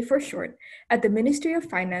FPA for short, at the Ministry of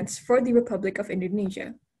Finance for the Republic of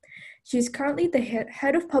Indonesia. She is currently the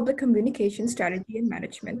head of Public Communication Strategy and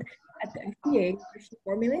Management at the FPA, where she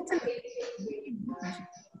formulates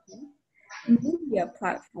and media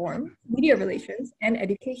platform, media relations, and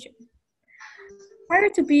education. Prior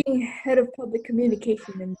to being head of Public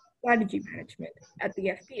Communication and Strategy Management at the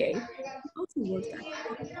FPA, she also worked at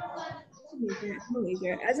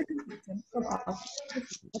Malaysia as a consultant from August to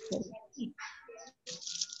December 2019.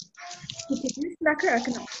 She produced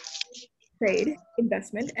macroeconomics, trade,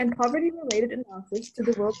 investment, and poverty-related analysis to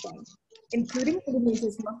the World Bank, including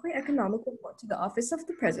Indonesia's monthly economic report to the Office of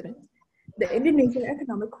the President, the Indonesian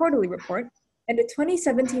Economic Quarterly Report, and the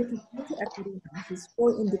 2017 Financial Equity Analysis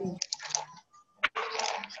for Indonesia.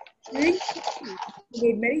 During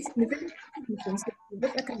he made many significant contributions to the field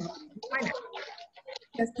of economics and finance.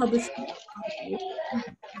 He has published articles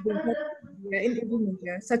in media in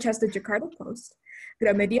Indonesia, such as the Jakarta Post,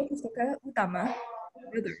 Gramedia Pustaka Utama, and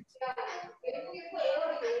others.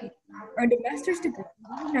 Earned a master's degree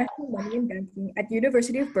in International Money and Banking at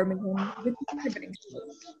University of Birmingham with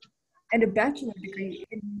and a bachelor degree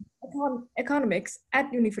in economics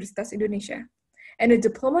at Universitas Indonesia, and a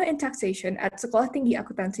diploma in taxation at Sekolah Tinggi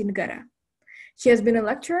Akuntansi Negara. She has been a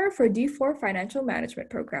lecturer for D4 Financial Management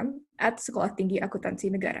Program at Sekolah Tinggi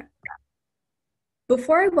Akuntansi Negara.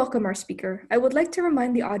 Before I welcome our speaker, I would like to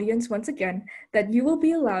remind the audience once again that you will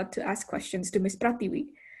be allowed to ask questions to Ms. Pratiwi.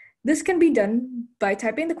 This can be done by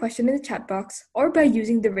typing the question in the chat box or by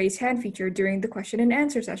using the raise hand feature during the question and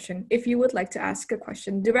answer session if you would like to ask a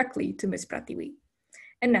question directly to Ms. Pratiwi.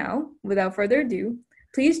 And now, without further ado,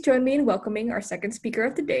 please join me in welcoming our second speaker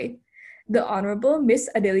of the day, the Honorable Ms.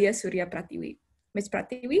 Adelia Suryapratiwi. Ms.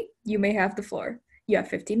 Pratiwi, you may have the floor. You have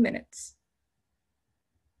 15 minutes.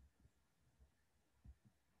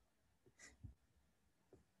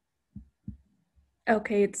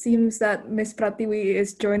 Okay, it seems that Ms. Pratiwi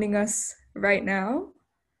is joining us right now.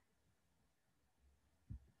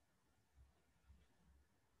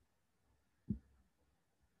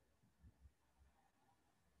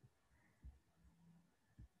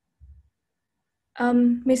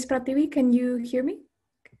 Ms. Pratiwi, can you hear me?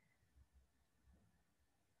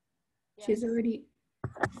 Yes. She's already.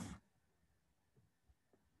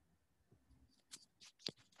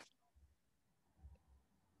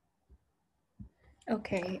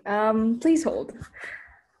 Okay, please hold.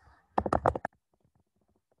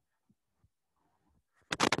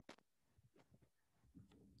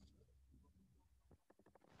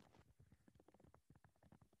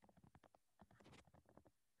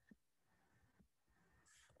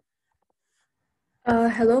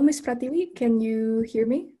 Hello, Miss Prativi, can you hear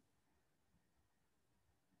me?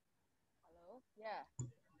 Hello? Yeah.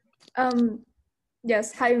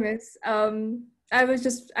 Yes, hi, Miss. I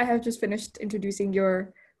have just finished introducing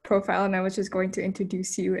your profile, and I was just going to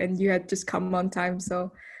introduce you, and you had just come on time,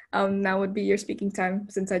 so now would be your speaking time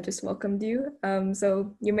since I just welcomed you.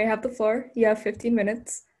 So you may have the floor. You have 15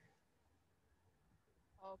 minutes.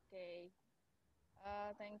 Okay.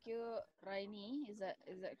 Thank you, Raini. Is that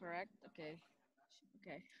correct? Okay.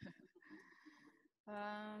 Okay.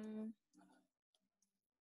 um.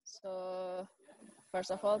 So first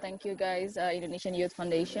of all, thank you guys, Indonesian Youth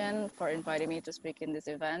Foundation, for inviting me to speak in this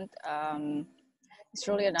event. It's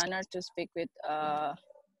truly an honor to speak with how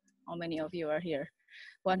many of you are here?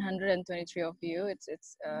 123 of you. It's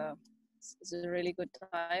a really good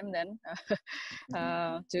time then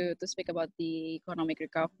to speak about the economic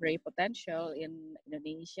recovery potential in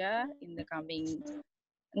Indonesia in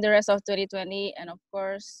the rest of 2020, and of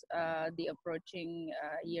course the approaching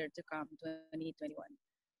year to come, 2021.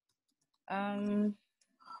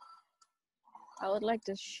 I would like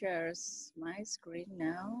to share my screen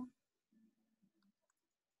now.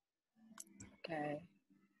 Okay.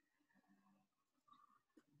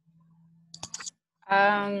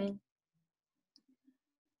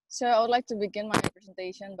 So I would like to begin my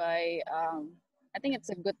presentation by, I think it's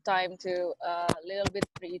a good time to a little bit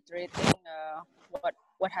reiterating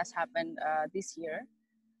what has happened this year,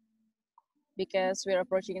 because we're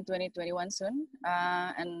approaching in 2021 soon,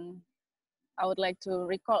 and I would like to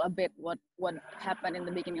recall a bit what happened in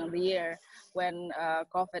the beginning of the year when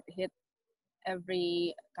COVID hit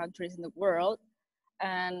every countries in the world,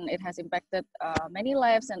 and it has impacted many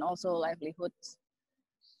lives and also livelihoods.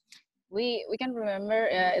 We can remember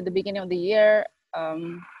at the beginning of the year,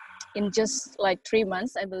 in just like 3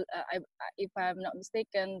 months, if I'm not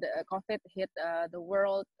mistaken, the COVID hit the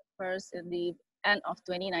world first in the end of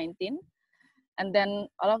 2019, and then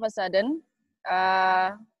all of a sudden,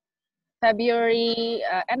 end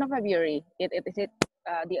of February, it hit.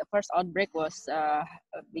 The first outbreak was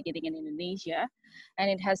beginning in Indonesia, and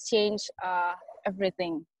it has changed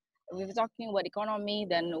everything. We're talking about economy,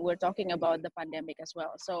 then we're talking about the pandemic as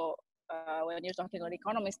well. So when you're talking about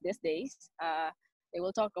economists these days, they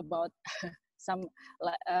will talk about some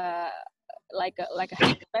like a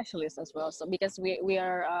health specialist as well. So because we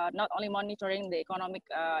are not only monitoring the economic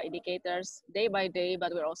indicators day by day,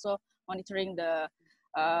 but we're also monitoring the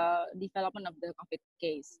development of the COVID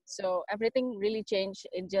case. So everything really changed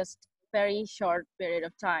in just very short period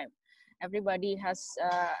of time. Everybody has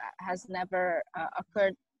never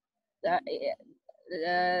occurred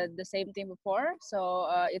the same thing before. So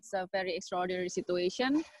it's a very extraordinary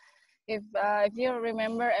situation. If you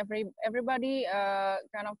remember, everybody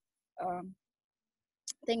kind of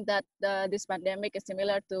think that this pandemic is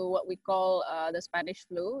similar to what we call the Spanish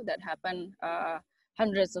flu that happened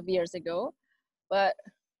hundreds of years ago. But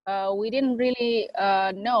we didn't really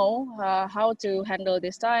know how to handle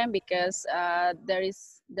this time, because there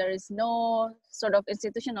is no sort of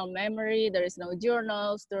institutional memory, there is no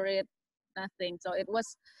journals to read, nothing. So it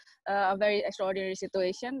was a very extraordinary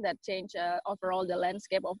situation that changed overall the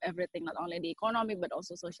landscape of everything, not only the economy but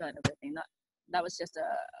also social and everything. That was just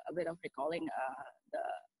a bit of recalling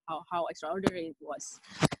how extraordinary it was.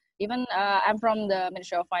 Even I'm from the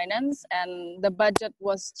Ministry of Finance, and the budget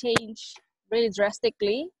was changed really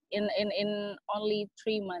drastically in only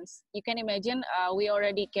 3 months. You can imagine, we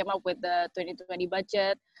already came up with the 2020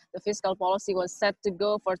 budget. The fiscal policy was set to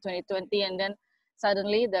go for 2020, and then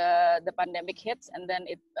suddenly the pandemic hits, and then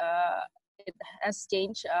it has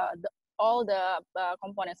changed all the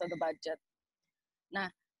components of the budget. Nah,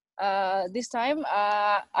 this time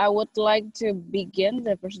I would like to begin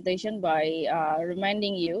the presentation by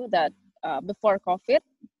reminding you that before COVID,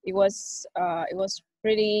 it was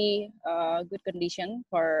pretty good condition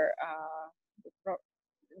for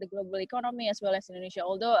the global economy as well as Indonesia.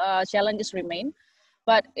 Although challenges remain,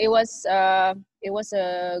 but it was a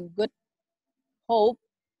good hope.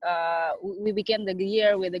 We began the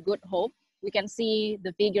year with a good hope. We can see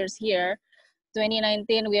the figures here.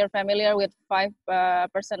 2019, we are familiar with 5%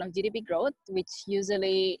 of GDP growth, which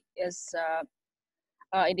usually is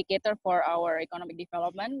indicator for our economic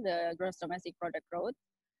development, the gross domestic product growth.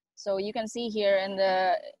 So you can see here in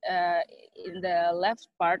the left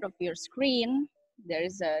part of your screen, there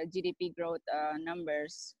is a GDP growth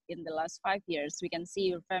numbers in the last 5 years. We can see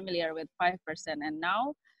you're familiar with 5%, and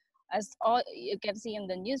now, as all you can see in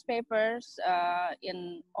the newspapers,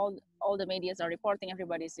 in all the medias are reporting,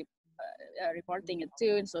 everybody's reporting it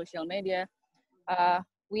too in social media.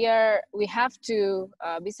 We have to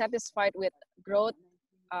be satisfied with growth,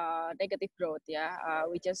 negative growth. Yeah,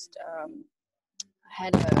 we just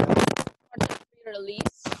had a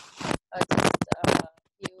release just a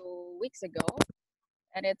few weeks ago,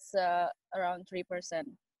 and it's around 3%,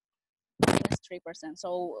 minus 3%.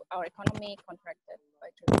 So our economy contracted by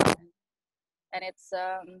 3%, and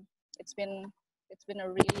it's been a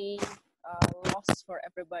really loss for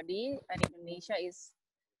everybody, and Indonesia is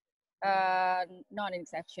not an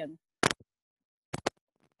exception.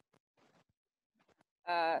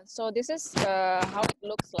 So this is how it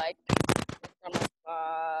looks like.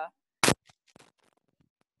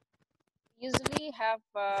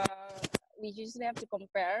 We usually have to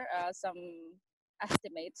compare some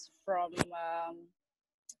estimates from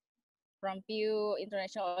few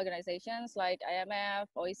international organizations like IMF,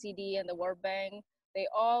 OECD, and the World Bank. They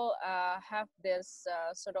all have this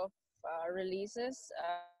sort of releases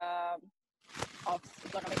of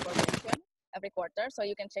economic projection every quarter, so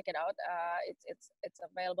you can check it out. It's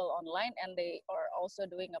available online, and they are also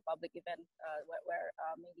doing a public event where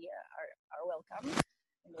media are welcome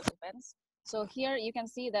in those events. So here you can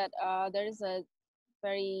see that there is a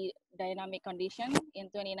very dynamic condition. In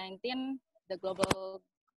 2019, the global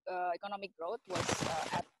economic growth was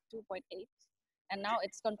at 2.8, and now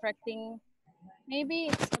it's contracting. Maybe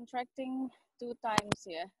it's contracting 2 times.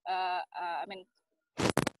 Yeah, I mean,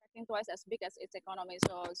 contracting twice as big as its economy.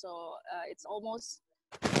 So it's almost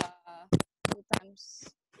 2 times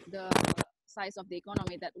the size of the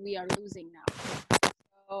economy that we are losing now.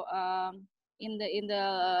 So in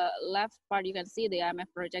the left part, you can see the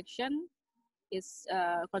IMF projection is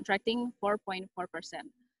contracting 4.4%.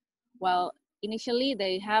 Well, initially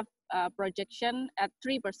they have a projection at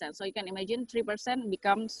 3%. So you can imagine 3%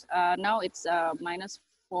 becomes, now it's minus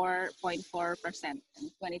 4.4% in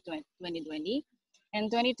 2020. In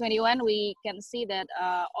 2021, we can see that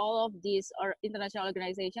all of these international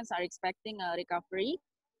organizations are expecting a recovery.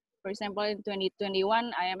 For example, in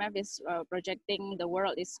 2021, IMF is projecting the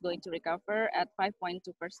world is going to recover at 5.2%,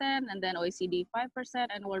 and then OECD 5%,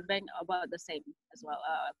 and World Bank about the same as well,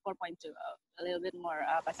 4.2, a little bit more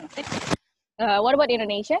pessimistic. What about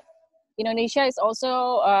Indonesia? Indonesia is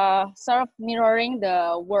also sort of mirroring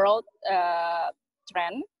the world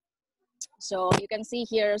trend. So you can see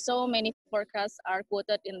here, so many forecasts are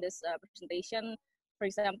quoted in this presentation. For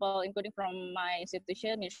example, including from my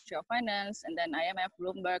institution, Ministry of Finance, and then IMF,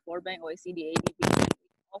 Bloomberg, World Bank, OECD, ADB, and we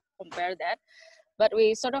all compare that. But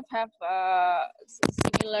we sort of have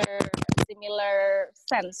similar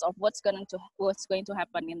sense of what's going to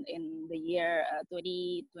happen in the year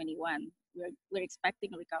 2021. We're expecting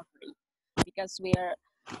recovery because we're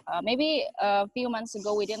maybe a few months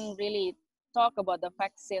ago we didn't really talk about the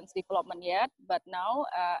vaccines development yet, but now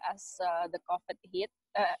as the COVID hit,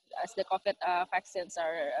 as the COVID vaccines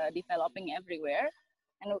are developing everywhere,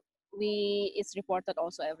 and it's reported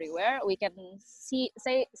also everywhere, we can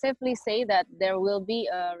safely say that there will be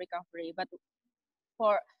a recovery. But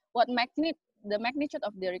for the magnitude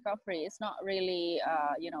of the recovery is not really,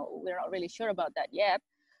 we're not really sure about that yet,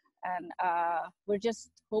 and we're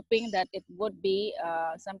just hoping that it would be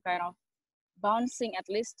some kind of bouncing at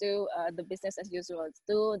least to the business as usual,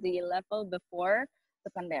 to the level before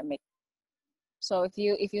the pandemic. So if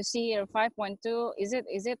you see 5.2, is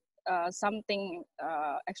it something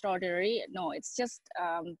extraordinary? No, it's just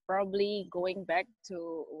probably going back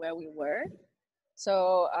to where we were.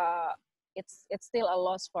 So it's still a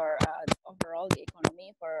loss for overall the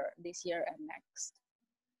economy for this year and next.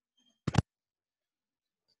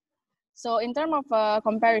 So in terms of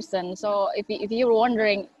comparison, so if you're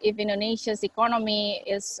wondering if Indonesia's economy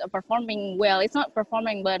is performing well, it's not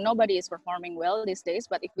performing, but nobody is performing well these days.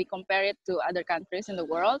 But if we compare it to other countries in the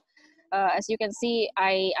world, as you can see,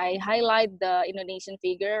 I highlight the Indonesian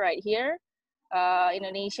figure right here.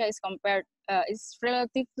 Indonesia is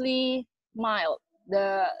relatively mild.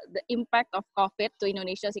 The impact of COVID to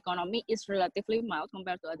Indonesia's economy is relatively mild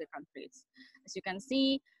compared to other countries. As you can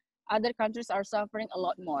see, other countries are suffering a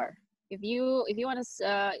lot more. If you want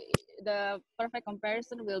to, the perfect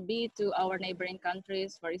comparison will be to our neighboring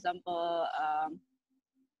countries. For example,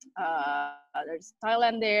 there's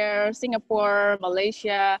Thailand there, Singapore,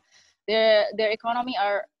 Malaysia. Their economy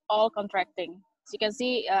are all contracting. So you can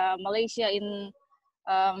see Malaysia in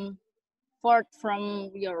fourth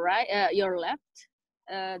from your right, your left.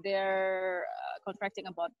 They're contracting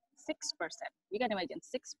about 6%. You can imagine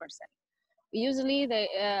 6%. usually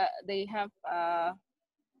they have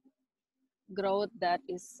growth that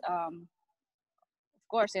is of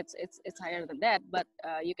course it's higher than that, but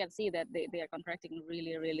you can see that they are contracting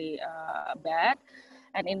really bad,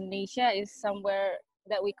 and Indonesia is somewhere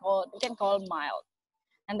that we can call mild.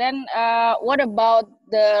 And then what about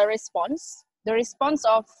the response? The response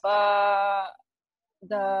of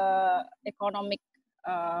the economic,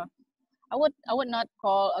 I would not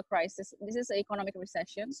call a crisis. This is economic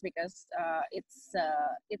recessions because it's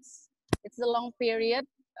a long period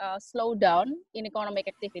slowdown in economic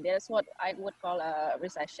activity. That's what I would call a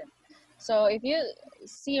recession. So if you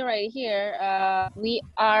see right here, we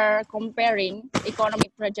are comparing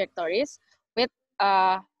economic trajectories with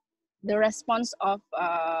the response of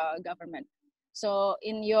government. So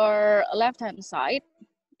in your left-hand side,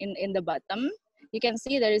 in the bottom, you can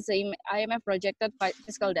see there is a IMF projected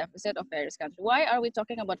fiscal deficit of various countries. Why are we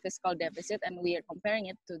talking about fiscal deficit and we are comparing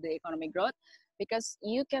it to the economic growth? Because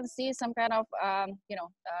you can see some kind of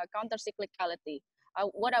counter-cyclicality.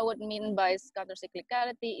 What I would mean by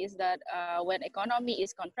counter-cyclicality is that when economy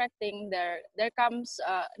is contracting, there comes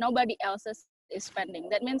nobody else is spending.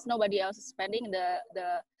 That means nobody else is spending.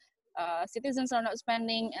 The citizens are not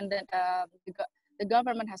spending, and then the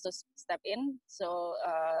government has to step in. So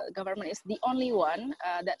government is the only one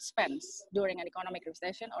that spends during an economic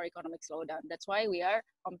recession or economic slowdown. That's why we are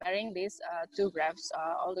comparing these two graphs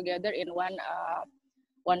all together in one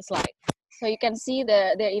slide. So you can see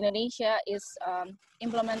the Indonesia is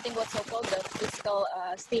implementing what's so-called the fiscal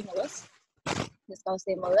stimulus. Fiscal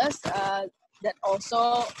stimulus that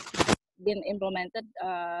also been implemented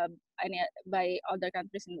by other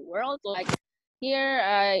countries in the world. Like here,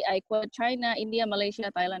 I quote China, India,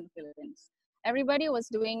 Malaysia, Thailand, Philippines. Everybody was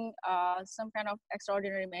doing some kind of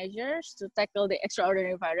extraordinary measures to tackle the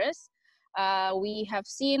extraordinary virus. We have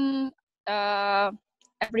seen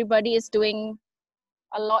everybody is doing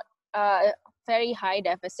a lot, very high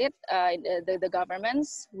deficit, the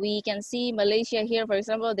governments. We can see Malaysia here, for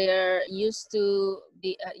example, they're used to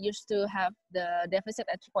have the deficit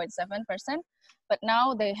at 2.7%, but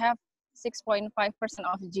now they have 6.5%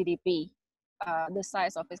 of GDP, the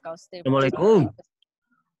size of fiscal stimulus. Assalamualaikum.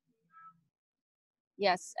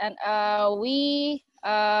 Yes, and we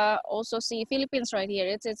also see Philippines right here.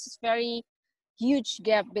 It's very huge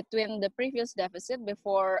gap between the previous deficit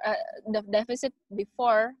before the deficit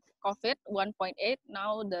before COVID 1.8.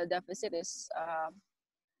 Now the deficit is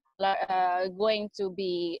going to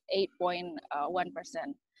be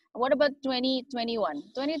 8.1%. What about 2021?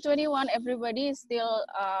 2021, everybody is still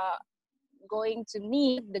going to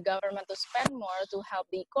need the government to spend more to help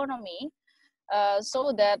the economy,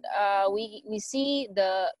 so that we see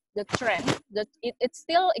the trend that it's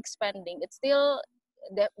still expanding. It's still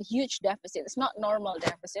the huge deficit. It's not normal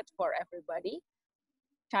deficit for everybody.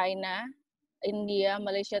 China, India,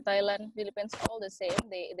 Malaysia, Thailand, Philippines, all the same.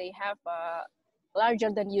 They have larger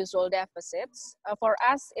than usual deficits. For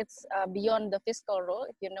us, it's beyond the fiscal rule.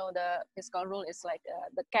 If you know, the fiscal rule is like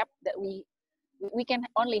the cap that we can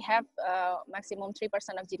only have maximum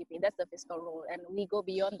 3% of GDP. That's the fiscal rule, and we go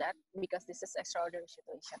beyond that because this is extraordinary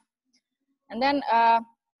situation. And then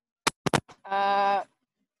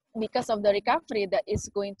because of the recovery that is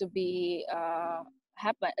going to be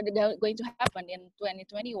going to happen in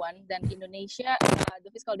 2021, then Indonesia, the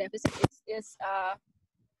fiscal deficit is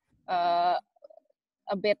a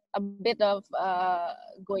bit of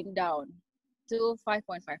going down to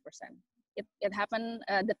 5.5%. It happened.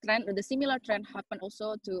 The similar trend happened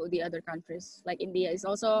also to the other countries. Like India is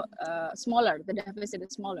also smaller. The deficit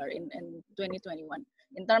is smaller in 2021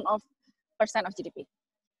 in terms of percent of GDP.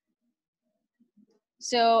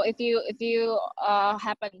 So if you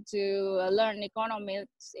happen to learn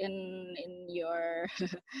economics in your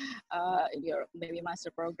in your maybe master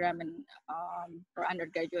program and or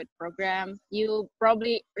undergraduate program, you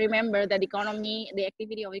probably remember that the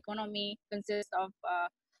activity of economy consists of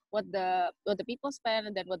what the people spend,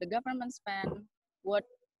 and then what the government spend, what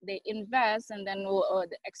they invest, and then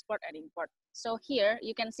the export and import. So here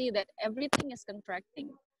you can see that everything is contracting,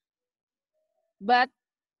 but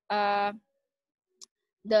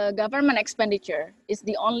the government expenditure is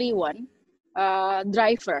the only one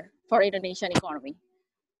driver for Indonesian economy.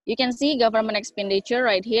 You can see government expenditure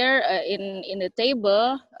right here in the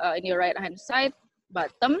table in your right hand side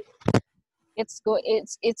bottom. It's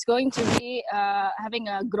going to be having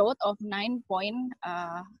a growth of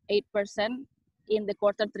 9.8% in the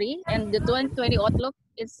quarter 3, and the 2020 outlook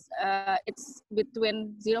is it's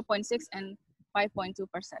between 0.6 and 5.2%.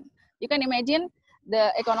 You can imagine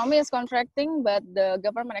the economy is contracting, but the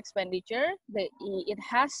government expenditure, it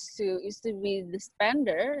has to be the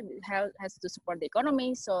spender, it has to support the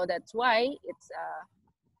economy. So that's why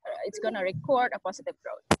it's gonna record a positive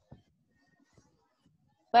growth.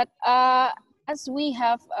 But as we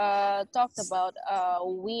have talked about,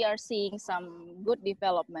 we are seeing some good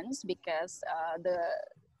developments because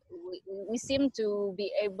we seem to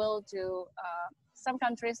be able to, some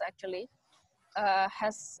countries actually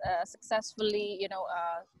has successfully,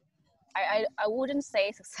 I wouldn't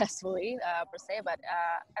say successfully per se, but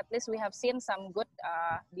at least we have seen some good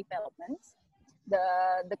developments.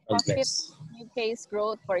 The COVID new case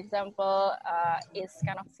growth, for example, is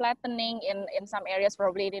kind of flattening in some areas,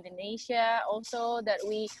 probably in Indonesia also, that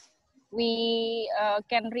we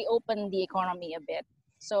can reopen the economy a bit.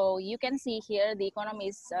 So you can see here the economy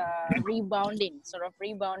is rebounding, sort of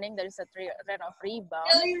rebounding. There is a trend of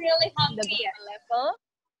rebound. Really hungry. The global level.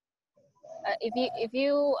 If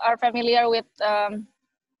you are familiar with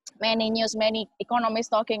many economists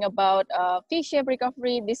talking about V-shaped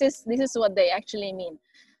recovery, this is what they actually mean.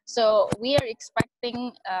 So we are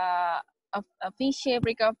expecting a V-shaped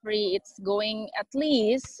recovery. It's going at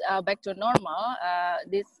least back to normal.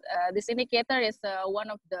 This indicator is one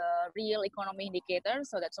of the real economy indicators,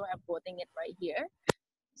 so that's why I'm quoting it right here.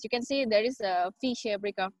 As you can see, there is a V-shaped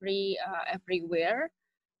recovery everywhere,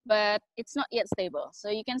 but it's not yet stable. So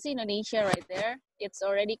you can see Indonesia right there. It's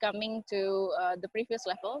already coming to the previous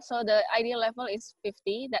level. So the ideal level is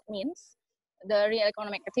 50. That means the real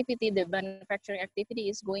economic activity, the manufacturing activity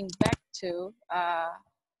is going back to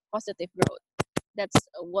positive growth. That's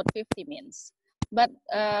what 50 means. But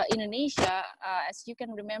Indonesia, as you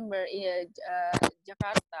can remember, in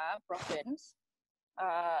Jakarta province,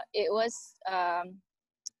 it was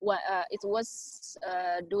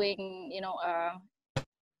doing,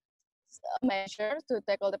 measure to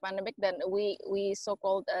tackle the pandemic. Then we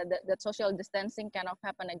so-called the social distancing kind of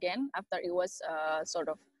happened again after it was sort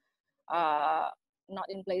of not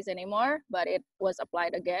in place anymore, but it was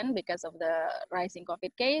applied again because of the rising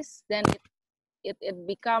COVID case. Then it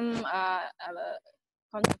become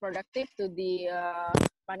counterproductive to the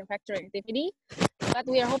manufacturing activity, but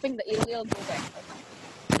we are hoping that it will go back.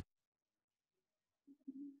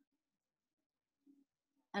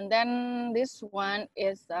 And then this one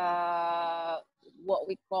is what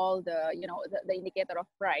we call the indicator of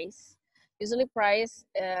price. Usually price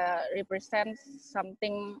represents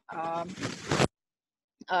something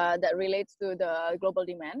that relates to the global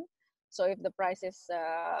demand. So if the price is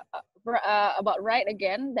about right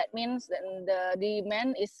again, that means then the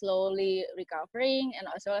demand is slowly recovering and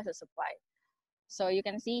as well as the supply. So you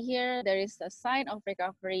can see here there is a sign of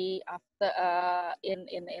recovery after in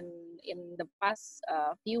the past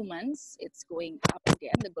few months. It's going up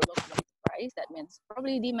again, the global commodity price. That means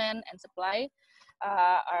probably demand and supply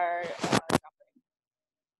are recovering.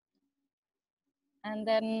 And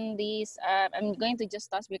then these I'm going to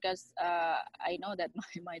just touch because I know that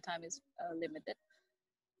my time is limited.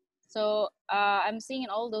 So I'm seeing in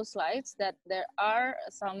all those slides that there are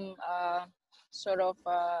some sort of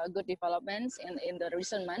good developments in the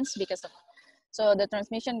recent months because of, so the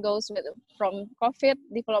transmission goes from COVID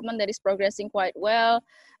development that is progressing quite well,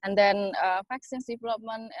 and then vaccines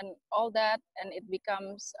development and all that, and it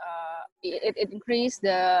becomes it increased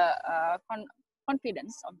the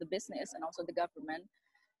confidence of the business and also the government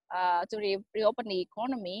to reopen the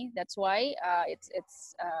economy. That's why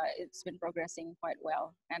it's been progressing quite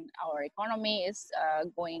well, and our economy is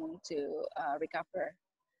going to recover,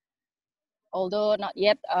 although not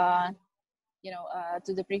yet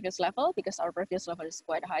to the previous level, because our previous level is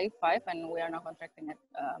quite high, 5, and we are now contracting at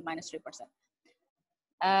 -3%.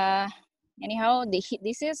 Anyhow,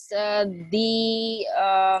 this is the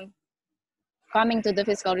coming to the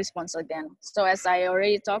fiscal response again. So as I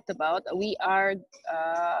already talked about, we are,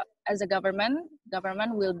 as a government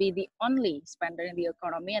will be the only spender in the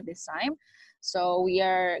economy at this time. So we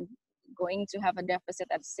are going to have a deficit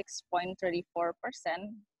at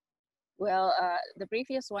 6.34%. Well, the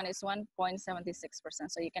previous one is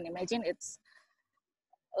 1.76%. So you can imagine it's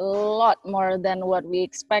a lot more than what we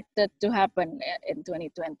expected to happen in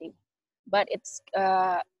 2020. But it's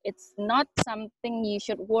not something you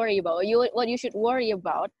should worry about. What you should worry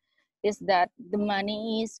about is that the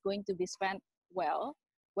money is going to be spent well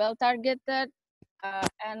targeted,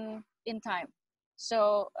 and in time.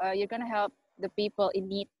 So you're gonna help the people in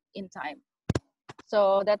need in time.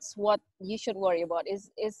 So that's what you should worry about.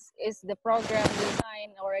 Is the program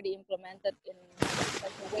design already implemented in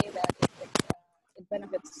such a way that it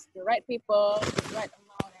benefits the right people, the right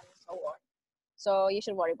amount, and so on. So you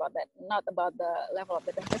should worry about that, not about the level of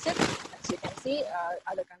the deficit. As you can see,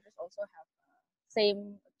 other countries also have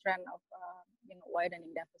same trend of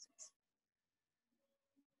widening deficits.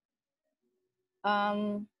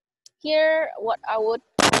 Here, what I would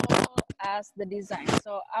call as the design.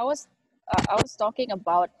 So I was talking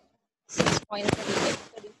about 6.38,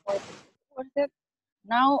 34 worth it.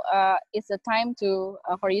 Now it's the time to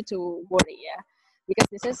for you to worry, yeah, because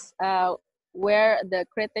this is where the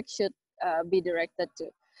critics should be directed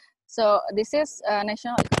to. So this is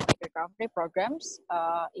National Economic Recovery Programs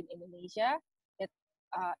in Indonesia.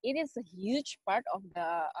 It is a huge part of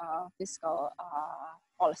the fiscal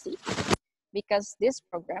policy, because this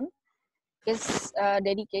program is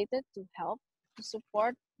dedicated to help to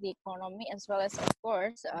support the economy, as well as, of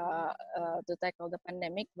course, to tackle the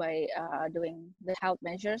pandemic by doing the health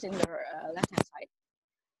measures in the left-hand side.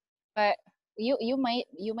 But you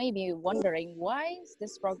may be wondering, why is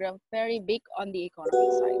this program very big on the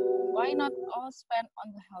economy side? Why not all spent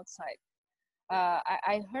on the health side?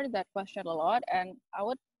 I heard that question a lot, and I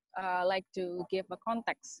would like to give a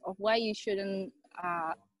context of why you shouldn't.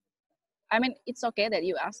 I mean, it's okay that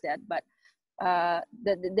you ask that, but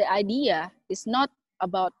the idea is not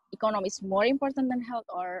about economy is more important than health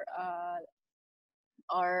or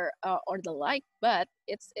the like, but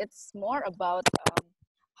it's more about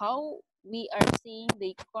how we are seeing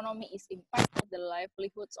the economy is impacting the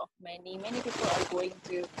livelihoods of many people are going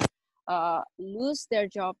to lose their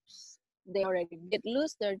jobs. They already did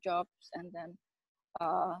lose their jobs, and then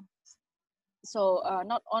so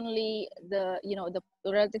not only the the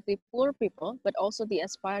relatively poor people, but also the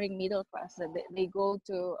aspiring middle class. They go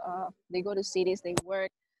to cities, they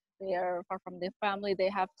work, they are far from their family, they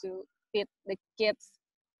have to feed the kids.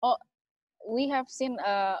 Oh, we have seen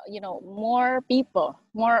more people,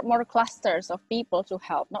 more clusters of people to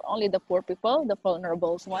help, not only the poor people, the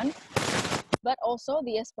vulnerable ones, but also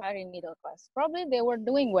the aspiring middle class. Probably they were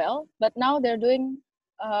doing well, but now they're doing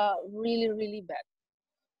really bad.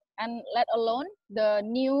 And let alone the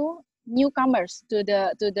newcomers to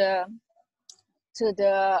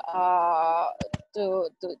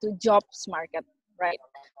jobs market, right?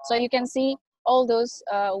 So you can see all those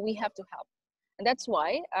we have to help, and that's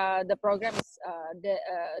why the program is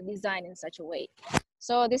designed in such a way.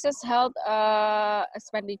 So this is health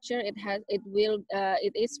expenditure.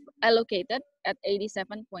 It is allocated at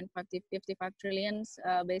 87.55 trillions.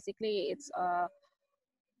 Basically, it's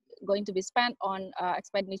going to be spent on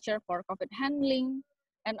expenditure for COVID handling.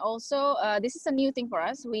 And also, this is a new thing for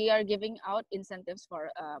us. We are giving out incentives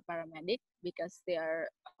for paramedic, because they are,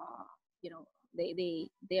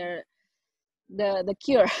 they're the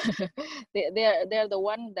cure. they're the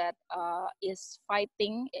one that is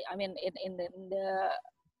fighting. I mean, in the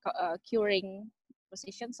curing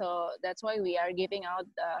position. So that's why we are giving out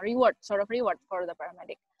reward for the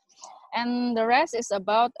paramedic. And the rest is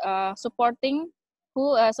about supporting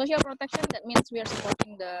social protection. That means we are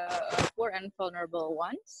supporting the poor and vulnerable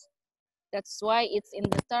ones. That's why it's in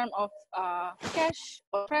the term of cash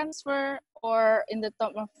or transfer, or in the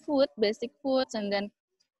term of food, basic foods, and then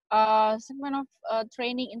segment of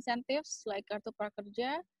training incentives like kartu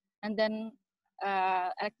prakerja, and then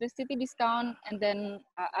electricity discount, and then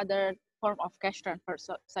other form of cash transfer,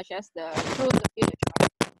 such as through the future.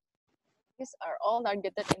 These are all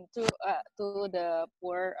targeted into to the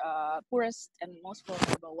poorest and most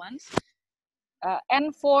vulnerable ones.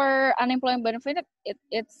 And for unemployment benefit,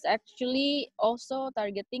 it's actually also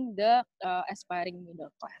targeting the aspiring middle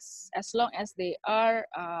class, as long as they are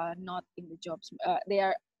not in the jobs.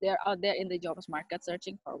 They're out there in the jobs market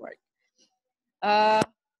searching for work.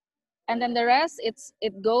 And then the rest,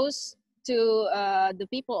 it goes to the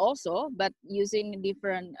people also, but using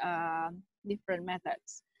different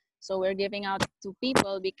methods. So we're giving out to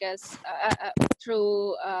people because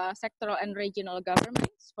through sectoral and regional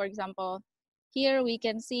governments. For example, here we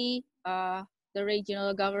can see the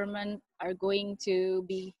regional government are going to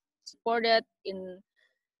be supported in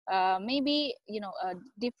maybe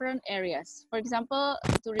different areas. For example,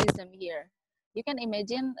 tourism here. You can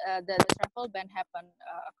imagine the travel ban happened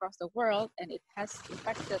across the world, and it has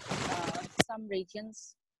impacted some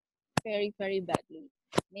regions very badly.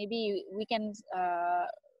 Maybe we can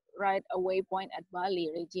write a waypoint at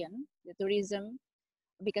Bali region, the tourism,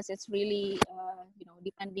 because it's really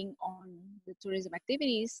depending on the tourism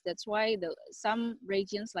activities. That's why some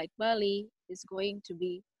regions like Bali is going to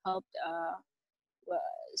be helped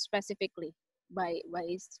specifically by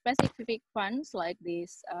specific funds like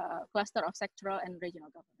this cluster of sectoral and regional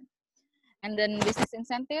government. And then business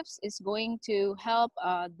incentives is going to help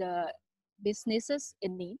the businesses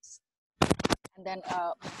in needs. And then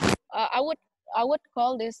I would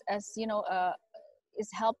call this as is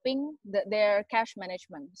helping their cash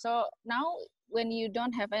management. So now when you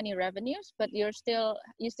don't have any revenues, but you still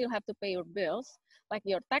have to pay your bills, like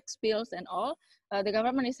your tax bills and all. The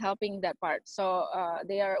government is helping that part. So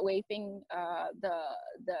they are waiving the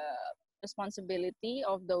responsibility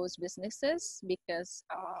of those businesses because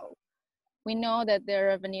we know that their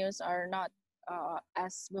revenues are not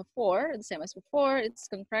as before, the same as before. It's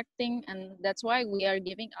contracting, and that's why we are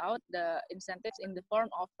giving out the incentives in the form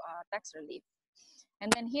of tax relief.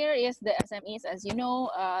 And then here is the SMEs. As you know,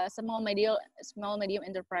 small medium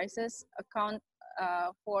enterprises account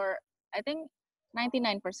for, I think,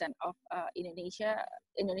 99% of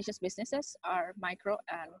Indonesia's businesses are micro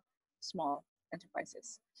and small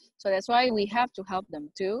enterprises. So that's why we have to help them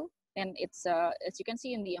too. And it's as you can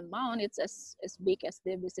see in the amount, it's as big as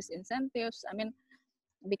the business incentives. I mean,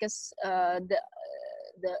 because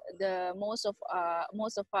the most of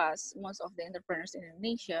the entrepreneurs in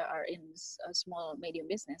Indonesia are in a small medium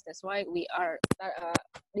business. That's why we are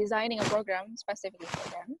designing a program specifically for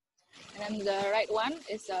them. And then the right one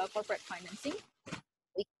is corporate financing.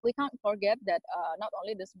 We can't forget that not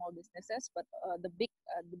only the small businesses, but the big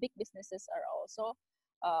businesses are also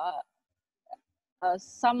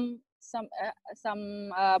some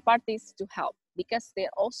parties to help, because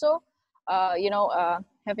they're also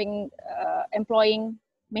having employing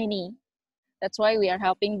many. That's why we are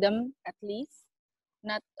helping them, at least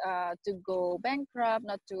not to go bankrupt,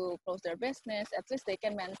 not to close their business. At least they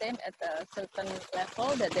can maintain at a certain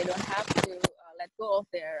level that they don't have to let go of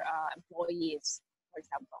their employees, for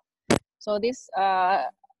example. So this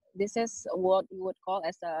is what we would call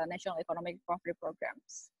as a national economic recovery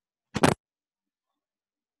programs.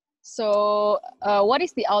 So what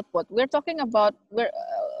is the output? We were talking about the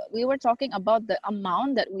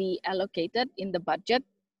amount that we allocated in the budget.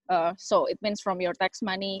 So it means from your tax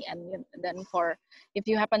money, and then for if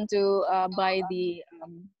you happen to buy the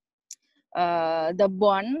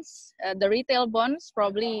bonds, the retail bonds,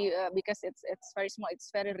 probably because it's very small,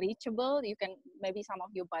 it's very reachable. You can, maybe some of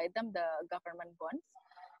you buy them, the government bonds.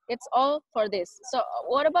 It's all for this. So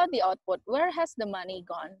what about the output? Where has the money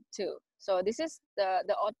gone to? So this is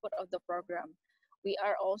the output of the program. We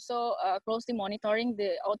are also closely monitoring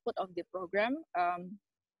the output of the program.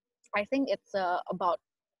 I think it's about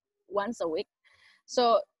once a week.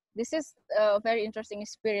 So this is a very interesting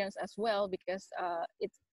experience as well, because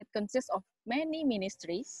it consists of many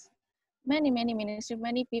ministries, many ministries,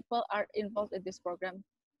 many people are involved in this program,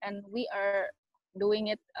 and we are doing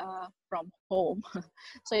it from home.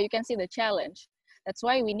 So you can see the challenge. That's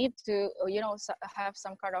why we need to have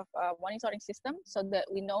some kind of monitoring system, so that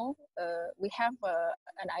we know we have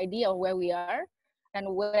an idea of where we are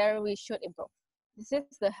and where we should improve. This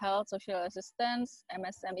is the health, social assistance,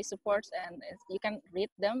 MSME supports, and you can read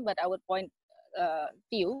them, but I would point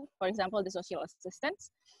few. For example, the social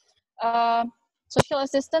assistance. Social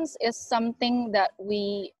assistance is something that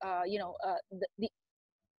we,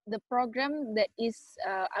 the program that is,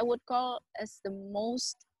 I would call as the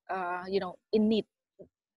most, in need.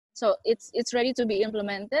 So it's ready to be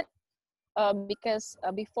implemented because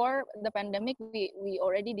before the pandemic, we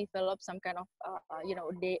already developed some kind of,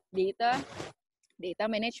 data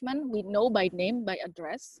management. We know by name, by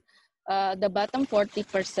address, the bottom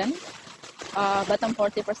 40%,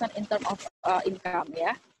 in terms of income,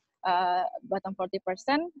 yeah. Bottom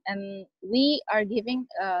 40%, and we are giving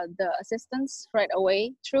the assistance right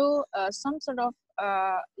away through some sort of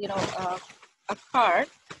a card,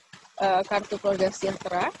 kartu keluarga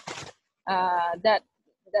sejahtera, that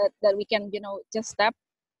we can just tap,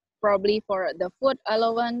 probably for the food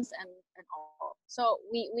allowance and all. So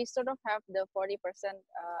we sort of have the 40%,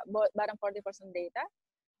 bottom 40% data,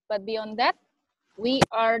 but beyond that, we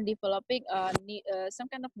are developing some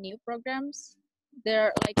kind of new programs.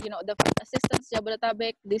 They're like, the food assistance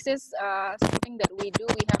Jabodetabek. This is something that we do.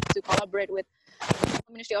 We have to collaborate with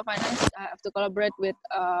the Ministry of Finance, have to collaborate with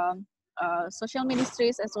social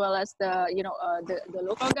ministries, as well as the the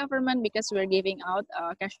local government, because we're giving out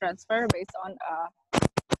cash transfer based on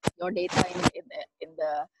your data in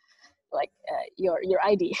the your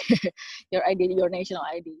ID, your national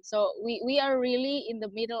ID. So we are really in the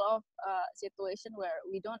middle of a situation where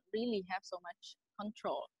we don't really have so much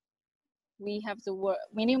control. We have to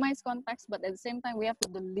minimize contacts, but at the same time, we have to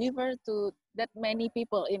deliver to that many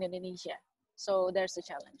people in Indonesia. So there's a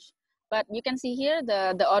challenge. But you can see here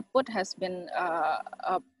the output has been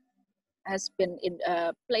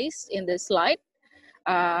placed in the slide.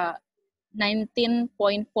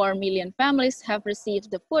 19.4 million families have received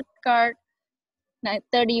the food card.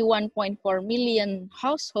 31.4 million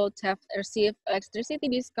households have received electricity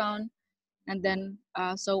discount, and then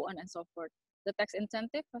so on and so forth. The tax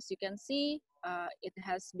incentive, as you can see, it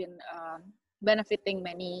has been benefiting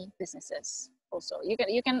many businesses. also.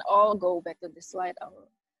 You can all go back to this slide. I'll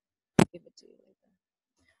give it to you later.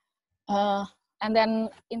 And then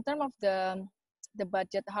in terms of the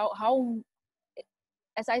budget, how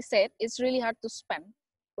as I said, it's really hard to spend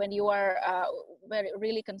when you are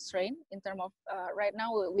really constrained in terms of right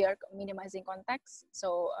now we are minimizing contacts.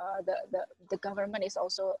 So the government is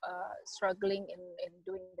also struggling in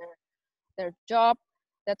doing their job.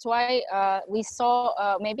 That's why we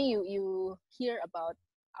saw maybe you hear about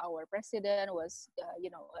our president was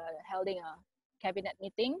holding a cabinet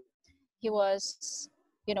meeting. He was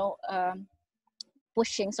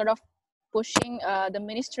pushing the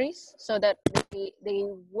ministries so that they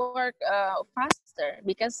work faster,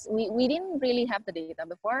 because we didn't really have the data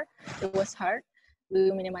before. It was hard.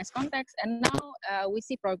 We minimize contacts, and now we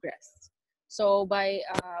see progress. So by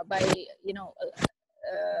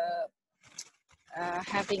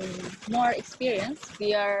having more experience,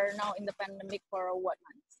 we are now in the pandemic for what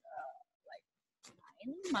months? Like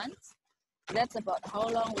 9 months. That's about how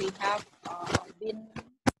long we have been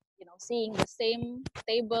seeing the same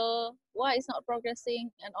table. Why it's not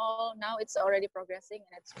progressing and all. Now it's already progressing,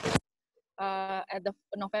 and it's good. At the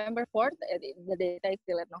November 4th, the data is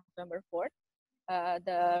still at November 4th.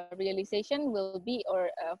 The realization will be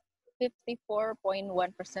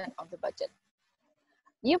 54.1% of the budget.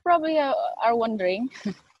 You probably are wondering,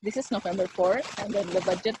 this is November 4th, and then the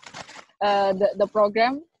budget, the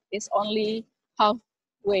program is only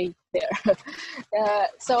halfway there.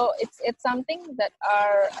 So it's something that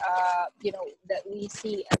are that we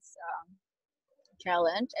see as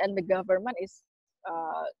challenge, and the government is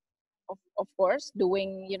of course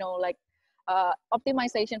doing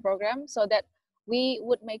optimization program so that we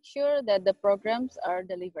would make sure that the programs are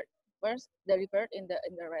delivered in the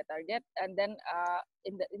right target, and then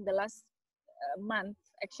in the last month,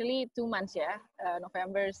 actually 2 months,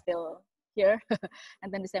 November is still here,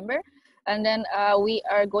 and then December, and then we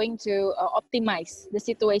are going to optimize the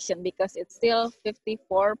situation, because it's still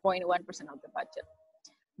 54.1% of the budget.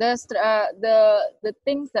 The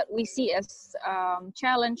things that we see as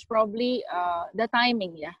challenge, probably the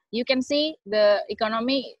timing. You can see the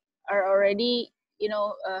economy are already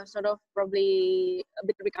sort of probably a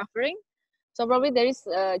bit recovering, so probably there is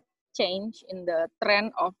a change in the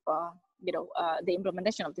trend of the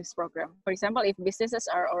implementation of this program. For example, if businesses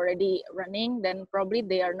are already running, then probably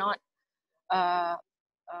they are not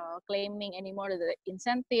claiming anymore the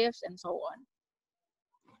incentives and so on.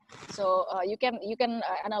 So you can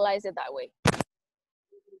analyze it that way.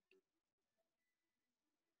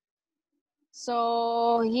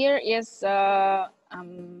 So here is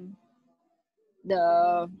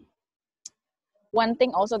the one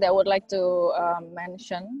thing also that I would like to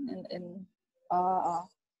mention in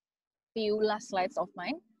few last slides of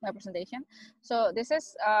my presentation. So this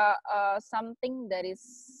is something that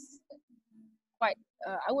is quite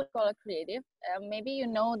I would call it creative. Maybe you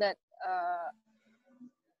know that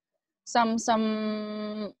some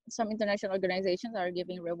international organizations are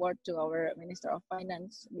giving reward to our Minister of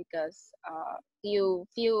Finance, because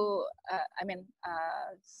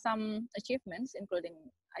some achievements, including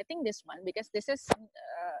I think this one, because this is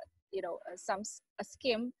a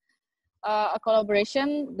scheme, a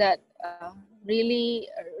collaboration that really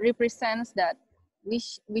represents that we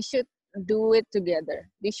should do it together.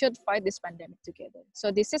 We should fight this pandemic together.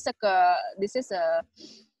 So this is a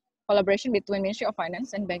collaboration between Ministry of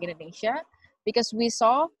Finance and Bank Indonesia, because we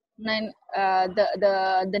saw the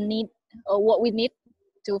need, what we need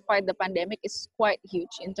to fight the pandemic is quite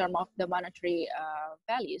huge in terms of the monetary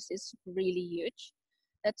values. It's really huge.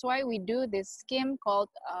 That's why we do this scheme called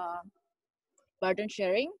burden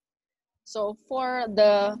sharing. So for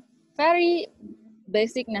the very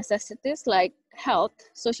basic necessities like health,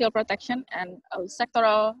 social protection, and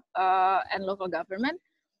sectoral and local government,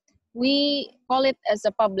 we call it as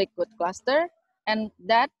a public good cluster, and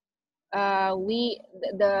that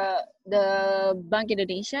the Bank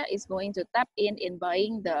Indonesia is going to tap in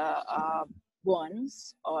buying the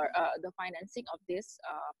bonds or the financing of this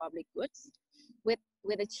public goods with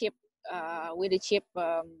a cheap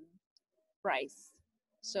price.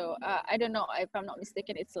 So I don't know, if I'm not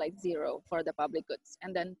mistaken, it's like 0 for the public goods,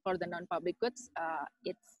 and then for the non-public goods,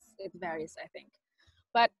 it varies, I think.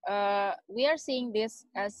 But we are seeing this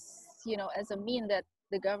as as a mean that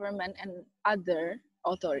the government and other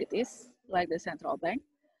authorities like the central bank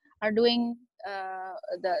are doing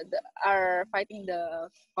are fighting the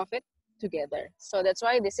COVID together. So that's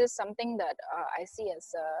why this is something that I see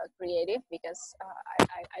as creative, because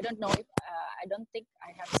I don't know if I don't think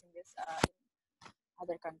I have seen this in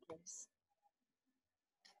other countries.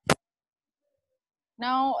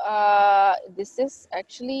 Now this is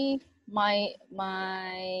actually my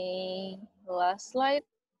last slide.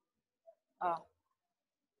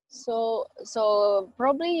 So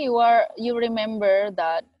probably you remember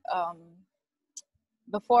that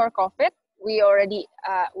before COVID,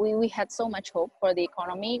 we had so much hope for the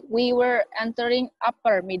economy. We were entering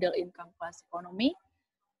upper middle income class economy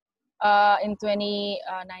in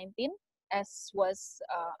 2019, as was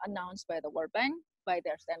announced by the World Bank, by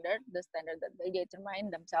their standard, the standard that they determine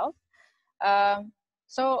themselves.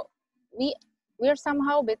 So we're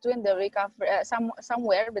somehow between the recovery,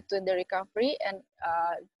 somewhere between the recovery and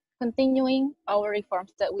continuing our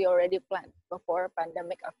reforms that we already planned before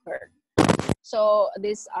pandemic occurred. So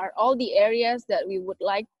these are all the areas that we would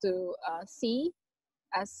like to see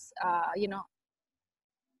as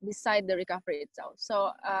beside the recovery itself.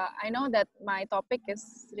 So I know that my topic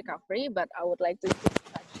is recovery, but I would like to touch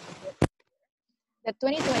that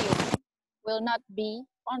 2021 will not be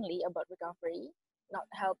only about recovery, not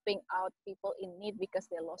helping out people in need because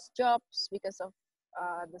they lost jobs, because of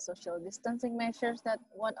the social distancing measures that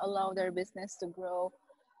won't allow their business to grow.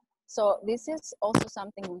 So this is also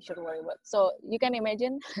something we should worry about. So you can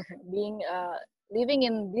imagine being living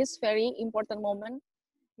in this very important moment.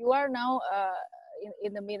 You are now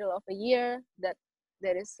in the middle of a year that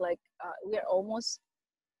there is like we are almost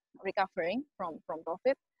recovering from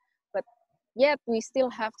COVID, but yet we still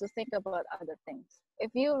have to think about other things.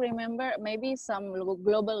 If you remember, maybe some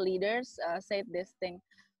global leaders said this thing: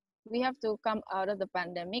 we have to come out of the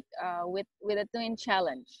pandemic with a twin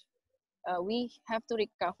challenge. We have to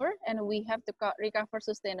recover, and we have to recover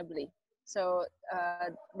sustainably. So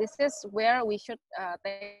this is where we should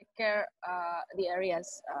take care the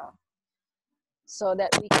areas so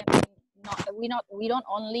that we don't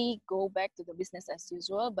only go back to the business as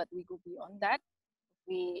usual, but we go beyond that.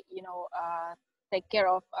 We take care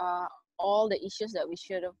of all the issues that we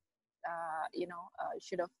should have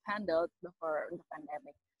handled before the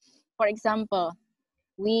pandemic. For example,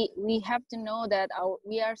 we have to know that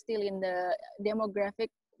we are still in the demographic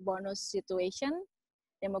bonus situation.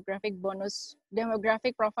 Demographic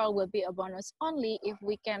profile will be a bonus only if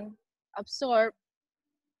we can absorb,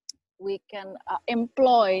 we can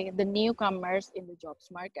employ the newcomers in the jobs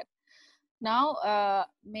market. Now,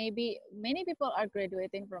 maybe many people are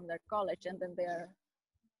graduating from their college and then they are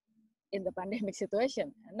in the pandemic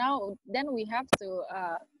situation. Now, then we have to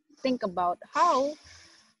think about how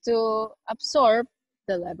to absorb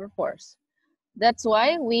the labor force. That's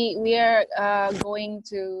why we are going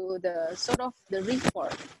to the sort of the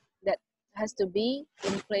reform that has to be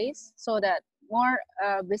in place so that more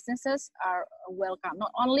businesses are welcome.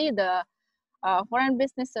 Not only the foreign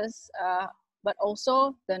businesses, but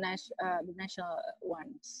also the national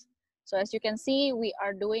ones. So as you can see, we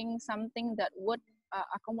are doing something that would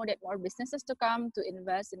accommodate more businesses to come to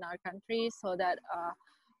invest in our country so that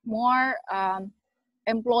more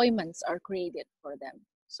employments are created for them.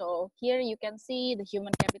 So here you can see the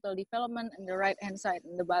human capital development on the right hand side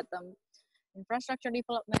in the bottom, infrastructure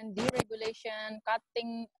development, deregulation,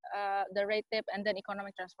 cutting the red tape, and then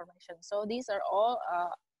economic transformation. So these are all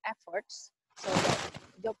efforts so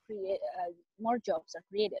that more jobs are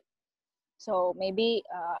created. So maybe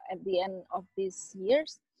at the end of these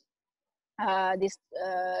years, this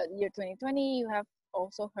year 2020, you have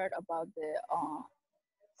also heard about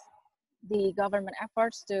the government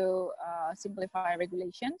efforts to simplify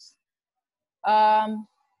regulations.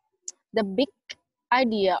 The big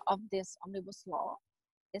idea of this omnibus law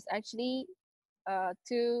is actually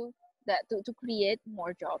to create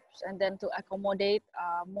more jobs and then to accommodate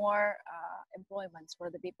more employments for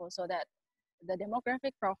the people so that the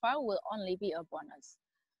demographic profile will only be a bonus.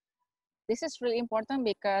 This is really important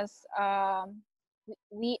because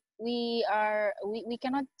we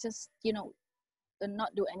cannot just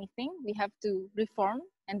not do anything. We have to reform,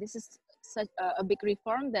 and this is such a big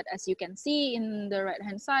reform that, as you can see in the right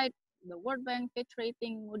hand side, the World Bank, Fitch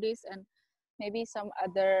Rating, Moody's, and maybe some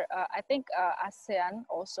other, I think ASEAN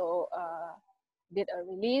also did a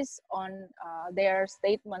release on their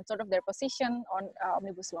statement, sort of their position on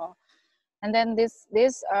omnibus law. And then this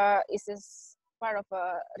is part of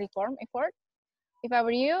a reform effort. If I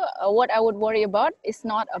were you, what I would worry about is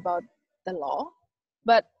not about the law,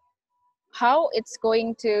 but how it's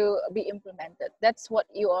going to be implemented. That's what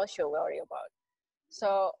you all should worry about.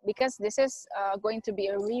 So because this is going to be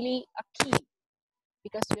a key,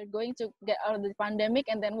 because we're going to get out of the pandemic,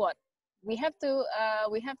 and then what? We have to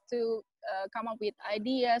come up with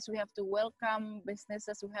ideas. We have to welcome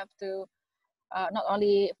businesses. We have to not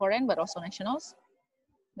only foreign but also nationals.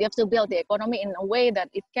 We have to build the economy in a way that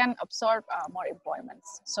it can absorb more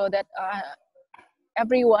employments, so that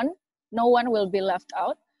everyone, no one will be left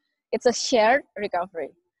out. It's a shared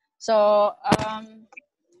recovery. So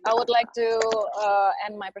I would like to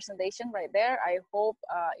end my presentation right there. I hope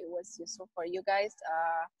it was useful for you guys.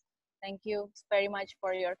 Thank you very much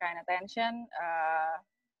for your kind attention.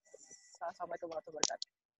 Assalamualaikum warahmatullahi wabarakatuh.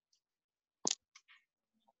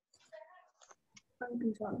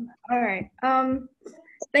 All right.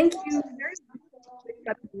 Thank you very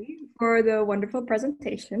much for the wonderful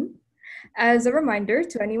presentation. As a reminder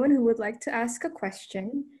to anyone who would like to ask a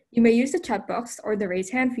question, you may use the chat box or the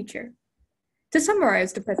raise hand feature. To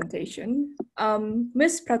summarize the presentation,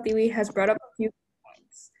 Ms. Pratiwi has brought up a few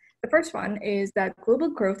points. The first one is that global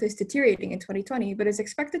growth is deteriorating in 2020, but is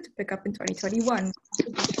expected to pick up in 2021,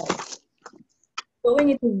 going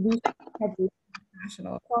into V-shaped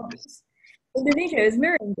national economies. Indonesia is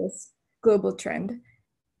mirroring this global trend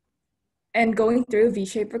and going through a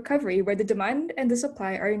V-shaped recovery where the demand and the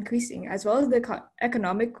supply are increasing, as well as the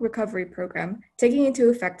economic recovery program taking into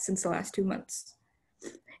effect since the last 2 months.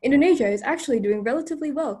 Indonesia is actually doing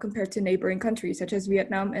relatively well compared to neighboring countries such as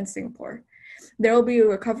Vietnam and Singapore. There will be a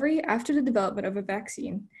recovery after the development of a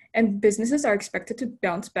vaccine, and businesses are expected to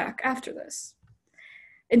bounce back after this.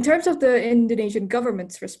 In terms of the Indonesian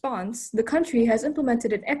government's response, the country has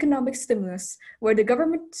implemented an economic stimulus where the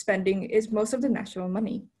government spending is most of the national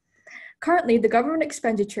money. Currently, the government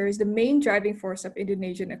expenditure is the main driving force of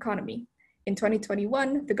Indonesian economy. In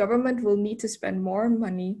 2021, the government will need to spend more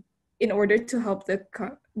money in order to help the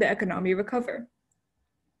economy recover.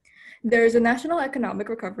 There is a national economic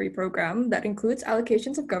recovery program that includes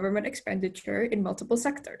allocations of government expenditure in multiple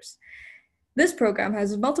sectors. This program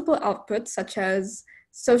has multiple outputs such as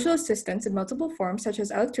social assistance in multiple forms such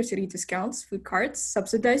as electricity discounts, food carts,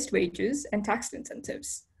 subsidized wages, and tax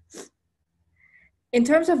incentives. In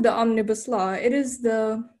terms of the Omnibus Law, it is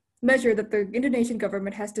the measure that the Indonesian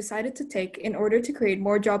government has decided to take in order to create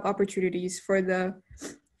more job opportunities for the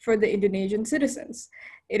Indonesian citizens.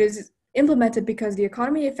 It is implemented because the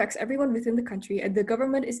economy affects everyone within the country and the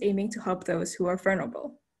government is aiming to help those who are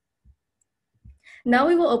vulnerable. Now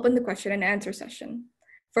we will open the question and answer session.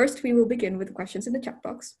 First, we will begin with the questions in the chat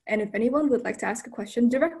box. And if anyone would like to ask a question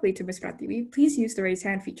directly to Ms. Pratiwi, please use the raise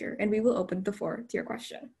hand feature and we will open the floor to your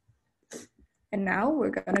question. And now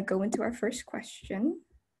we're gonna go into our first question.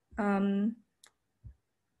 Our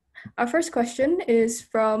first question is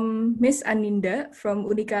from Ms. Aninda from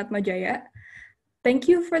Unika Atmajaya. Thank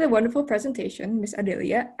you for the wonderful presentation, Ms.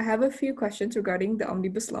 Adelia. I have a few questions regarding the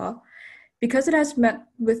Omnibus Law. Because it has met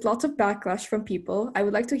with lots of backlash from people, I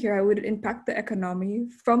would like to hear how it would impact the economy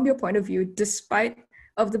from your point of view, despite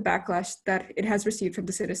of the backlash that it has received from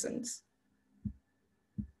the citizens.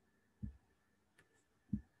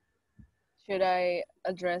 Should I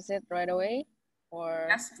address it right away? Or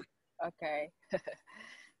yes, okay.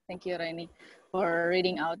 Thank you, Raini, for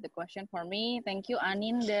reading out the question for me. Thank you,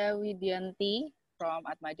 Aninda Widyanti from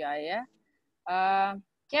Atmajaya.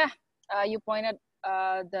 You pointed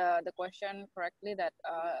the question correctly that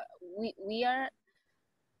we are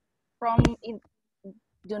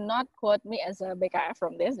do not quote me as a BKF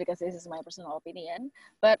from this because this is my personal opinion,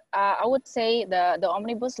 but I would say the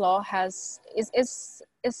Omnibus Law is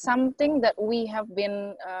something that we have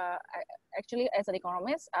been actually as an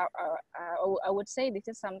economist, I would say this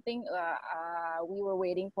is something we were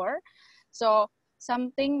waiting for. So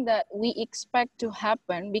something that we expect to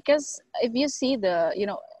happen, because if you see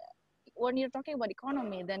when you're talking about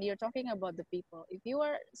economy, then you're talking about the people. If you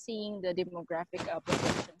are seeing the demographic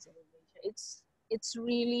projections in Indonesia, it's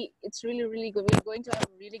really good. We're going to have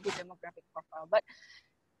a really good demographic profile.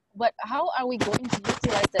 But how are we going to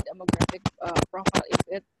utilize that demographic profile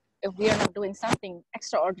if we are not doing something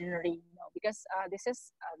extraordinary? Because this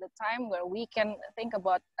is the time where we can think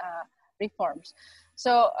about reforms.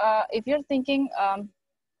 So if you're thinking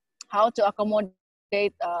how to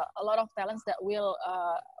accommodate a lot of talents that will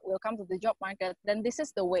come to the job market, then this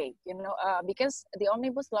is the way, because the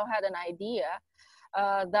Omnibus Law had an idea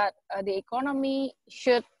that the economy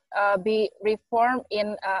should be reformed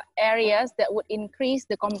in areas that would increase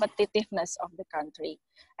the competitiveness of the country,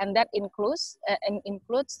 and that includes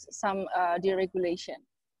some deregulation.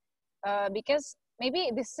 Because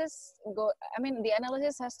maybe this is the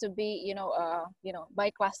analysis has to be by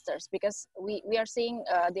clusters, because we are seeing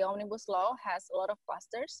the Omnibus Law has a lot of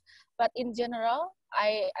clusters, but in general,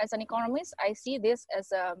 as an economist, I see this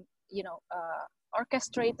as a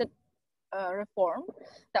orchestrated reform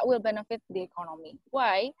that will benefit the economy.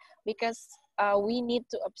 Why? Because we need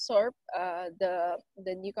to absorb the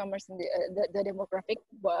newcomers in the demographic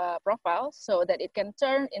profile, so that it can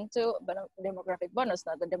turn into demographic bonus,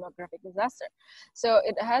 not the demographic disaster. So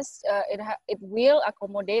it will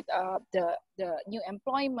accommodate the new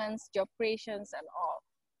employments, job creations, and all.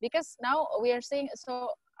 Because now we are seeing, so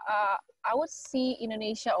I would see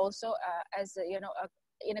Indonesia also as a,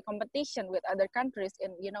 in a competition with other countries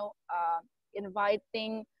in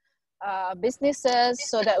inviting businesses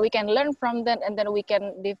so that we can learn from them and then we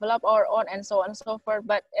can develop our own and so on and so forth.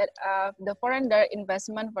 But the foreign direct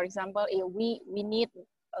investment, for example, we need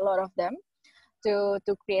a lot of them to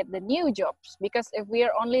create the new jobs, because if we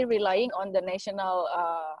are only relying on the national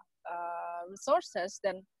resources,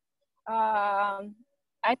 then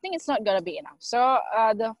I think it's not going to be enough. So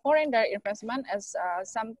the foreign direct investment as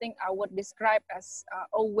something I would describe as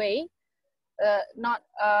a way, not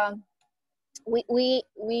we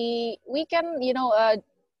can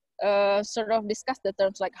sort of discuss the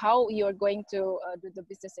terms like how you're going to do the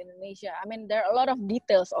business in Indonesia. I mean, there are a lot of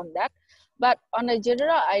details on that, but on a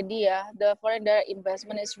general idea, the foreign direct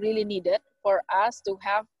investment is really needed for us to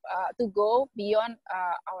have to go beyond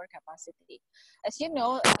our capacity. As you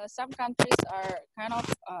know, some countries are kind of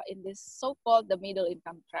in this so-called the middle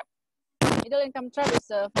income trap. Middle income trap is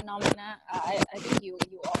a phenomena. I think you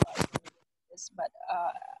all are familiar with this, but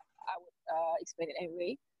I would explain it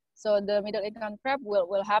anyway. So the middle income trap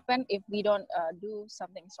will happen if we don't do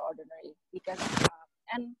something extraordinary, because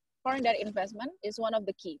and foreign direct investment is one of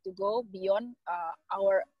the key to go beyond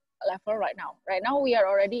our level right now. Right now we are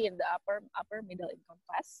already in the upper middle income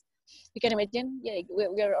class. You can imagine, yeah,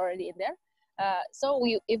 we are already in there. So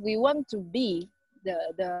if we want to be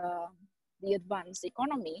the advanced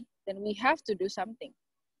economy, then we have to do something.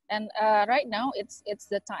 And right now it's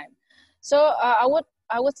the time. So I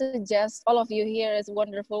would suggest all of you here, as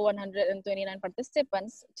wonderful 129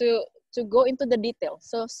 participants, to go into the details.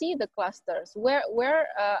 So see the clusters where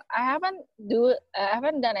I haven't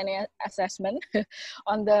done any assessment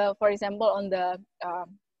on the, for example, on the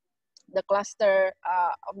cluster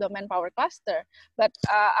of the manpower cluster, but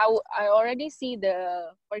I already see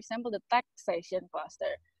for example, the taxation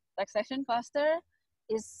cluster. Taxation cluster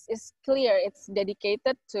is clear. It's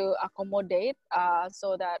dedicated to accommodate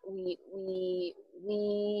so that we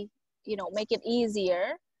make it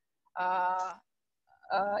easier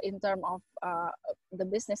in terms of the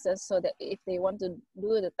businesses, so that if they want to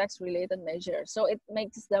do the tax related measures, so it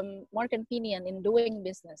makes them more convenient in doing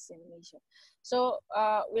business in Indonesia. So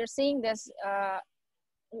we're seeing this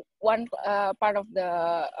one part of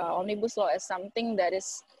the omnibus law as something that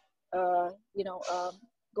is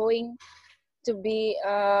going to be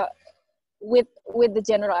with the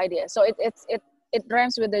general idea. So it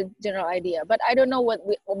rhymes with the general idea, but I don't know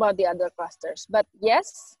about the other clusters. But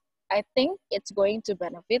yes, I think it's going to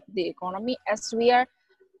benefit the economy, as we are,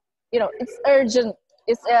 it's urgent.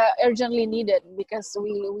 It's urgently needed, because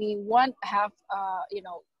we want to have,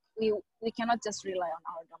 we cannot just rely on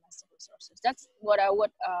our domestic resources. That's what I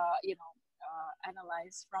would,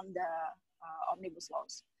 analyze from the omnibus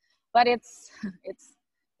laws. But it's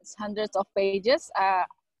hundreds of pages. I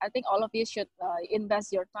think all of you should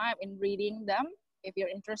invest your time in reading them. If you're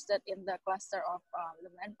interested in the cluster of the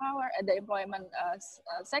manpower and the employment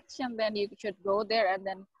section, then you should go there and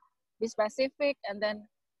then be specific. And then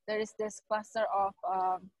there is this cluster of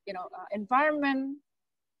environment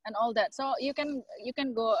and all that. So you can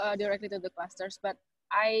go directly to the clusters. But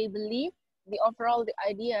I believe the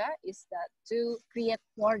idea is that to create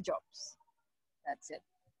more jobs. That's it.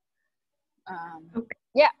 Okay.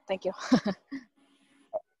 Yeah, thank you.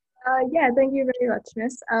 Yeah, thank you very much,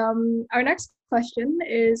 Miss. Our next question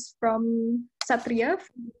is from Satria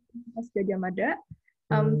from Gajah Mada.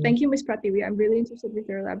 Thank you, Ms. Pratiwi. I'm really interested with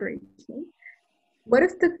your elaboration. What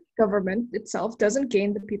if the government itself doesn't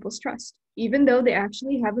gain the people's trust, even though they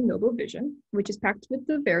actually have a noble vision, which is packed with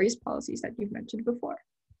the various policies that you've mentioned before?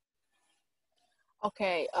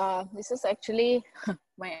 Okay, this is actually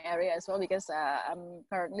my area as well, because I'm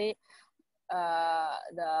currently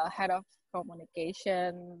the head of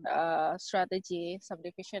communication strategy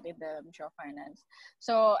subdivision in the Ministry of Finance.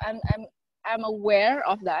 So I'm aware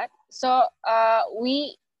of that. So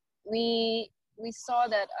we saw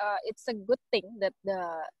that it's a good thing that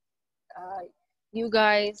you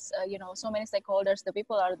guys, so many stakeholders, the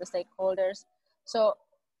people are the stakeholders. So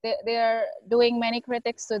they are doing many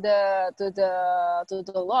critics to the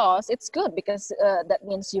laws. It's good, because that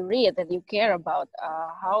means you read and you care about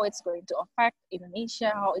how it's going to affect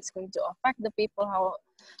Indonesia, how it's going to affect the people,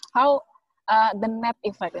 how the net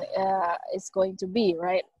effect is going to be,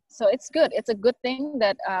 right? So it's good. It's a good thing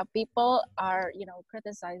that people are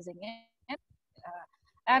criticizing it,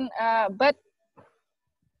 but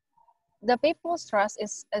the people's trust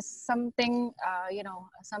is something,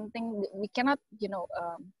 something we cannot,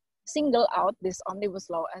 single out this omnibus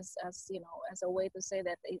law as a way to say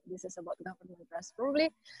that this is about government trust.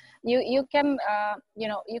 Probably, you can,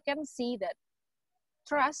 you can see that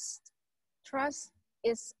trust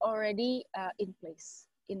is already in place,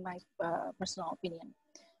 in my personal opinion.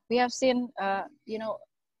 We have seen,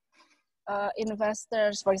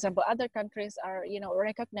 investors, for example, other countries are,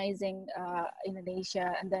 recognizing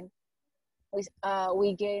Indonesia, and then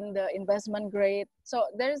we gain the investment grade. So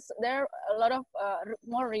there are a lot of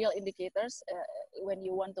more real indicators when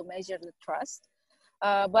you want to measure the trust.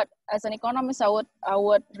 But as an economist, I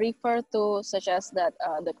would refer to such as that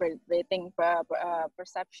the credit rating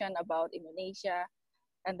perception about Indonesia,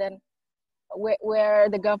 and then where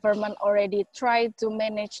the government already tried to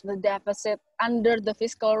manage the deficit under the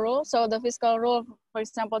fiscal rule. So the fiscal rule, for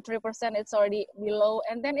example, 3%, it's already below,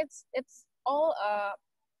 and then it's all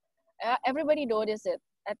everybody noticed it.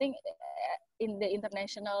 I think in the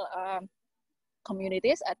international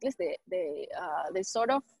communities, at least they sort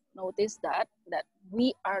of notice that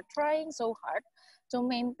we are trying so hard to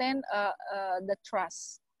maintain the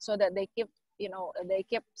trust, so that they keep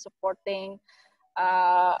supporting.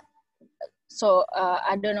 So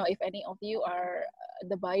I don't know if any of you are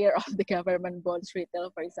the buyer of the government bonds retail,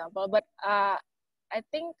 for example, but I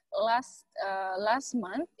think last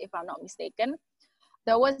month, if I'm not mistaken,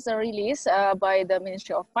 there was a release by the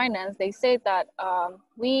Ministry of Finance. They said that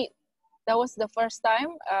that was the first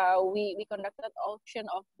time we conducted auction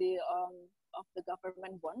of the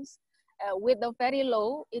government bonds with a very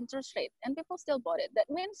low interest rate, and people still bought it. That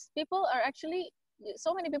means people are actually,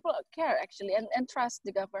 so many people care actually, and trust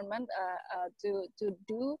the government to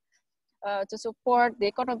support the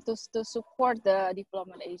economy, to support the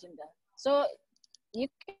development agenda. So you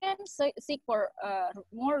can seek for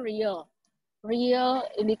more real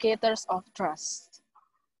indicators of trust.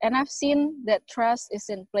 And I've seen that trust is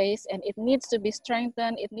in place, and it needs to be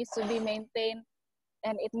strengthened, it needs to be maintained,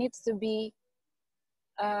 and it needs to be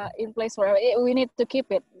in place forever. We need to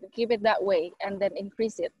keep it that way, and then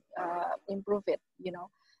increase it, improve it,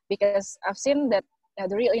 because I've seen that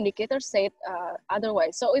the real indicators say it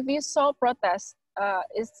otherwise. So if you saw protests,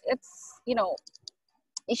 it's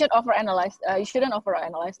you shouldn't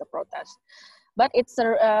overanalyze the protest, but it's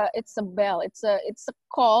a bell, it's a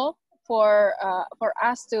call for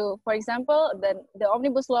us to, for example, then the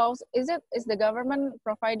omnibus laws, is the government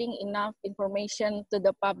providing enough information to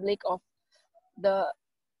the public of the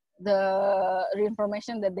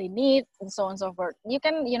information that they need, and so on and so forth. You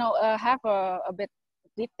can have a bit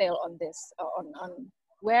detail on this, on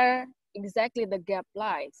where exactly the gap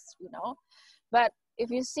lies, but if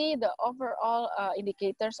you see the overall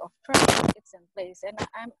indicators of trust, it's in place, and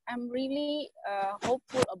I'm really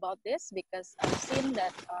hopeful about this, because I've seen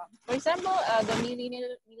that, for example, the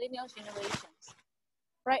millennial generations.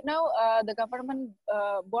 Right now, the government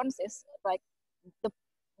bonds is like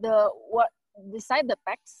the what beside the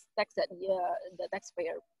tax that the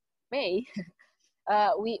taxpayer pay.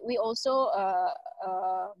 We also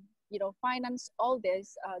finance all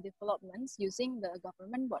these developments using the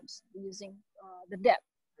government bonds, using the debt,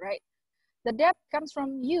 right? The debt comes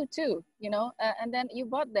from you too, and then you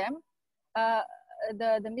bought them.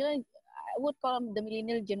 The million, I would call them the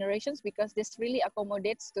millennial generations, because this really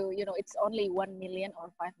accommodates to, it's only 1 million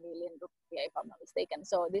or 5 million rupiah, if I'm not mistaken.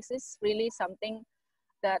 So this is really something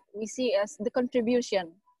that we see as the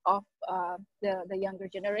contribution of the younger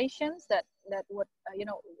generations that would,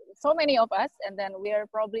 so many of us, and then we're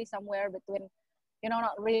probably somewhere between,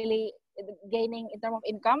 not really gaining in terms of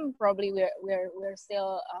income. Probably we're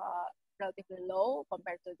still relatively low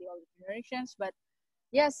compared to the older generations, but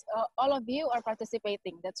yes, all of you are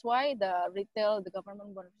participating. That's why the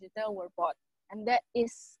government bond retail were bought, and that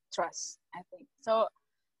is trust, I think. So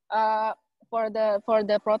for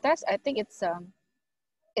the protest, I think it's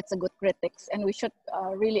a good critics, and we should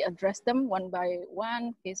really address them one by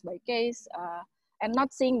one, case by case, and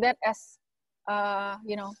not seeing that as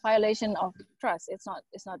violation of trust. It's not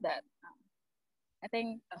that. I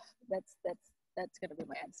think that's gonna be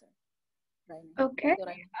my answer right now. Okay.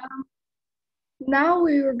 Now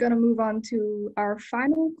we are going to move on to our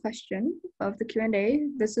final question of the Q&A.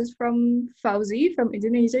 This is from Fauzi from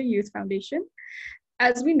Indonesia Youth Foundation.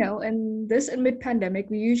 As we know, in this and mid-pandemic,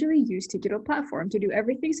 we usually use digital platform to do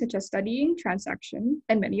everything such as studying, transaction,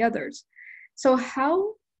 and many others. So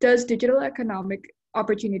how does digital economic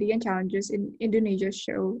opportunity and challenges in Indonesia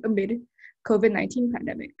show amid COVID-19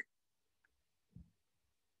 pandemic?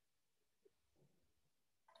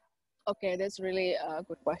 Okay, that's really a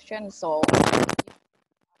good question. So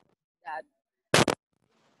that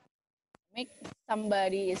make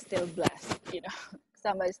somebody is still blessed,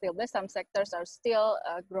 somebody is still blessed. Some sectors are still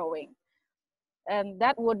growing, and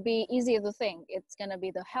that would be easy to think. It's gonna be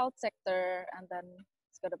the health sector, and then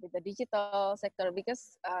it's gonna be the digital sector,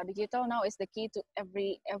 because digital now is the key to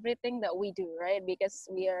everything that we do, right? Because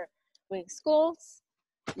we are doing schools,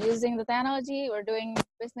 using the technology. We're doing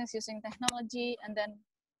business using technology, and then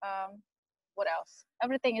what else?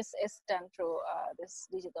 Everything is done through this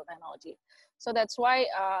digital technology. So that's why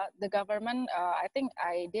the government, I think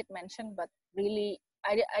I did mention, but really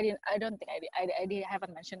I don't think I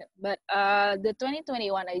haven't mentioned it. But the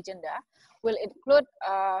 2021 agenda will include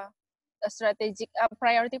a strategic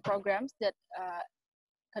priority programs that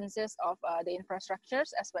consist of the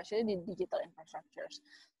infrastructures, especially the digital infrastructures.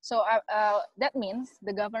 So that means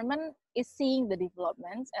the government is seeing the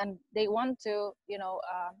developments and they want to,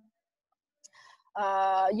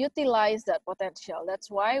 utilize that potential. That's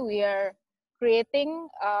why we are creating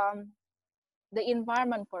the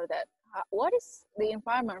environment for that. What is the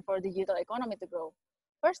environment for digital economy to grow?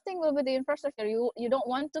 First thing will be the infrastructure. You don't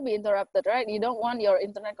want to be interrupted, right? You don't want your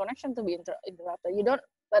internet connection to be interrupted. You don't,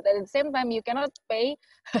 but at the same time, you cannot pay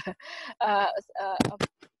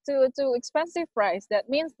too expensive price. That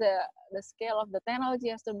means the scale of the technology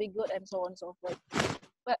has to be good and so on and so forth.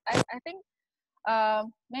 But I think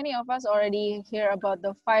many of us already hear about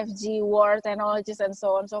the 5G war technologies and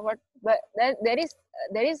so on and so forth. But there is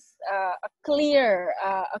a clear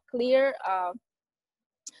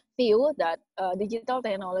view that digital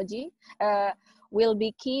technology will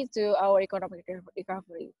be key to our economic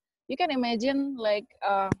recovery. You can imagine, like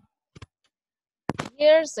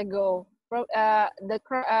years ago,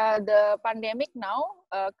 the pandemic now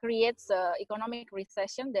creates economic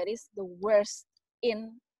recession that is the worst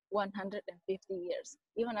in 150 years,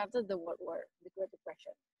 even after the World War, the Great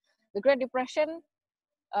Depression. The Great Depression,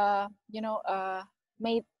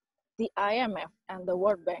 made the IMF and the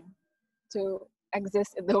World Bank to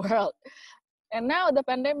exist in the world. And now the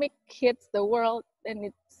pandemic hits the world and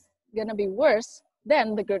it's gonna be worse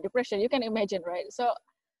than the Great Depression. You can imagine, right? So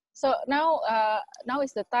now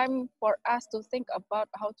is the time for us to think about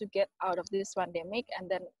how to get out of this pandemic, and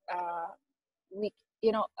then we,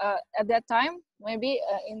 at that time, maybe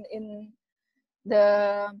in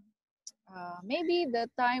the maybe the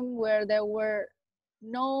time where there were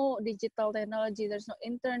no digital technology, there's no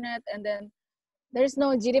internet, and then there's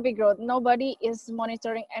no GDP growth. Nobody is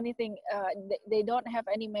monitoring anything. They don't have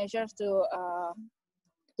any measures to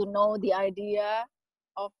know the idea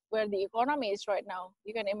of where the economy is right now.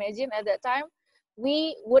 You can imagine at that time,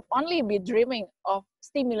 we would only be dreaming of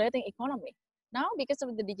stimulating economy. Now, because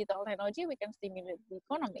of the digital technology, we can stimulate the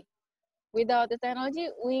economy. Without the technology,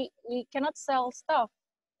 we cannot sell stuff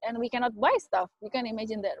and we cannot buy stuff. You can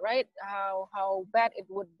imagine that, right? How bad it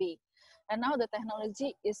would be. And now the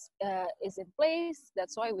technology is in place.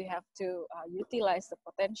 That's why we have to utilize the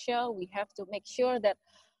potential. We have to make sure that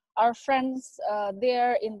our friends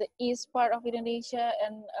there in the east part of Indonesia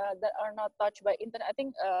and that are not touched by internet, I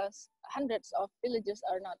think hundreds of villages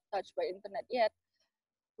are not touched by internet yet.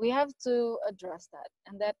 We have to address that,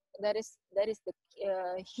 and that is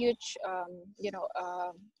the huge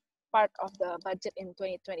part of the budget in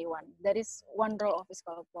 2021. That is one role of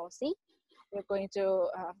fiscal policy. We're going to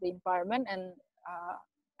have the environment, and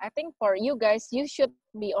I think for you guys, you should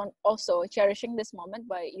be on also cherishing this moment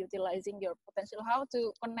by utilizing your potential, how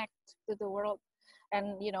to connect to the world,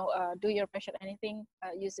 and do your passion anything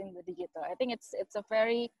using the digital. I think it's a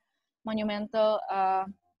very monumental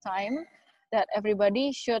time that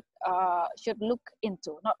everybody should look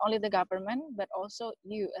into. Not only the government, but also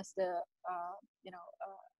you as the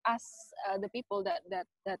us the people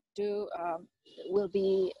that do will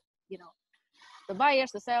be the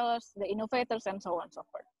buyers, the sellers, the innovators, and so on and so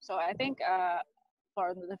forth. So I think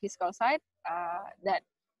for the fiscal side, that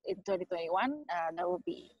in 2021, there will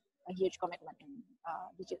be a huge commitment in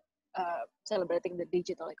celebrating the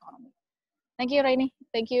digital economy. Thank you, Raini.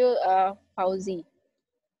 Thank you, Fauzi.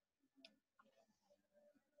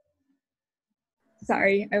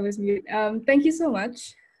 Sorry, I was mute. Thank you so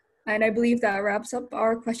much. And I believe that wraps up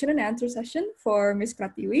our question and answer session for Ms.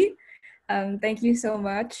 Pratiwi. Thank you so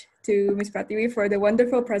much to Ms. Pratiwi for the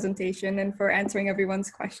wonderful presentation and for answering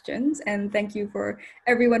everyone's questions. And thank you for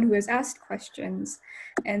everyone who has asked questions.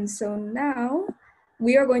 And so now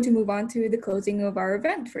we are going to move on to the closing of our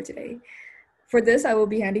event for today. For this, I will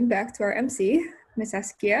be handing back to our MC, Ms.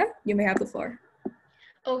 Askia. You may have the floor.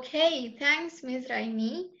 Okay, thanks, Ms.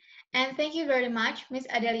 Raini. And thank you very much, Ms.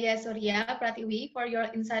 Adelia Surya Pratiwi, for your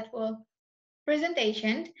insightful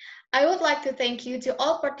presentation. I would like to thank you to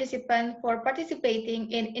all participants for participating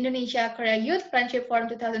in Indonesia-Korea Youth Friendship Forum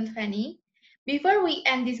 2020. Before we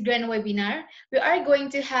end this grand webinar, we are going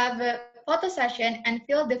to have a photo session and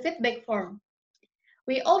fill the feedback form.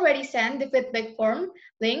 We already sent the feedback form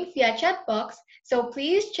link via chat box, so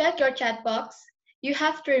please check your chat box. You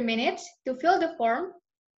have 3 minutes to fill the form.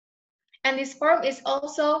 And this form is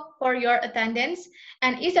also for your attendance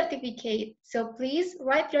and e-certificate. So please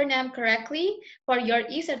write your name correctly for your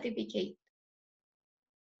e-certificate.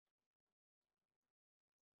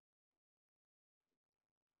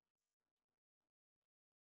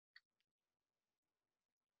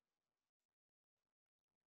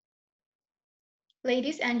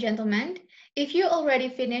 Ladies and gentlemen, if you already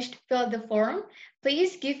finished fill the form,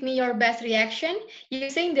 please give me your best reaction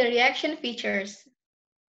using the reaction features.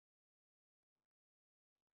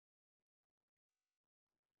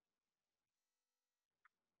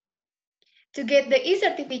 To get the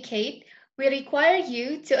e-certificate, we require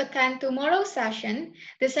you to attend tomorrow's session,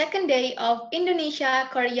 the second day of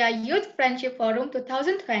Indonesia-Korea Youth Friendship Forum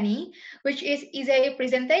 2020, which is a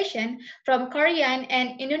presentation from Korean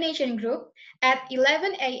and Indonesian group at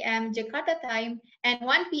 11 a.m. Jakarta time and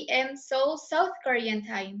 1 p.m. Seoul, South Korean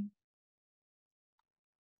time.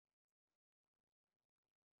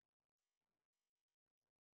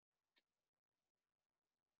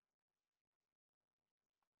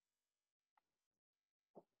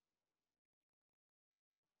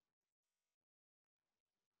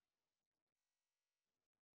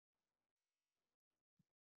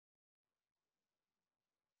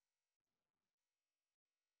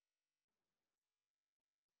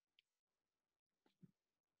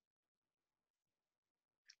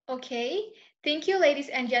 Okay, thank you, ladies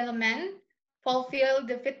and gentlemen. Fulfill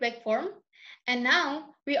the feedback form. And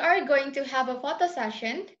now we are going to have a photo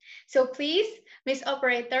session. So please, Miss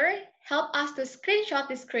Operator, help us to screenshot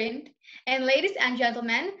the screen. And ladies and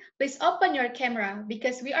gentlemen, please open your camera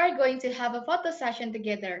because we are going to have a photo session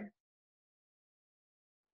together.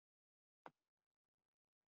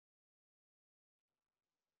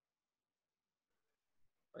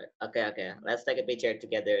 Okay. Let's take a picture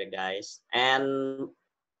together, guys. And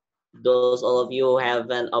those all of you who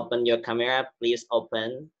haven't opened your camera, please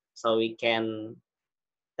open so we can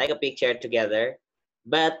take a picture together.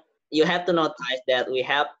 But you have to notice that we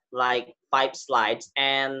have like 5 slides,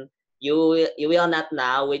 and you will not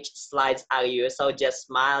know which slides are you. So just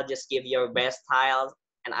smile, just give your best style,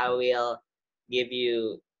 and I will give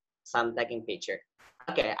you some taking picture.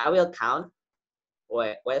 Okay, I will count.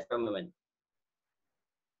 Wait for a moment.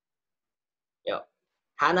 Yo,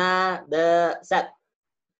 Hannah, the set.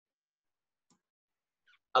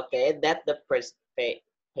 Okay, that's the first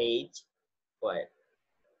page. Wait.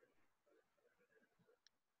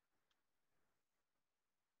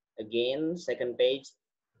 Again, second page.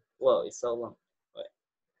 Whoa, it's so long. Wait.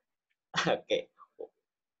 Okay.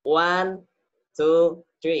 1, 2,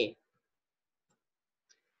 3.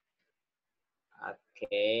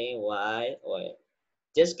 Okay, why? Wait.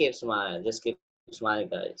 Just keep smiling. Just keep smiling,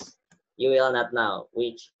 guys. You will not know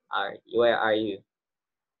where are you.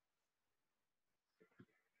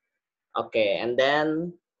 Okay, and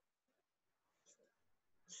then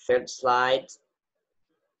third slide.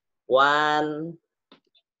 1,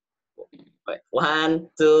 wait, 1,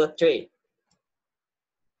 2, 3.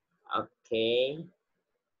 Okay.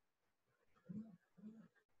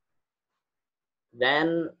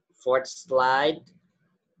 Then fourth slide.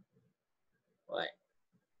 Wait.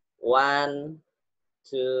 1,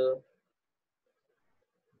 2,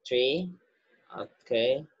 3.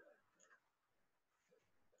 Okay.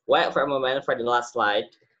 Wait for a moment for the last slide.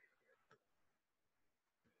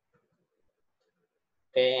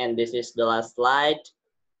 Okay, and this is the last slide.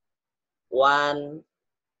 1,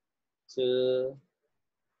 2,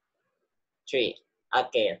 3.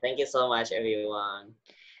 Okay, thank you so much, everyone.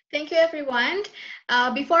 Thank you, everyone.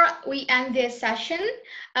 Before we end this session,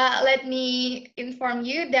 let me inform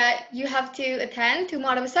you that you have to attend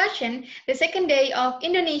tomorrow's session, the second day of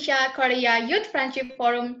Indonesia-Korea Youth Friendship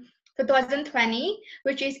Forum 2020,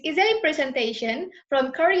 which is a presentation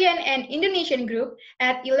from Korean and Indonesian group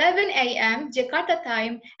at 11 a.m. Jakarta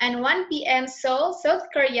time and 1 p.m. Seoul, South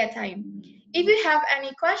Korea time. If you have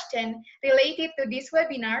any question related to this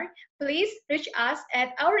webinar, please reach us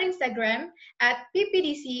at our Instagram at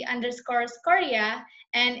ppdc_Korea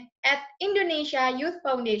and at Indonesia Youth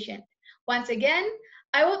Foundation. Once again,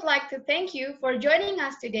 I would like to thank you for joining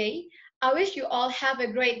us today. I wish you all have a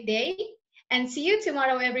great day and see you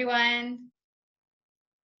tomorrow, everyone.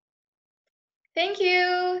 Thank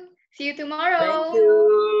you. See you tomorrow. Thank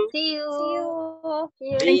you. See you.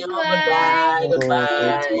 See you. See you. Goodbye. Goodbye.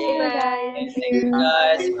 Bye. Thank you,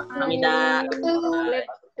 guys. Kamsahamnida. Glad Bye.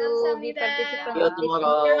 to be participant See you of this.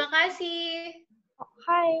 tomorrow. Terima kasih.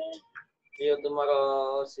 Hi. See you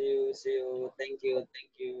tomorrow. See you. Thank you.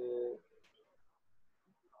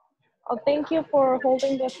 Oh, thank you for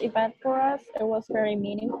holding this event for us. It was very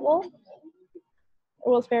meaningful. it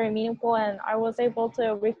was very meaningful, and I was able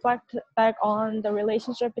to reflect back on the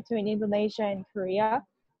relationship between Indonesia and Korea.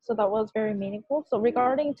 So that was very meaningful. So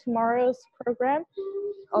regarding tomorrow's program,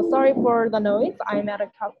 sorry for the noise, I'm at a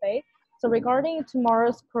cafe. So regarding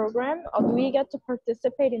tomorrow's program, do we get to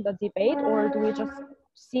participate in the debate, or do we just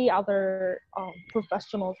see other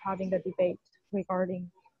professionals having the debate regarding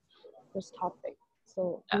this topic?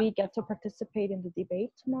 So do we get to participate in the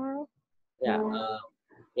debate tomorrow?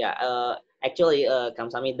 Actually,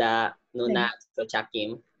 Kamsamida, Nuna,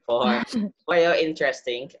 Sochakim, for your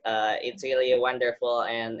interesting. It's really wonderful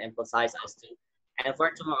and emphasize us too. And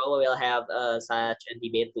for tomorrow, we will have such a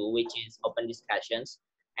debate too, which is open discussions.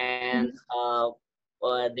 And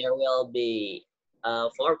there will be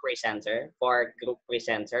four group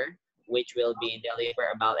presenter, which will be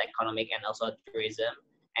delivered about economic and also tourism.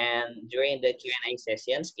 And during the Q&A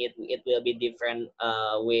sessions, it will be different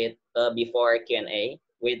with before Q&A.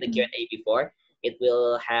 With the Q&A before, it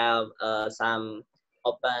will have some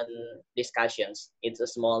open discussions. It's a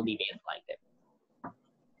small debate like that.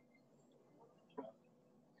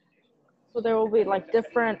 So there will be like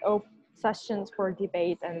different sessions for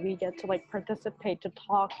debate, and we get to like participate to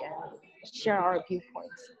talk and share our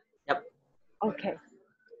viewpoints. Yep. Okay.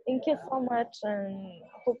 Thank you so much, and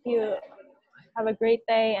hope you have a great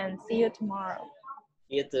day and see you tomorrow.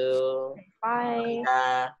 You too. Bye.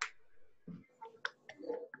 Bye.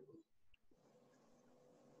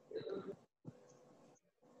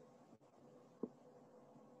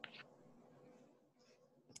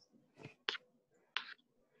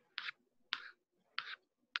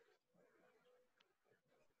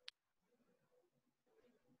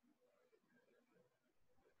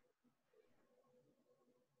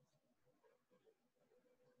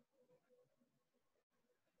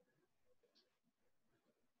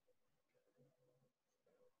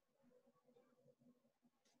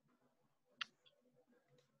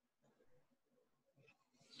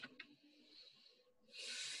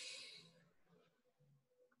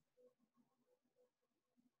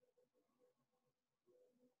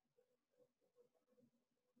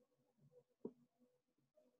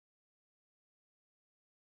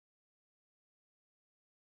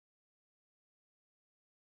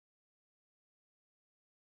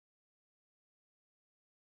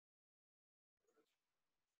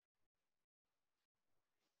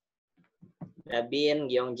 Rabin,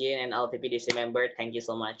 Gyeongjin, and all PPDC member, thank you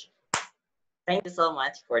so much. Thank you so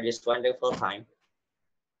much for this wonderful time.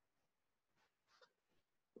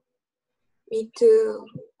 Me too.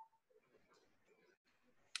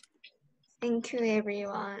 Thank you,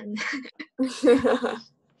 everyone. Good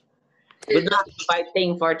luck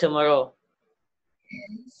fighting for tomorrow.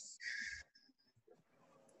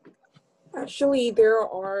 Actually, there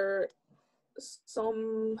are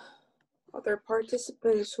some other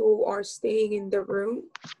participants who are staying in the room.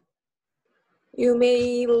 You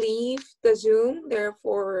may leave the Zoom,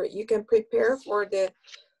 therefore you can prepare for the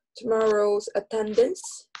tomorrow's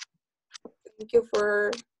attendance. Thank you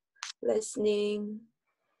for listening.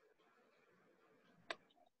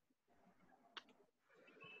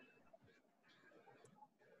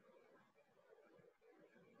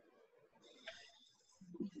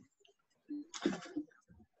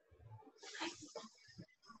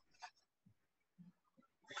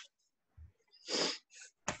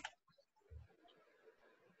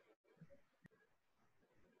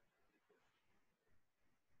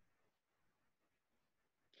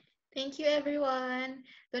 Thank you, everyone.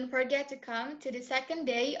 Don't forget to come to the second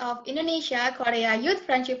day of Indonesia-Korea Youth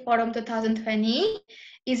Friendship Forum 2020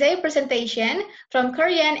 essay presentation from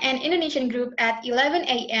Korean and Indonesian group at 11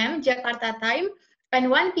 a.m. Jakarta time and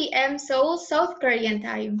 1 p.m. Seoul, South Korean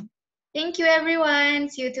time. Thank you, everyone.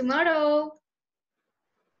 See you tomorrow.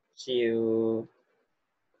 See you.